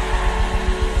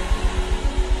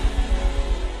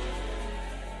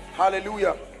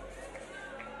 Hallelujah.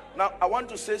 Now I want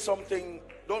to say something.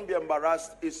 Don't be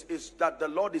embarrassed. Is that the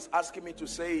Lord is asking me to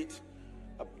say it.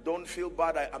 Don't feel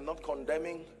bad. I'm not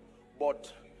condemning,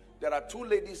 but there are 2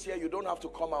 ladies here. You don't have to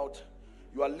come out.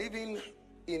 You are living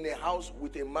in a house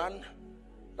with a man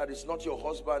that is not your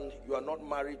husband. You are not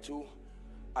married to.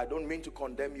 I don't mean to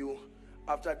condemn you.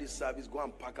 After this service, go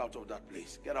and pack out of that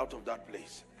place. Get out of that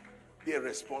place. Be a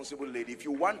responsible lady. If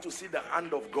you want to see the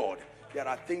hand of God, there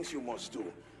are things you must do.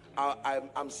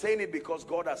 I'm saying it because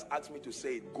God has asked me to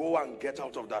say it. Go and get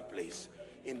out of that place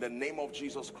in the name of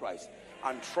Jesus Christ,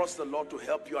 and trust the Lord to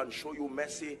help you and show you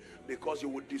mercy, because you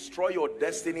would destroy your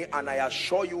destiny, and I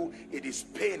assure you it is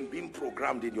pain being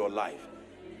programmed in your life.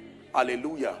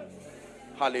 Hallelujah.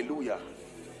 Hallelujah.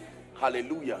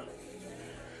 Hallelujah.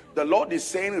 The Lord is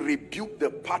saying, rebuke the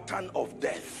pattern of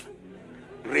death.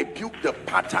 Rebuke the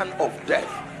pattern of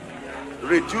death.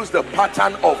 Reduce the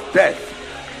pattern of death.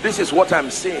 This is what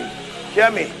I'm saying. Hear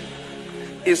me.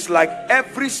 It's like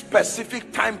every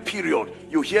specific time period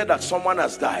you hear that someone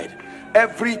has died.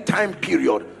 Every time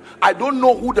period. I don't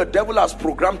know who the devil has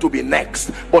programmed to be next,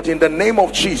 but in the name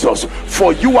of Jesus,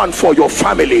 for you and for your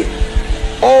family,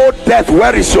 oh death,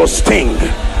 where is your sting?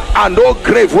 And oh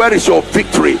grave, where is your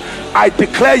victory? I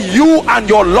declare you and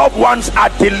your loved ones are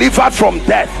delivered from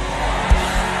death.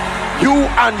 You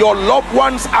and your loved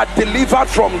ones are delivered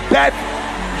from death.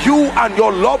 You and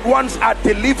your loved ones are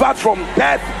delivered from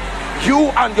death. You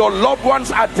and your loved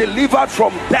ones are delivered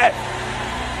from death.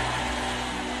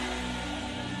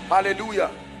 Hallelujah.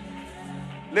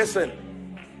 Listen,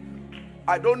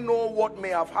 I don't know what may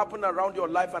have happened around your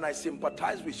life, and I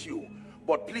sympathize with you,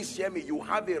 but please hear me. You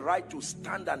have a right to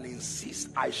stand and insist,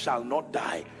 I shall not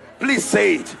die. Please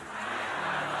say it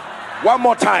one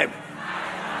more time.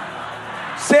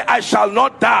 Say, I shall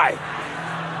not die,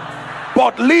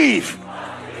 but live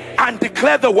and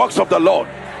declare the works of the Lord.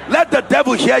 Let the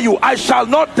devil hear you. I shall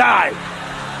not die,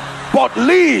 but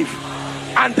live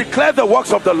and declare the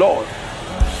works of the Lord.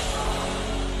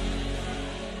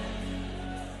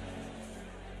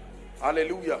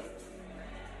 Hallelujah.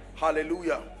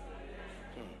 Hallelujah.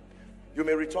 You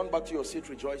may return back to your seat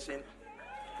rejoicing.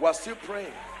 We are still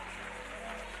praying.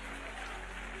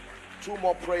 2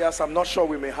 more prayers. I'm not sure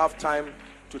we may have time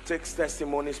to take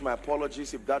testimonies. My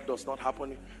apologies if that does not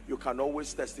happen. You can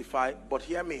always testify, but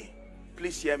hear me,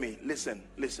 please hear me. Listen.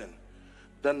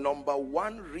 The number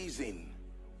one reason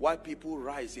why people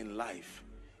rise in life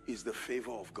is the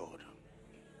favor of God.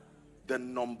 The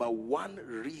number one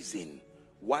reason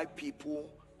why people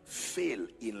fail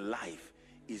in life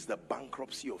is the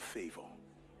bankruptcy of favor.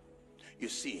 You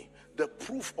see, the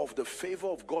proof of the favor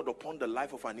of God upon the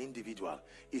life of an individual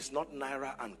is not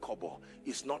naira and kobo,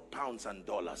 it's not pounds and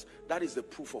dollars. That is the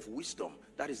proof of wisdom.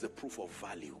 That is the proof of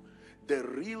value. The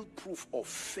real proof of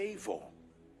favor,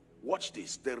 watch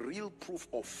this, the real proof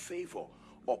of favor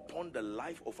upon the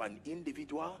life of an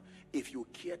individual, if you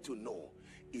care to know,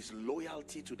 is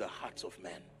loyalty to the hearts of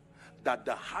men. That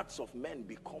the hearts of men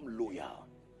become loyal.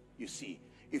 You see,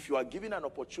 if you are given an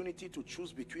opportunity to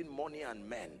choose between money and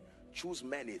men, choose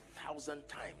men 1,000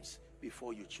 times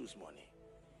before you choose money.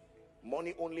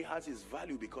 Money only has its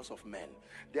value because of men.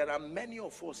 There are many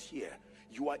of us here,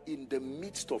 you are in the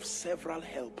midst of several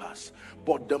helpers,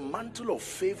 but the mantle of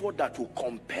favor that will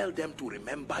compel them to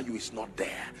remember you is not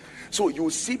there. So you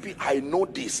see, I know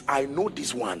this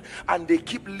one, and they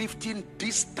keep lifting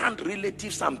distant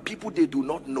relatives and people they do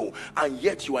not know, and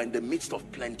yet you are in the midst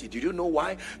of plenty. Do you know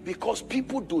why? Because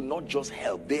people do not just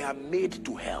help, they are made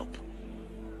to help.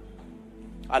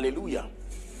 Hallelujah.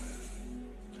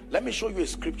 Let me show you a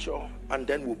scripture and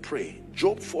then we'll pray.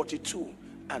 Job 42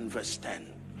 and verse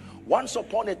 10. Once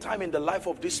upon a time in the life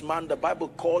of this man, the Bible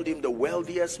called him the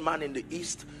wealthiest man in the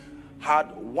East,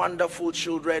 had wonderful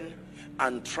children,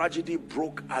 and tragedy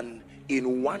broke, and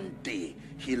in one day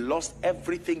he lost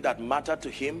everything that mattered to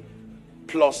him.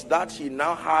 Plus that, he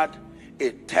now had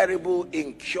a terrible,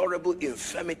 incurable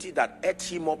infirmity that ate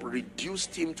him up,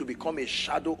 reduced him to become a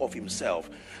shadow of himself.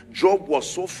 Job was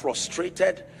so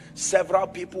frustrated. Several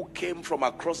people came from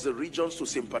across the regions to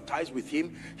sympathize with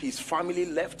him. His family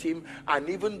left him, and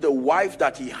even the wife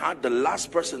that he had, the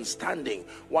last person standing,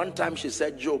 one time she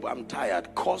said, Job, I'm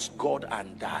tired, curse God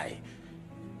and die.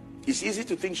 It's easy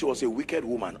to think she was a wicked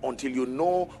woman until you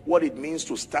know what it means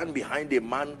to stand behind a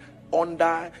man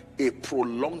under a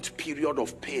prolonged period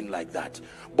of pain like that.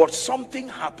 But something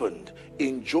happened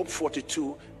in Job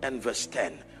 42 and verse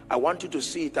 10. I want you to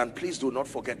see it, and please do not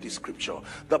forget this scripture.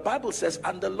 The Bible says,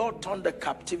 and the Lord turned the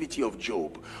captivity of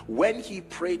Job when he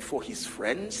prayed for his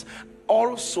friends.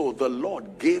 Also the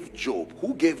Lord gave Job.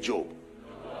 Who gave Job?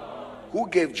 Who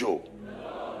gave Job?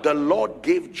 The Lord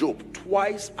gave Job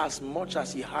twice as much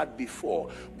as he had before.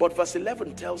 But verse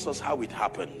 11 tells us how it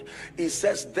happened. It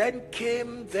says, then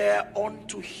came there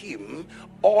unto him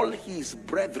all his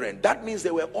brethren. That means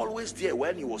they were always there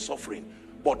when he was suffering,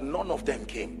 but none of them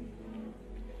came.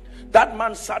 That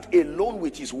man sat alone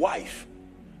with his wife.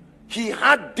 He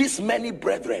had this many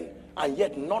brethren, and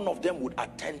yet none of them would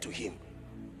attend to him.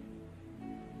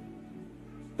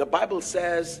 The Bible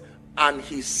says, and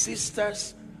his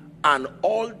sisters and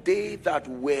all they that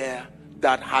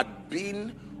had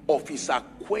been of his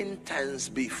acquaintance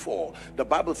before. The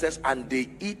Bible says, and they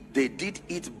did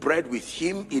eat bread with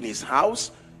him in his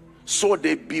house. So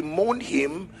they bemoaned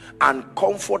him and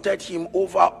comforted him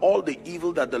over all the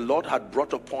evil that the Lord had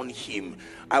brought upon him.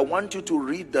 I want you to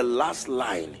read the last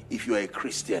line if you are a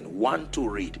Christian. 1, 2,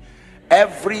 read.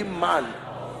 Every man.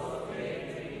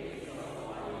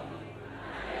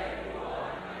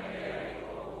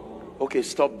 Okay,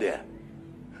 stop there.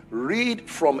 Read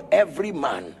from every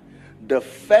man the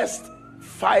first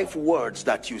 5 words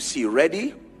that you see.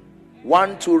 Ready?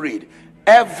 1, 2, read.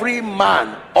 Every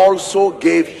man also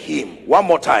gave him. One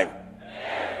more time.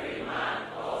 Every man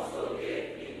also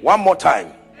gave him. One more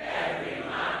time. Every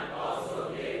man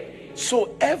also gave him.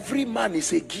 So every man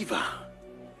is a giver,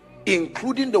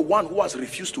 including the one who has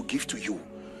refused to give to you.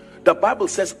 The Bible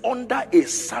says, under a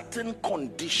certain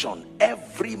condition,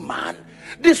 every man.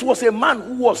 This was a man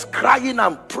who was crying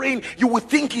and praying. You would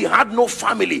think he had no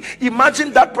family.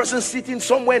 Imagine that person sitting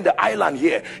somewhere in the island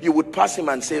here. You would pass him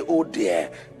and say, oh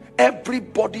dear.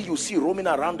 Everybody you see roaming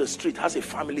around the street has a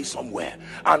family somewhere,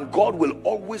 and God will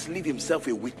always leave himself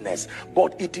a witness.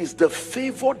 But it is the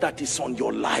favor that is on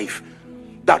your life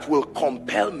that will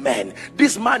compel men.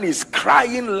 This man is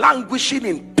crying, languishing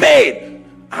in pain,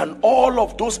 and all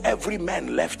of those every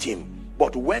man left him.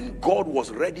 But when God was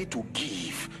ready to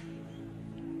give,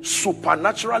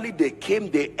 supernaturally they came,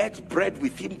 they ate bread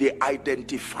with him, they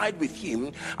identified with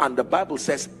him, and the Bible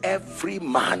says every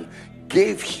man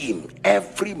gave him.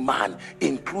 Every man,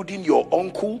 including your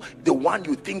uncle, the one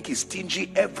you think is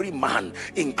stingy, every man,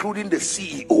 including the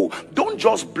CEO. Don't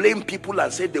just blame people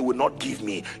and say they will not give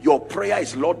me. Your prayer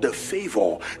is, Lord, the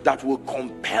favor that will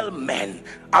compel men.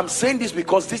 I'm saying this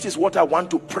because this is what I want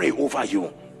to pray over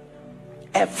you.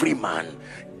 every man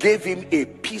gave him a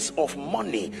piece of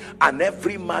money, and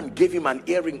every man gave him an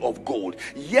earring of gold.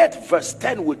 Yet verse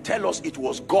 10 will tell us it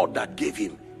was God that gave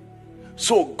him.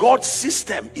 So God's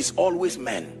system is always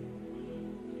men.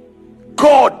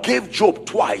 God gave Job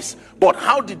twice, but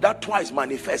how did that twice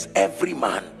manifest? Every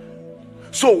man.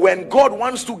 So when God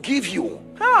wants to give you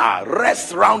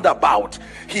rest roundabout,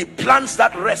 he plants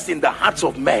that rest in the hearts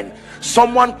of men.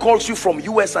 Someone calls you from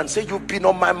US and say, you've been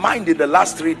on my mind in the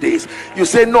last 3 days. You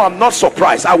say, no, I'm not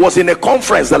surprised. I was in a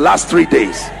conference the last 3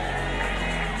 days.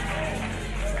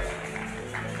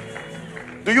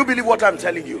 Do you believe what I'm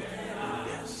telling you?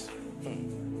 Yes.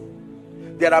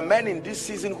 There are men in this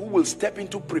season who will step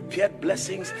into prepared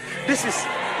blessings.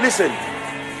 Listen,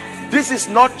 this is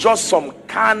not just some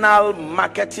carnal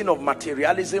marketing of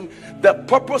materialism. The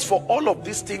purpose for all of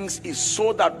these things is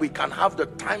so that we can have the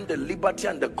time, the liberty,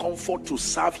 and the comfort to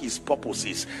serve his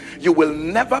purposes. You will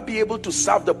never be able to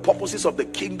serve the purposes of the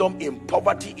kingdom in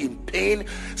poverty, in pain.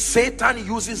 Satan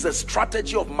uses the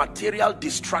strategy of material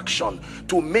distraction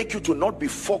to make you to not be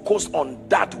focused on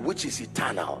that which is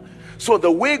eternal. So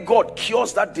the way God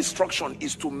cures that destruction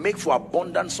is to make for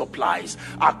abundant supplies.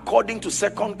 According to 2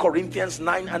 Corinthians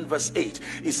 9 and verse 8,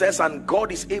 it says, and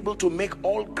God is able to make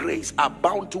all grace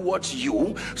abound towards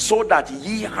you, so that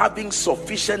ye, having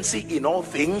sufficiency in all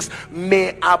things,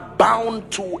 may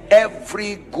abound to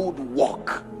every good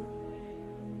work.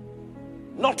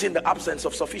 Not in the absence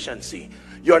of sufficiency.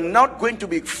 You're not going to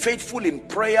be faithful in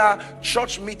prayer,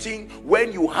 church meeting,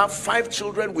 when you have 5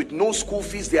 children with no school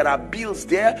fees. There are bills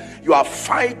there. You are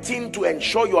fighting to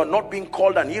ensure you are not being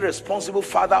called an irresponsible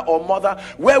father or mother.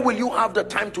 Where will you have the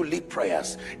time to lead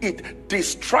prayers?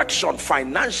 Distraction,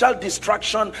 financial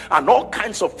distraction, and all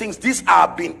kinds of things. These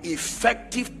have been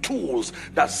effective tools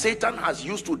that Satan has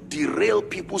used to derail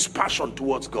people's passion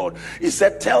towards God. He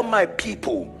said, tell my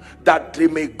people that they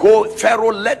may go.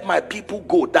 Pharaoh, let my people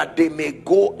go, that they may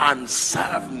go and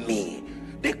serve me.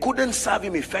 They couldn't serve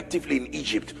him effectively in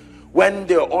Egypt when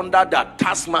they were under their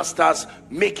taskmasters,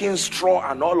 making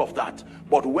straw and all of that.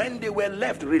 But when they were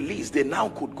left released, they now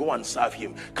could go and serve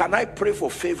him. Can I pray for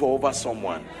favor over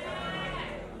someone?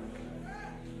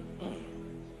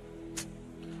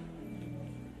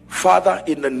 Father,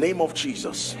 in the name of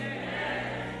Jesus,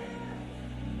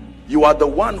 you are the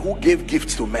one who gave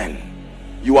gifts to men.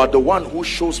 You are the one who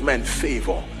shows men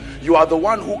favor. You are the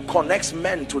one who connects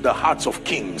men to the hearts of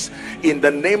kings. In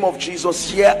the name of Jesus,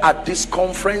 here at this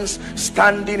conference,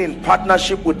 standing in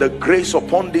partnership with the grace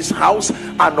upon this house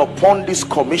and upon this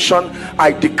commission,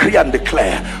 I decree and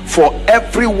declare for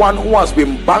everyone who has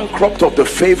been bankrupt of the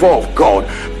favor of God,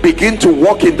 begin to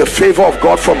walk in the favor of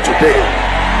God from today.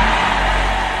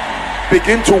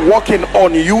 Begin to walk in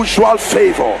unusual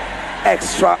favor,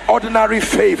 extraordinary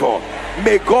favor.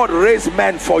 May God raise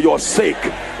men for your sake,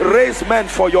 raise men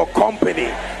for your company,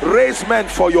 raise men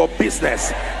for your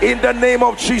business, in the name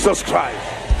of Jesus Christ.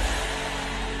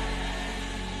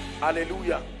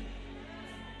 Hallelujah.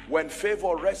 When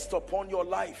favor rests upon your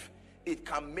life, it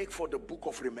can make for the book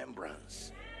of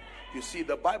remembrance. You see,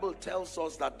 the Bible tells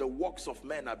us that the works of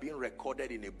men are being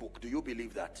recorded in a book. Do you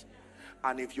believe that?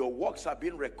 And if your works are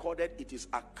being recorded, it is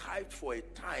archived for a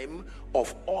time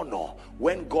of honor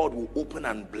when God will open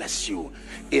and bless you.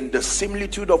 In the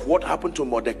similitude of what happened to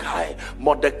Mordecai,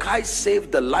 Mordecai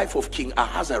saved the life of King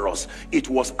Ahasuerus. It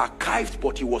was archived,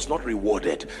 but he was not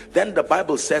rewarded. Then the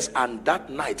Bible says, and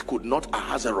that night could not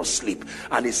Ahasuerus sleep.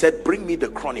 And he said, bring me the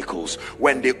chronicles.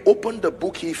 When they opened the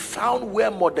book, he found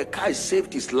where Mordecai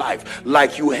saved his life.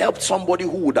 Like you helped somebody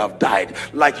who would have died.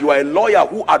 Like you are a lawyer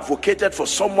who advocated for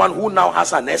someone who now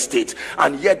has an estate,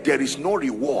 and yet there is no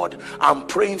reward. I'm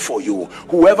praying for you.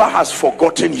 Whoever has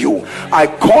forgotten you, I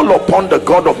call upon the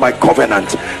God of my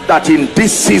covenant that in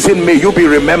this season may you be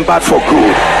remembered for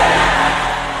good.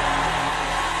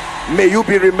 May you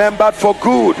be remembered for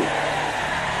good.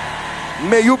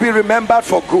 May you be remembered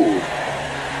for good,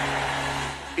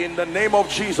 in the name of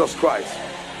Jesus Christ.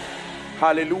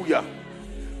 Hallelujah.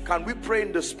 Can we pray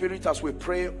in the spirit as we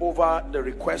pray over the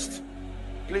request?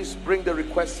 Please bring the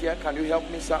request here. Can you help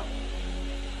me, sir?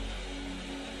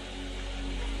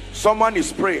 Someone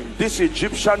is praying. These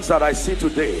Egyptians that I see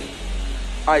today,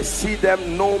 I see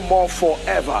them no more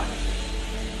forever.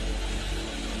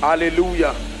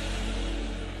 Hallelujah.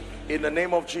 In the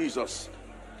name of Jesus.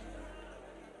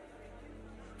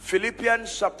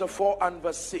 Philippians chapter 4 and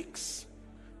verse 6.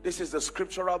 This is the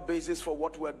scriptural basis for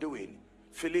what we're doing.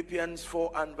 Philippians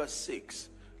 4 and verse 6.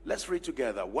 Let's read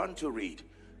together. One to read.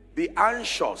 Be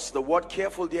anxious. The word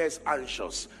careful there is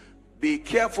anxious. Be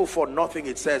careful for nothing,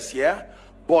 it says here,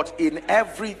 but in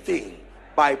everything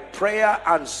by prayer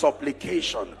and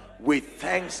supplication with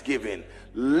thanksgiving,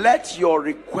 let your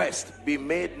request be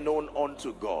made known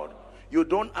unto God. You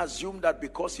don't assume that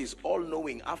because he's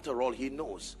all-knowing, after all, he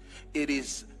knows. It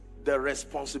is the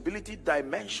responsibility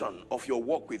dimension of your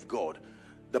walk with God.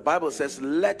 The Bible says,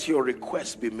 let your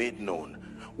requests be made known.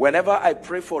 Whenever I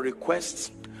pray for requests,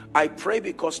 I pray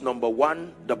because, number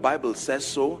one, the Bible says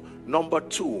so. Number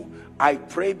two, I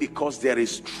pray because there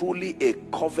is truly a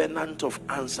covenant of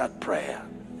answered prayer.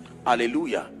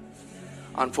 Hallelujah.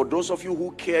 And for those of you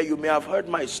who care, you may have heard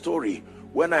my story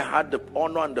when I had the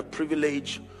honor and the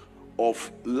privilege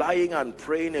of lying and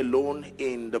praying alone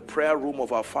in the prayer room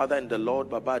of our Father in the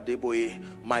Lord, Baba Deboye.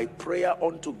 My prayer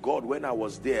unto God when I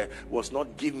was there was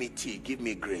not give me tea, give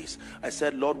me grace. I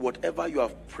said, Lord, whatever you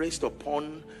have placed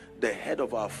upon the head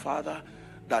of our Father,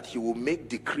 that he will make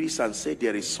decrees and say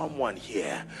there is someone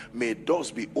here, may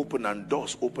doors be open and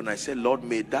doors open. I said, Lord,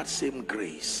 may that same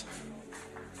grace.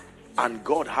 And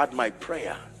God had my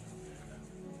prayer.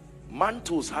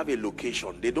 Mantles have a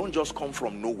location. They don't just come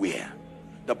from nowhere.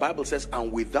 The Bible says, and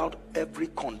without every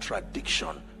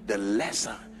contradiction, the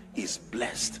lesser is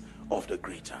blessed of the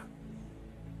greater.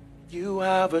 You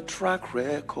have a track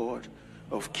record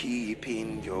of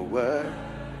keeping your word.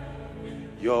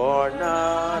 You're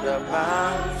not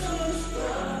about to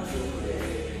stop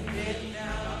doing it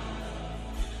now.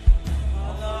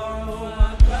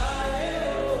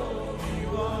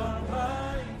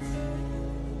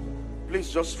 Please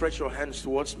just stretch your hands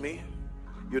towards me.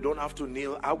 You don't have to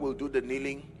kneel. I will do the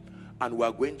kneeling and we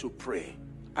are going to pray.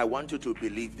 I want you to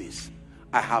believe this.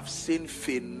 I have seen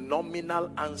phenomenal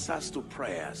answers to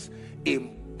prayers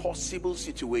in possible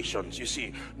situations. You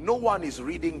see, no one is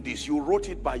reading this. You wrote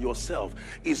it by yourself.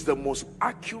 It's the most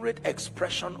accurate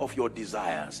expression of your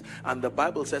desires. And the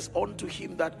Bible says, unto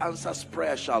him that answers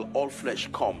prayer shall all flesh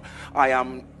come. I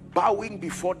am bowing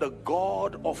before the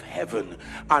God of heaven,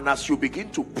 and as you begin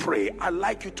to pray, I'd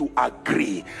like you to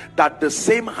agree that the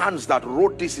same hands that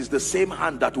wrote this is the same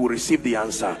hand that will receive the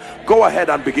answer. Go ahead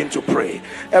and begin to pray.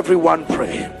 Everyone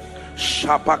pray.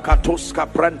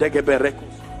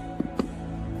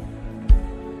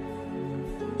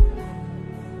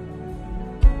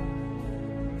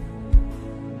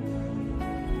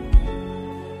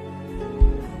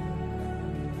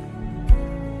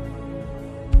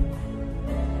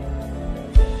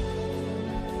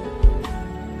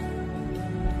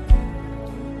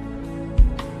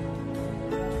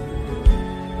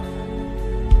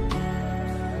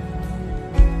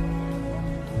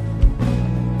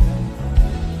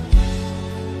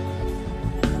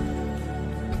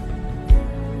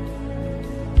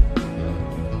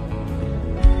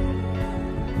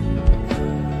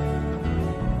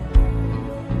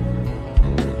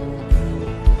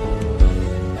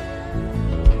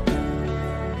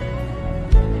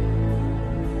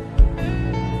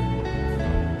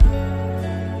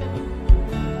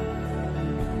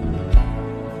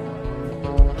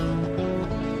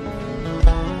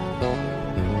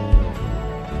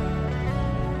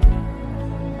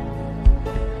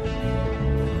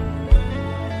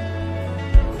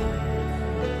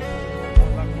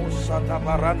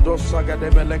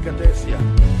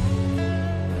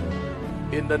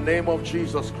 In the name of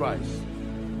Jesus Christ,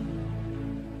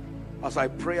 as I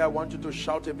pray, I want you to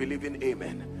shout a believing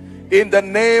amen. In the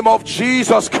name of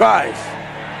Jesus Christ.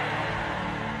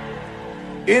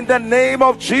 In the name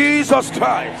of Jesus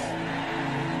Christ,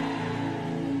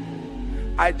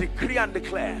 I decree and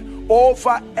declare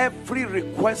over every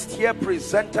request here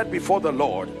presented before the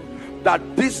Lord,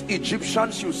 that these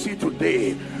Egyptians you see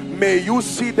today, may you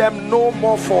see them no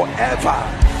more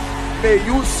forever. May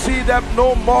you see them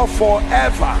no more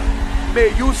forever.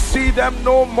 May you see them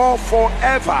no more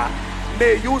forever.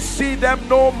 May you see them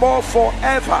no more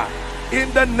forever.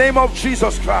 In the name of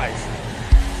Jesus Christ.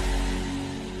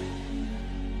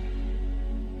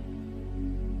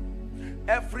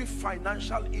 Every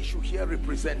financial issue here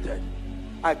represented,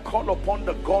 I call upon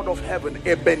the God of heaven,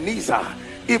 Ebenezer,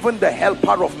 even the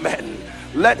helper of men.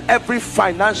 Let every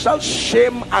financial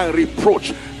shame and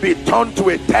reproach be turned to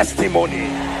a testimony.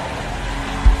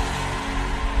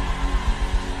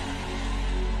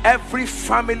 Every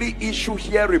family issue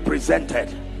here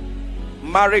represented,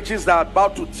 marriages that are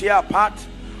about to tear apart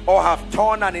or have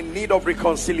torn and in need of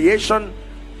reconciliation,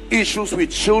 issues with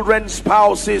children,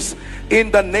 spouses, in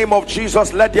the name of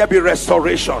Jesus, let there be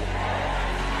restoration.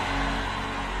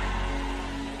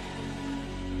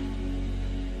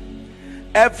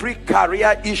 Every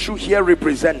career issue here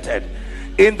represented,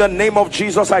 in the name of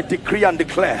Jesus, I decree and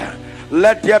declare,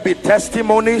 let there be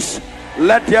testimonies,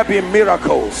 let there be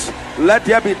miracles, let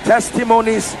there be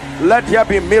testimonies, let there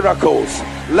be miracles,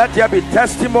 Let there be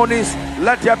testimonies.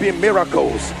 Let there be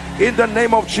miracles in the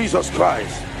name of Jesus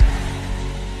Christ.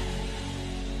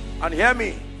 And hear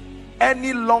me,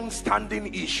 any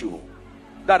long-standing issue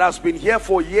that has been here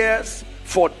for years,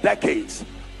 for decades,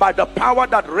 by the power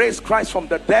that raised Christ from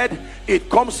the dead, it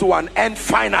comes to an end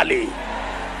finally.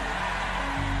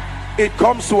 It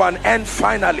comes to an end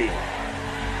finally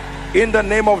in the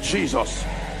name of Jesus.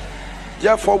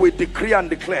 Therefore we decree and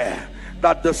declare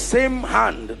that the same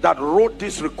hand that wrote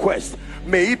this request,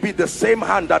 may it be the same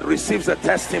hand that receives a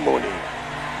testimony.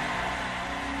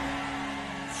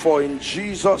 For in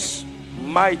Jesus'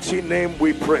 mighty name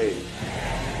we pray.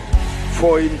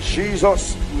 For in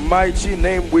Jesus' mighty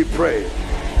name we pray.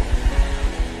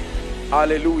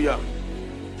 Hallelujah.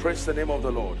 Praise the name of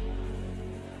the Lord.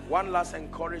 One last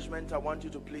encouragement. I want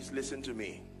you to please listen to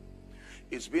me.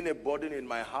 It's been a burden in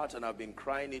my heart, and I've been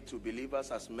crying it to believers,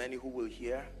 as many who will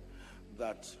hear,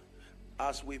 that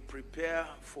as we prepare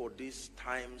for these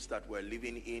times that we're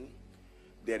living in,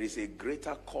 there is a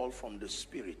greater call from the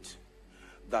Spirit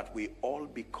that we all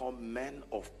become men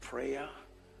of prayer,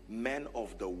 men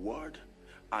of the word,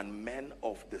 and men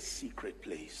of the secret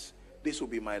place. This will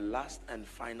be my last and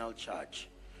final charge.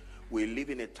 We live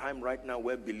in a time right now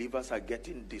where believers are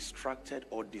getting distracted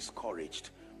or discouraged.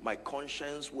 My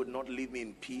conscience would not leave me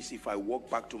in peace if I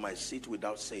walk back to my seat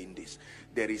without saying this.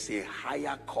 There is a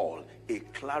higher call, a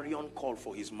clarion call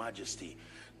for His Majesty,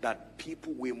 that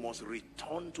people, we must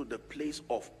return to the place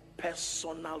of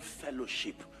personal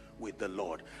fellowship with the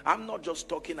Lord. I'm not just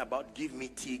talking about give me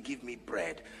tea, give me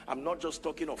bread. I'm not just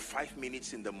talking of 5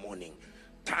 minutes in the morning.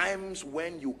 Times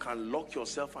when you can lock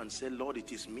yourself and say, Lord,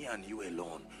 it is me and you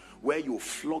alone. Where you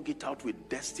flog it out with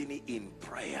destiny in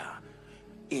prayer,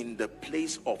 in the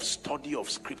place of study of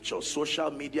scripture.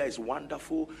 Social media is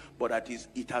wonderful, but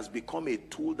it has become a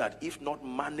tool that, if not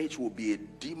managed, will be a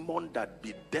demon that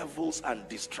bedevils and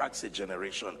distracts a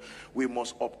generation. We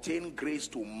must obtain grace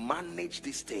to manage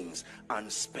these things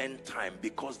and spend time,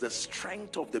 because the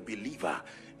strength of the believer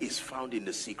is found in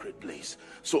the secret place.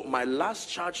 So my last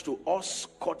charge to us,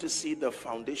 courtesy the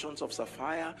Foundations of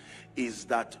Sapphire, is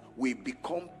that we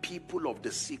become people of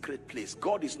the secret place.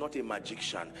 God is not a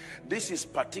magician. This is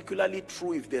particularly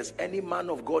true if there's any man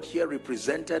of God here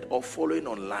represented or following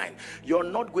online. You're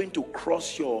not going to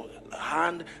cross your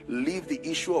hand, leave the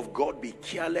issue of God, be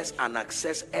careless, and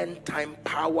access end time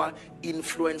power,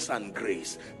 influence, and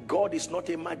grace. God is not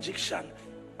a magician.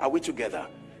 Are we together?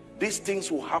 These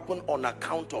things will happen on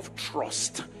account of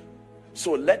trust.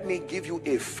 So let me give you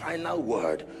a final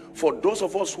word for those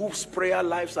of us whose prayer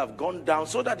lives have gone down,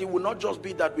 so that it will not just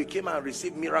be that we came and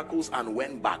received miracles and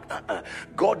went back.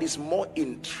 God is more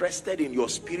interested in your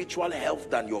spiritual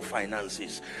health than your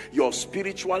finances. Your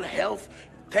spiritual health,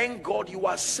 thank God you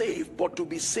are saved, but to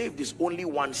be saved is only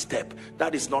one step.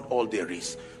 That is not all there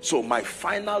is. So my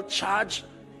final charge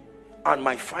and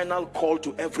my final call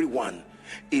to everyone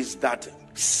is that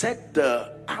set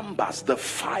the embers, the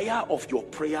fire of your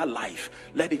prayer life,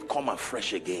 let it come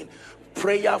afresh again.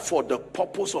 Prayer for the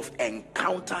purpose of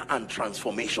encounter and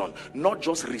transformation, not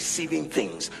just receiving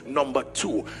things. Number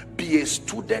two, be a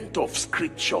student of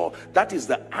scripture. That is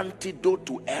the antidote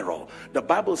to error. The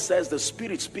Bible says the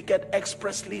Spirit speaketh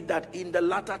expressly that in the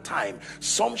latter time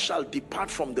some shall depart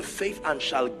from the faith and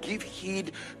shall give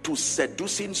heed to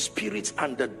seducing spirits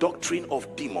and the doctrine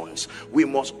of demons. We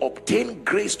must obtain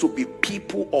grace to be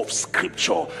people of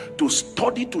scripture, to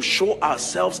study, to show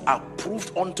ourselves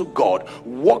approved unto God,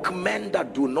 workmen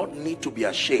that do not need to be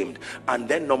ashamed. And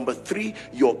then number three,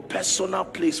 your personal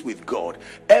place with God.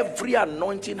 Every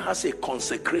anointing has a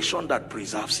consecration that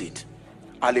preserves it.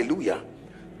 Hallelujah.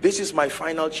 This is my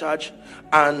final charge.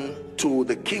 And to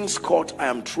the King's Court, I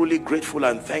am truly grateful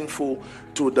and thankful.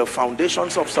 To the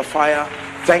Foundations of Sapphire,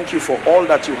 thank you for all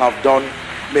that you have done.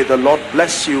 May the Lord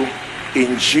bless you.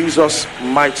 In Jesus'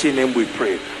 mighty name we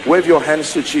pray. Wave your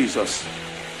hands to Jesus.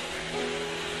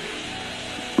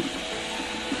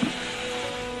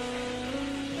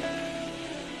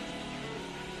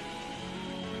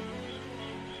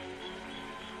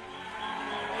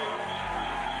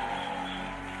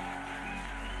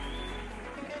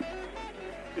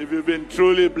 If you've been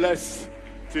truly blessed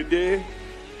today,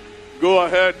 go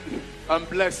ahead and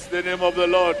bless the name of the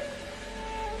Lord.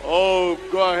 Oh,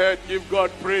 go ahead, give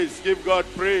God praise, give God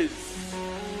praise,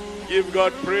 give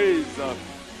God praise,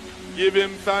 give Him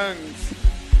thanks,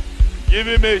 give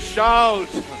Him a shout.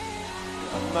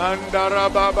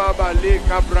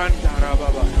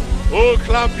 Oh,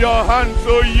 clap your hands,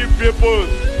 oh ye people.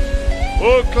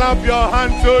 Oh, clap your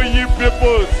hands, oh ye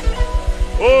people.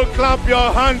 Oh, clap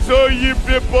your hands, oh ye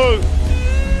people,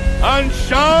 and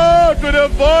shout with a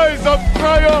voice of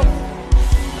triumph.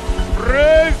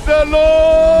 Praise the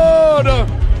Lord.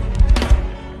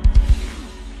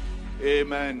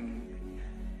 Amen.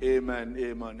 Amen.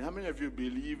 Amen. How many of you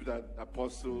believe that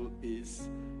Apostle is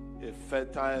a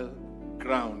fertile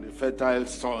ground, a fertile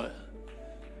soil?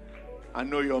 I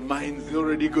know your mind is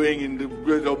already going in the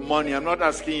way of money. I'm not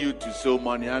asking you to sow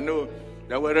money. I know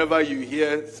that wherever you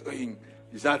hear sowing,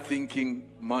 you start thinking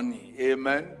money.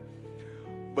 Amen.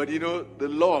 But you know, the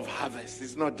law of harvest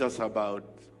is not just about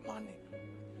money.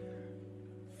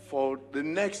 For the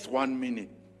next 1 minute,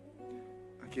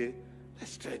 okay,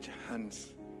 let's stretch your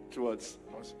hands towards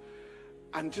us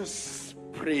and just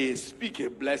pray, speak a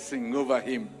blessing over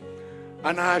him.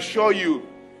 And I assure you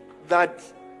that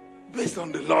based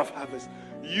on the law of harvest,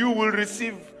 you will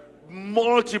receive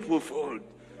multiple fold.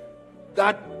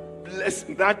 That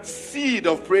blessing, that seed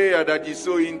of prayer that you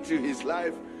sow into his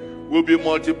life will be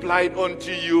multiplied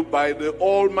unto you by the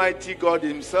Almighty God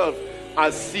himself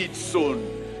as seed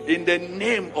sown. In the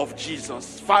name of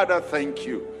Jesus. Father, thank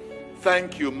you.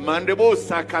 Thank you.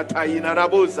 Mandebosa katayina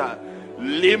rabosa.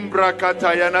 Limbra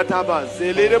katayana taba.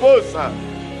 Zelebosa.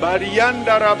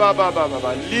 Barianda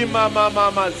rababa. Lima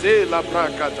mama mazela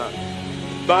prakata.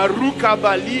 Baruka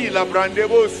bali la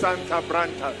brandebo santa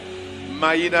branta.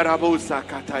 Maina rabosa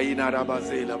katayina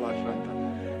rabazela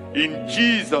batranta. In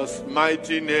Jesus'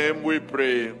 mighty name we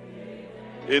pray.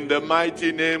 In the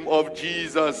mighty name of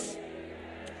Jesus.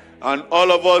 And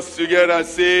all of us together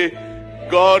say,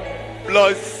 God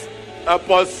bless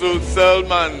Apostle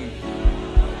Selman.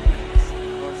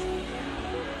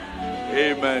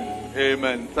 Amen.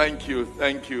 Amen. Thank you.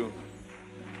 Thank you.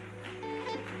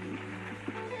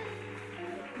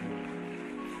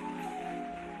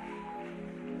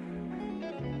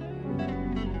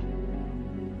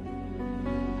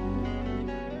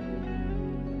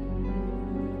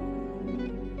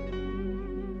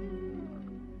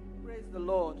 Praise the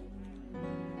Lord.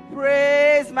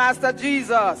 Praise Master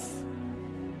Jesus.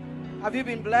 Have you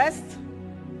been blessed?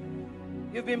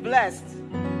 You've been blessed.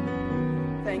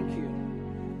 Thank you.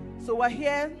 So we're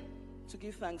here to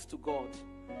give thanks to God.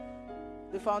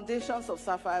 The Foundations of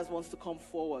Sapphires wants to come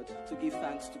forward to give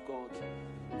thanks to God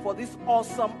for this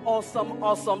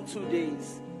awesome 2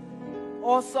 days.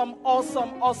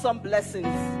 Awesome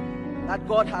blessings that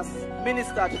God has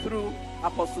ministered through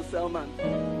Apostle Selman.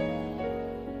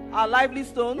 Our lively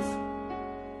stones.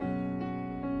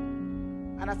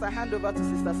 And as I hand over to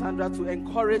Sister Sandra to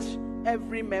encourage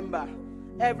every member,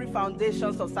 every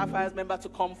Foundations of Sapphires member to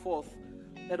come forth,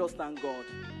 let us thank God.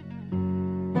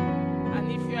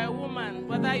 And if you're a woman,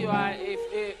 whether you are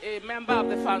a member of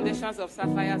the Foundations of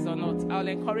Sapphires or not, I'll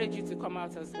encourage you to come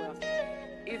out as well.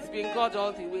 It's been God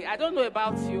all the way. I don't know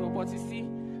about you, but you see,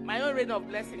 my own reign of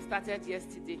blessing started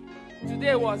yesterday.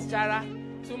 Today was Jara.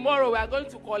 Tomorrow we are going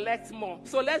to collect more.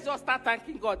 So let's just start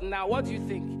thanking God now. What do you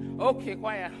think? Okay,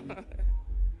 choir.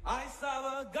 I serve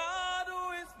a God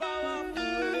who is powerful.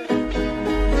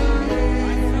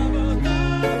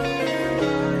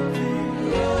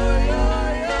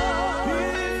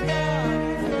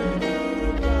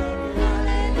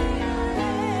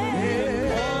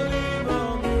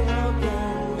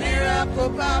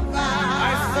 Papa. I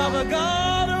serve a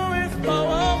God who is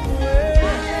powerful.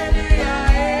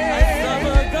 I serve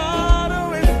a God who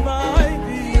is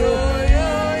mighty.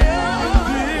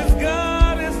 This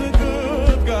God is a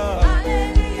good God.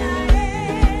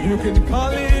 You can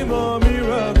call him a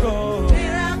miracle.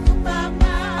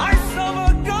 I serve a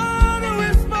God who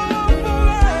is powerful.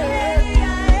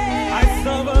 I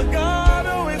serve a God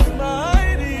who is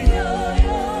mighty.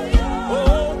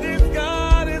 Oh, this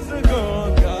God is a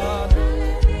good God.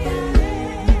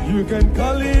 You can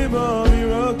call him a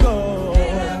miracle.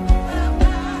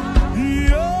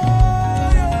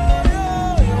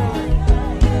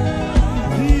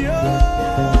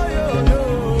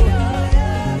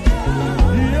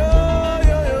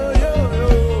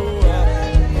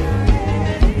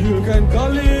 You can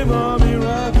call him a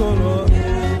miracle.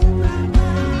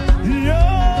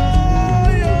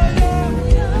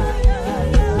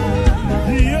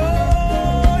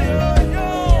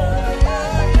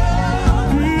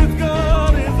 This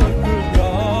God is a good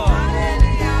God.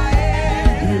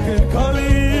 You can call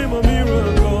him a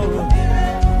miracle.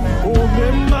 Oh,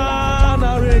 mema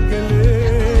na rekele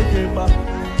kema.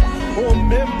 Oh,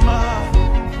 mema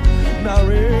na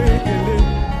rekele.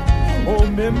 Oh,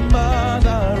 mema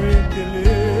na rekele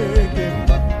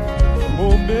kema.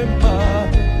 Oh, mema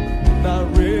na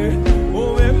re.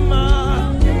 Oh, mema.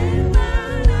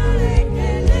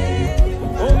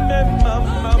 Oh, mema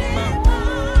mama.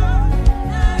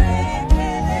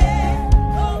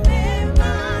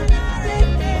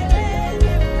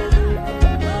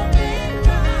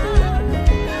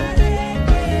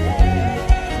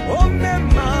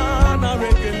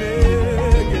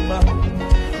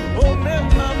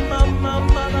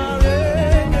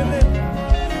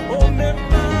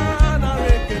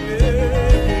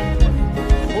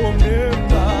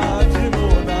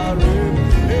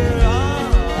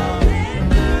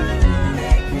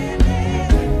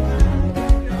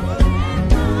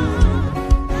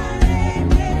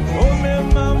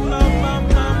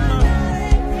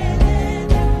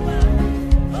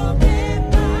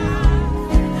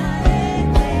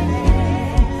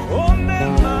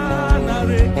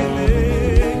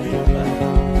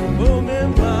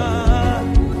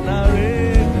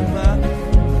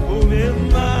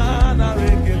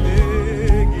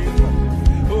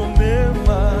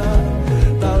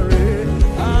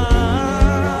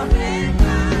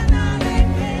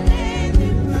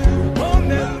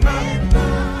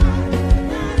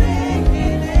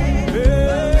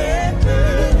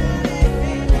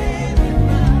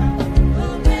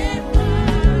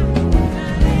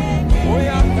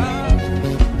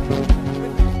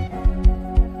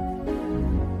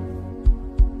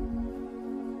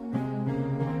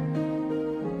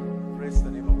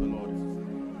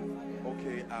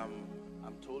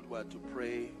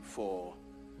 For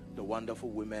the wonderful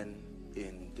women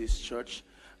in this church,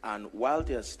 and while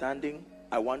they are standing,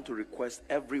 I want to request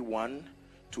everyone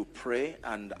to pray,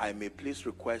 and I may please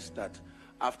request that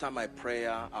after my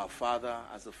prayer, our Father,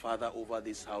 as the Father over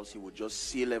this house, he would just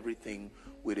seal everything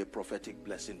with a prophetic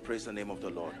blessing. Praise the name of the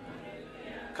Lord.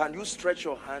 Can you stretch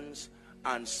your hands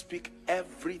and speak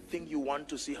everything you want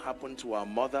to see happen to our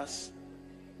mothers?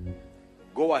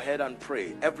 Go ahead and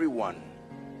pray, everyone.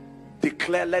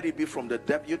 Declare, let it be from the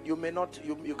depth. You may not,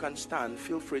 you can stand.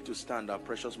 Feel free to stand, our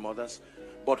precious mothers.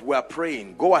 But we are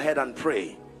praying. Go ahead and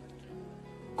pray.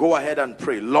 Go ahead and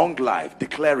pray. Long life,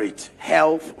 declare it.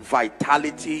 Health,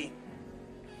 vitality,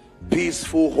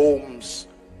 peaceful homes,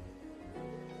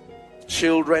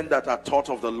 children that are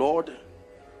taught of the Lord,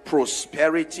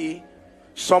 prosperity.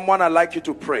 Someone, I'd like you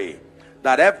to pray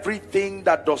that everything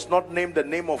that does not name the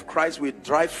name of Christ, we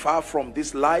drive far from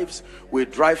these lives, we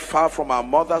drive far from our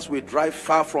mothers, we drive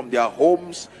far from their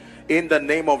homes, in the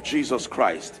name of Jesus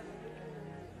Christ.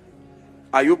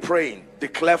 Are you praying?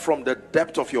 Declare from the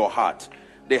depth of your heart.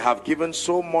 They have given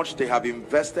so much, they have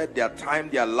invested their time,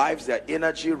 their lives, their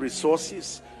energy,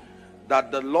 resources,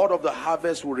 that the Lord of the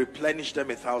harvest will replenish them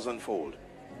 1,000-fold.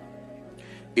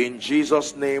 In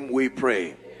Jesus' name we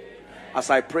pray. As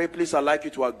I pray, please, I'd like you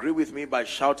to agree with me by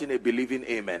shouting a believing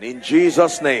amen. In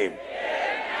Jesus' name.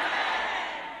 Amen.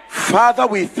 Father,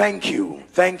 we thank you.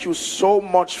 Thank you so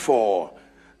much for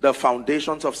the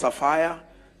foundations of Sapphire.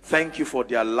 Thank you for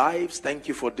their lives. Thank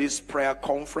you for this prayer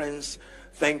conference.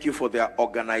 Thank you for their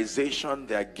organization,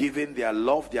 their giving, their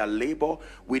love, their labor.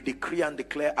 We decree and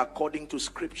declare according to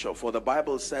scripture. For the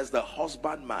Bible says the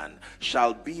husbandman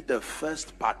shall be the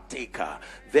first partaker.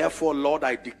 Therefore, Lord,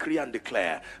 I decree and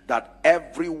declare that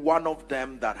every one of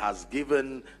them that has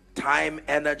given time,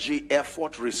 energy,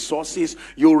 effort, resources,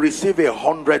 you'll receive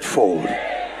 100-fold.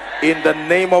 In the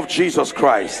name of Jesus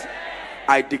Christ,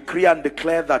 I decree and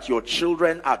declare that your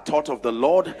children are taught of the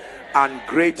Lord, and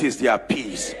great is their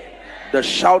peace. The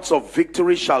shouts of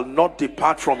victory shall not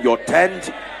depart from your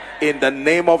tent, in the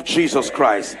name of Jesus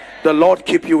Christ. The Lord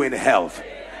keep you in health.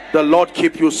 The Lord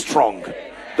keep you strong.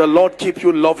 The Lord keep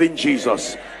you loving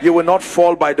Jesus. You will not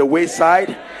fall by the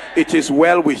wayside. It is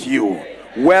well with you,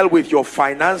 well with your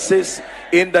finances,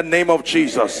 in the name of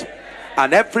Jesus.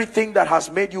 And everything that has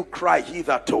made you cry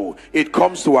hitherto, it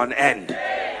comes to an end,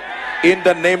 in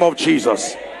the name of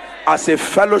Jesus. As a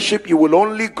fellowship, you will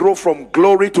only grow from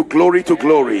glory to glory to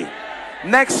glory.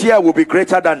 Next year will be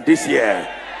greater than this year.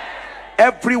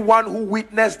 Everyone who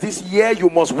witnessed this year,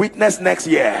 you must witness next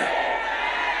year.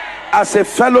 As a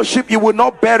fellowship, you will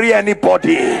not bury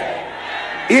anybody,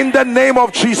 in the name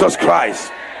of Jesus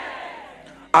Christ.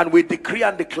 And we decree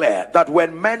and declare that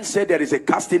when men say there is a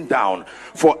casting down,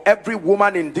 for every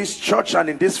woman in this church and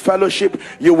in this fellowship,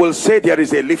 you will say there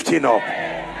is a lifting up.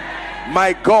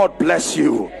 My God bless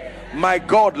you. My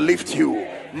God lift you.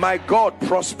 My God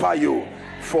prosper you.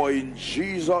 For in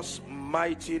Jesus'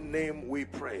 mighty name we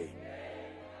pray.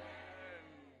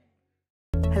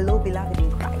 Hello, beloved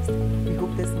in Christ. We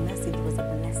hope this message was a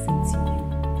blessing to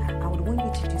you. I would want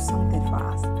you to do something for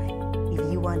us.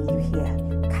 If you are new here,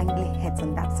 kindly hit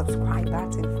on that subscribe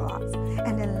button for us,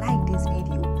 and then like this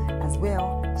video as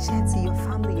well. Share to your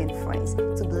family and friends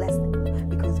to bless them,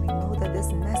 because we know that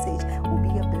this message will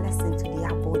be a blessing to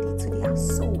their body, to their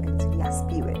soul, and to their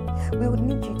spirit. We would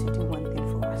need you to do one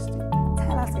thing for us too.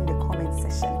 Tell us in the comment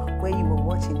section where you were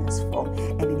watching us from,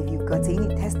 and then if you've got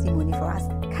any testimony for us,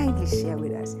 kindly share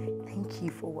with us. Thank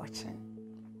you for watching.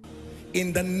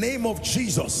 In the name of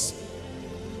Jesus,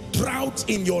 drought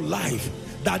in your life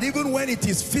that even when it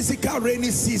is physical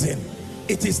rainy season,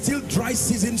 it is still dry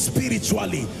season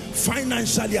spiritually,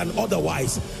 financially, and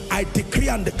otherwise. I decree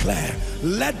and declare,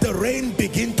 let the rain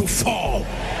begin to fall.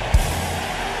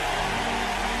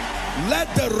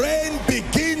 Let the rain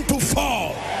begin to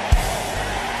fall.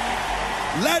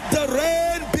 Let the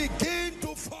rain